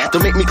trenches.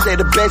 Don't make me clear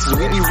the benches.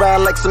 We be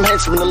riding like some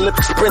henchmen,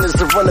 Olympic sprinters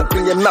that run up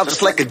in your mouth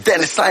just like a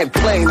dentist. I ain't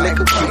playing,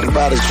 nigga. Keep the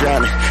bottles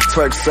drowning.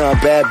 Twerk some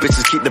bad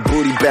bitches, keep the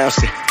booty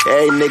bouncing.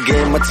 Every nigga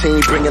in my team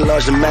bringing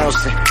large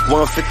amounts in.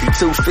 150,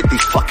 250,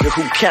 fuck it,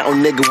 who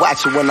countin', nigga?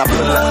 Watchin' when I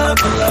pull up.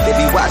 They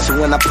be watching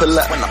when I pull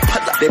up.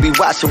 They be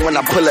watching when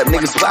I pull up.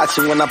 Niggas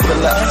watching when I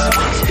pull up.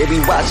 They be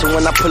watching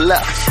when I pull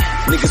up.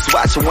 Niggas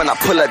watching when I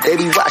pull up. They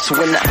be watching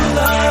when I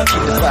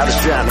keep the bottles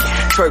drowning.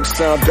 Twerk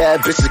some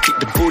bad bitches, keep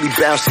the booty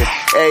bouncing.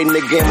 Every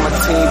nigga in my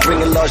team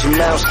bringing large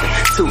amounts in.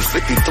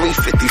 250,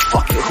 350,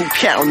 fuck it, who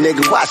countin',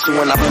 nigga? Watching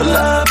when I pull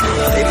up.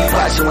 They be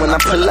watching when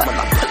I pull up.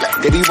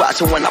 They be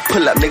watching when I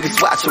pull up.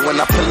 Niggas watching when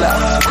I pull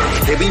up.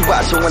 They be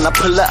watching when I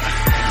pull up.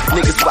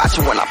 Niggas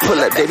watching when I pull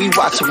up. They be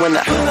watching when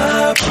I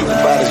keep the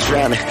bottles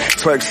drowning.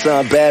 Twerk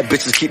some bad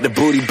bitches, keep the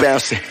booty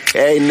bouncing.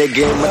 Every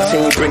nigga in my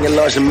team bringing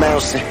large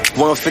amounts in.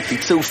 150,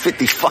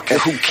 250, fuck it,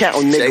 who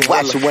countin', nigga?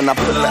 Watching when I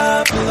pull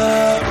up. Pull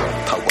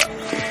up.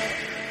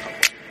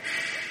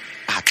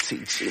 I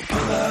teach you.